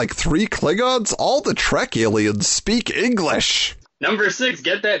exception of 3 Klingons, all the Trek aliens speak English. Number 6,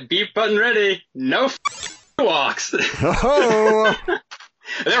 get that beep button ready. No Ewoks. Oh.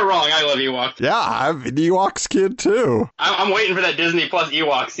 They're wrong. I love Ewoks. Yeah, I'm an Ewoks kid, too. I'm waiting for that Disney Plus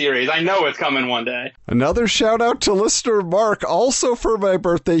Ewok series. I know it's coming one day. Another shout out to listener Mark. Also for my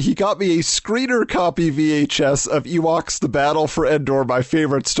birthday, he got me a screener copy VHS of Ewoks The Battle for Endor, my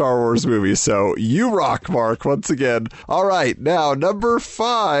favorite Star Wars movie. So you rock, Mark, once again. All right, now, number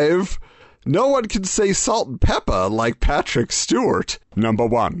 5. No one can say salt and pepper like Patrick Stewart. Number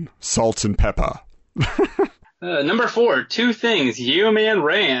 1, salt and pepper. Number 4, Two Things, Yumi and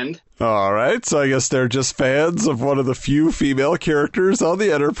Rand. All right, so I guess they're just fans of one of the few female characters on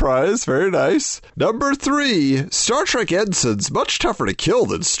the Enterprise. Very nice. Number 3, Star Trek ensigns, much tougher to kill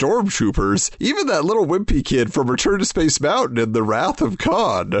than stormtroopers. Even that little wimpy kid from Return to Space Mountain in The Wrath of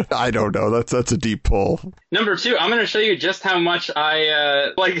Khan. I don't know, that's a deep pull. Number 2, I'm going to show you just how much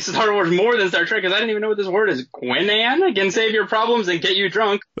I like Star Wars more than Star Trek, because I didn't even know what this word is. Gwinan can save your problems and get you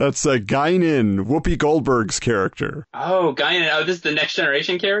drunk. That's Guinan, Whoopi Goldberg's character. Oh, Guinan. Oh, this is the Next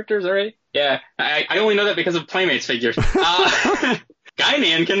Generation characters, all right? Yeah, I only know that because of Playmates figures.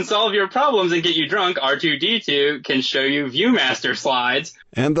 Guinan can solve your problems and get you drunk. R2-D2 can show you Viewmaster slides.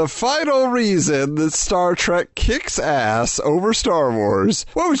 And the final reason that Star Trek kicks ass over Star Wars.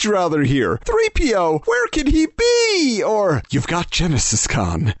 What would you rather hear? 3PO, where can he be? Or, you've got Genesis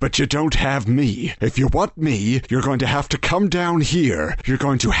Con, but you don't have me. If you want me, you're going to have to come down here. You're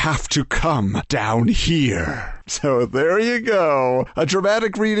going to have to come down here. So there you go. A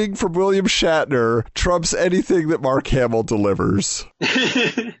dramatic reading from William Shatner trumps anything that Mark Hamill delivers.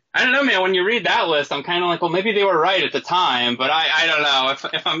 I don't know, man. When you read that list, I'm kind of like, well, maybe they were right at the time, but I don't know.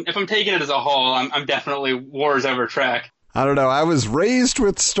 If I'm taking it as a whole, I'm definitely wars over Trek. I don't know. I was raised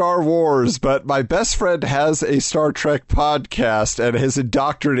with Star Wars, but my best friend has a Star Trek podcast and has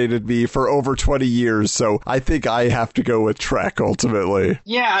indoctrinated me for over 20 years, so I think I have to go with Trek ultimately.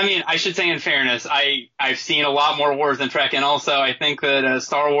 Yeah, I mean, I should say in fairness, I've seen a lot more wars than Trek, and also I think that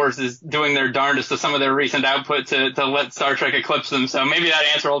Star Wars is doing their darndest to some of their recent output to let Star Trek eclipse them, so maybe that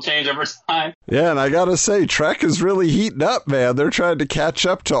answer will change over time. Yeah, and I gotta say, Trek is really heating up, man. They're trying to catch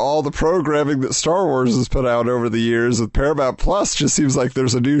up to all the programming that Star Wars has put out over the years with Paramount Plus. Just seems like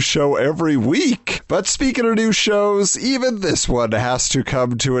there's a new show every week. But speaking of new shows, even this one has to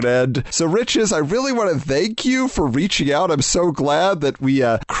come to an end. So Riches, I really want to thank you for reaching out. I'm so glad that we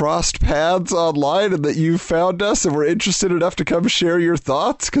crossed paths online and that you found us and were interested enough to come share your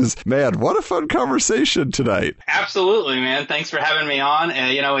thoughts, because, man, what a fun conversation tonight. Absolutely, man. Thanks for having me on.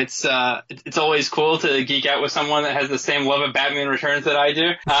 It's always cool to geek out with someone that has the same love of Batman Returns that I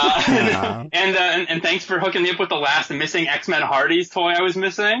do. And thanks for hooking me up with the last missing X-Men Hardys toy I was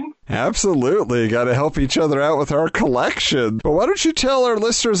missing. Absolutely. Got to help each other out with our collection. But why don't you tell our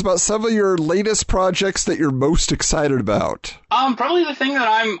listeners about some of your latest projects that you're most excited about? Probably the thing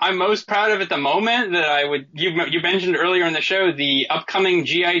that I'm most proud of at the moment that you mentioned earlier in the show, the upcoming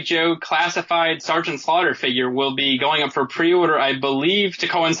G.I. Joe classified Sergeant Slaughter figure will be going up for pre-order, I believe, to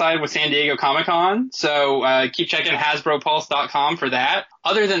coincide with San Diego Comic-Con. So keep checking HasbroPulse.com for that.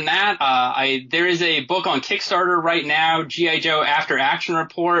 Other than that, there is a book on Kickstarter right now, G.I. Joe After Action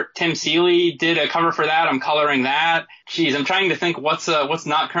Report. Tim Seeley did a cover for that. I'm coloring that. Geez, I'm trying to think what's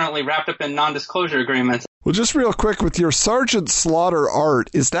not currently wrapped up in non-disclosure agreements. Well, just real quick, with your Sergeant Slaughter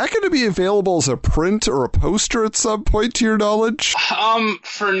art, is that going to be available as a print or a poster at some point, to your knowledge?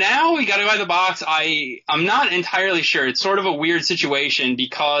 For now, we got to buy the box. I'm not entirely sure. It's sort of a weird situation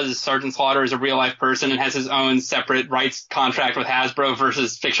because Sergeant Slaughter is a real-life person and has his own separate rights contract with Hasbro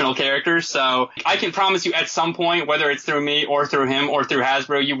versus fictional characters. So I can promise you at some point, whether it's through me or through him or through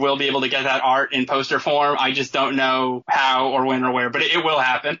Hasbro, you will be able to get that art in poster form. I just don't know how or when or where, but it will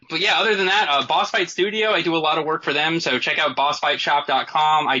happen. But yeah, other than that, Boss Fight Studio, I do a lot of work for them, so check out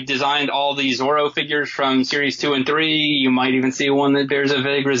bossfightshop.com. I designed all the Zorro figures from Series 2 and 3. You might even see one that bears a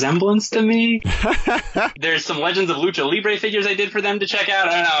vague resemblance to me. There's some Legends of Lucha Libre figures I did for them to check out.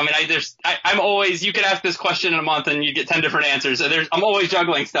 I don't know. I mean, I'm always, you could ask this question in a month and you get 10 different answers. So I'm always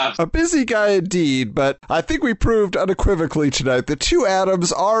juggling stuff. A busy guy indeed, but I think we proved unequivocally tonight that two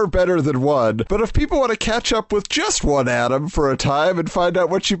Adams are better than one. But if people want to catch up with just one Adam for a time and find out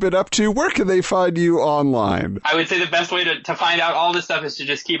what you've been up to, where can they find you online? I would say the best way to find out all this stuff is to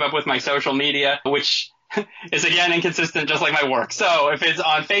just keep up with my social media, which is, again, inconsistent just like my work. So if it's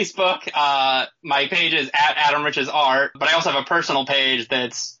on Facebook, my page is at Adam Riches Art, but I also have a personal page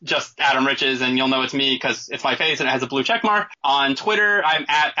that's just Adam Riches, and you'll know it's me because it's my face and it has a blue check mark. On Twitter, I'm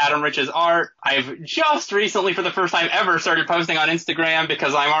at Adam Riches Art. I've just recently, for the first time ever, started posting on Instagram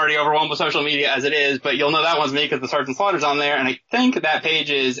because I'm already overwhelmed with social media as it is, but you'll know that one's me because the Sergeant Slaughter's on there, and I think that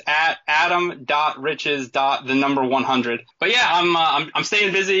page is at adam.riches.100. But yeah, I'm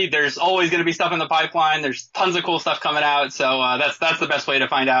staying busy. There's always going to be stuff in the pipeline. again. There's tons of cool stuff coming out, so that's the best way to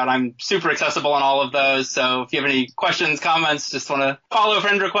find out. I'm super accessible on all of those, so if you have any questions, comments, just want to follow,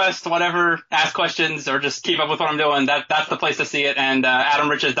 friend request, whatever, ask questions, or just keep up with what I'm doing, that's the place to see it. And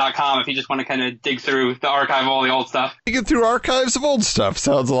adamriches.com if you just want to kind of dig through the archive of all the old stuff. Digging through archives of old stuff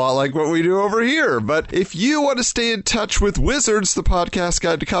sounds a lot like what we do over here. But if you want to stay in touch with Wizards, the podcast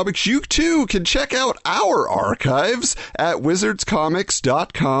guide to comics, you too can check out our archives at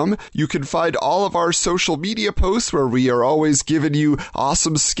wizardscomics.com. You can find all of our social media posts where we are always giving you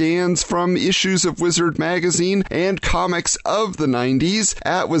awesome scans from issues of Wizard Magazine and comics of the 90s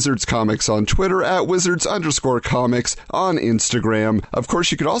at Wizards Comics on Twitter, at Wizards_comics on Instagram. Of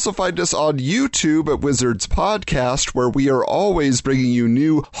course, you can also find us on YouTube at Wizards Podcast, where we are always bringing you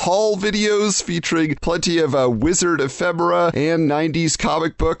new haul videos featuring plenty of Wizard ephemera and 90s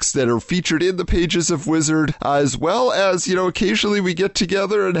comic books that are featured in the pages of Wizard, as well as, occasionally we get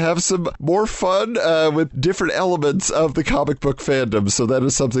together and have some more fun with different elements of the comic book fandom. So that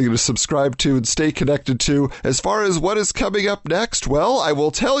is something to subscribe to and stay connected to. As far as what is coming up next, well, I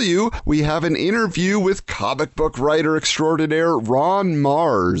will tell you, we have an interview with comic book writer extraordinaire Ron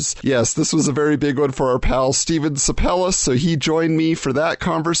Marz. Yes, this was a very big one for our pal Steven Sapellis, so he joined me for that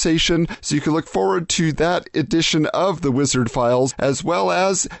conversation. So you can look forward to that edition of the Wizard Files, as well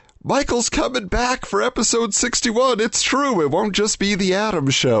as Michael's coming back for episode 61. It's true. It won't just be the Adam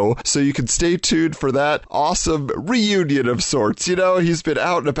Show. So you can stay tuned for that awesome reunion of sorts. He's been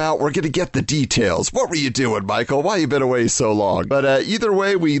out and about. We're going to get the details. What were you doing, Michael? Why you been away so long? But either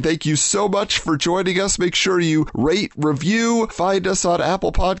way, we thank you so much for joining us. Make sure you rate, review, find us on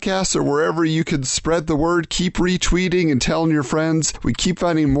Apple Podcasts or wherever you can spread the word. Keep retweeting and telling your friends. We keep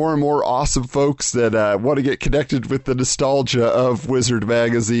finding more and more awesome folks that want to get connected with the nostalgia of Wizard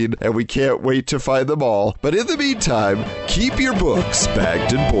Magazine, and we can't wait to find them all. But in the meantime, keep your books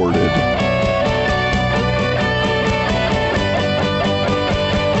bagged and boarded.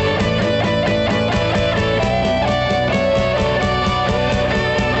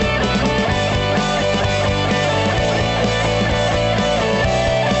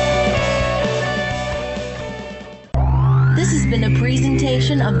 This has been a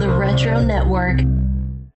presentation of the Retro Network.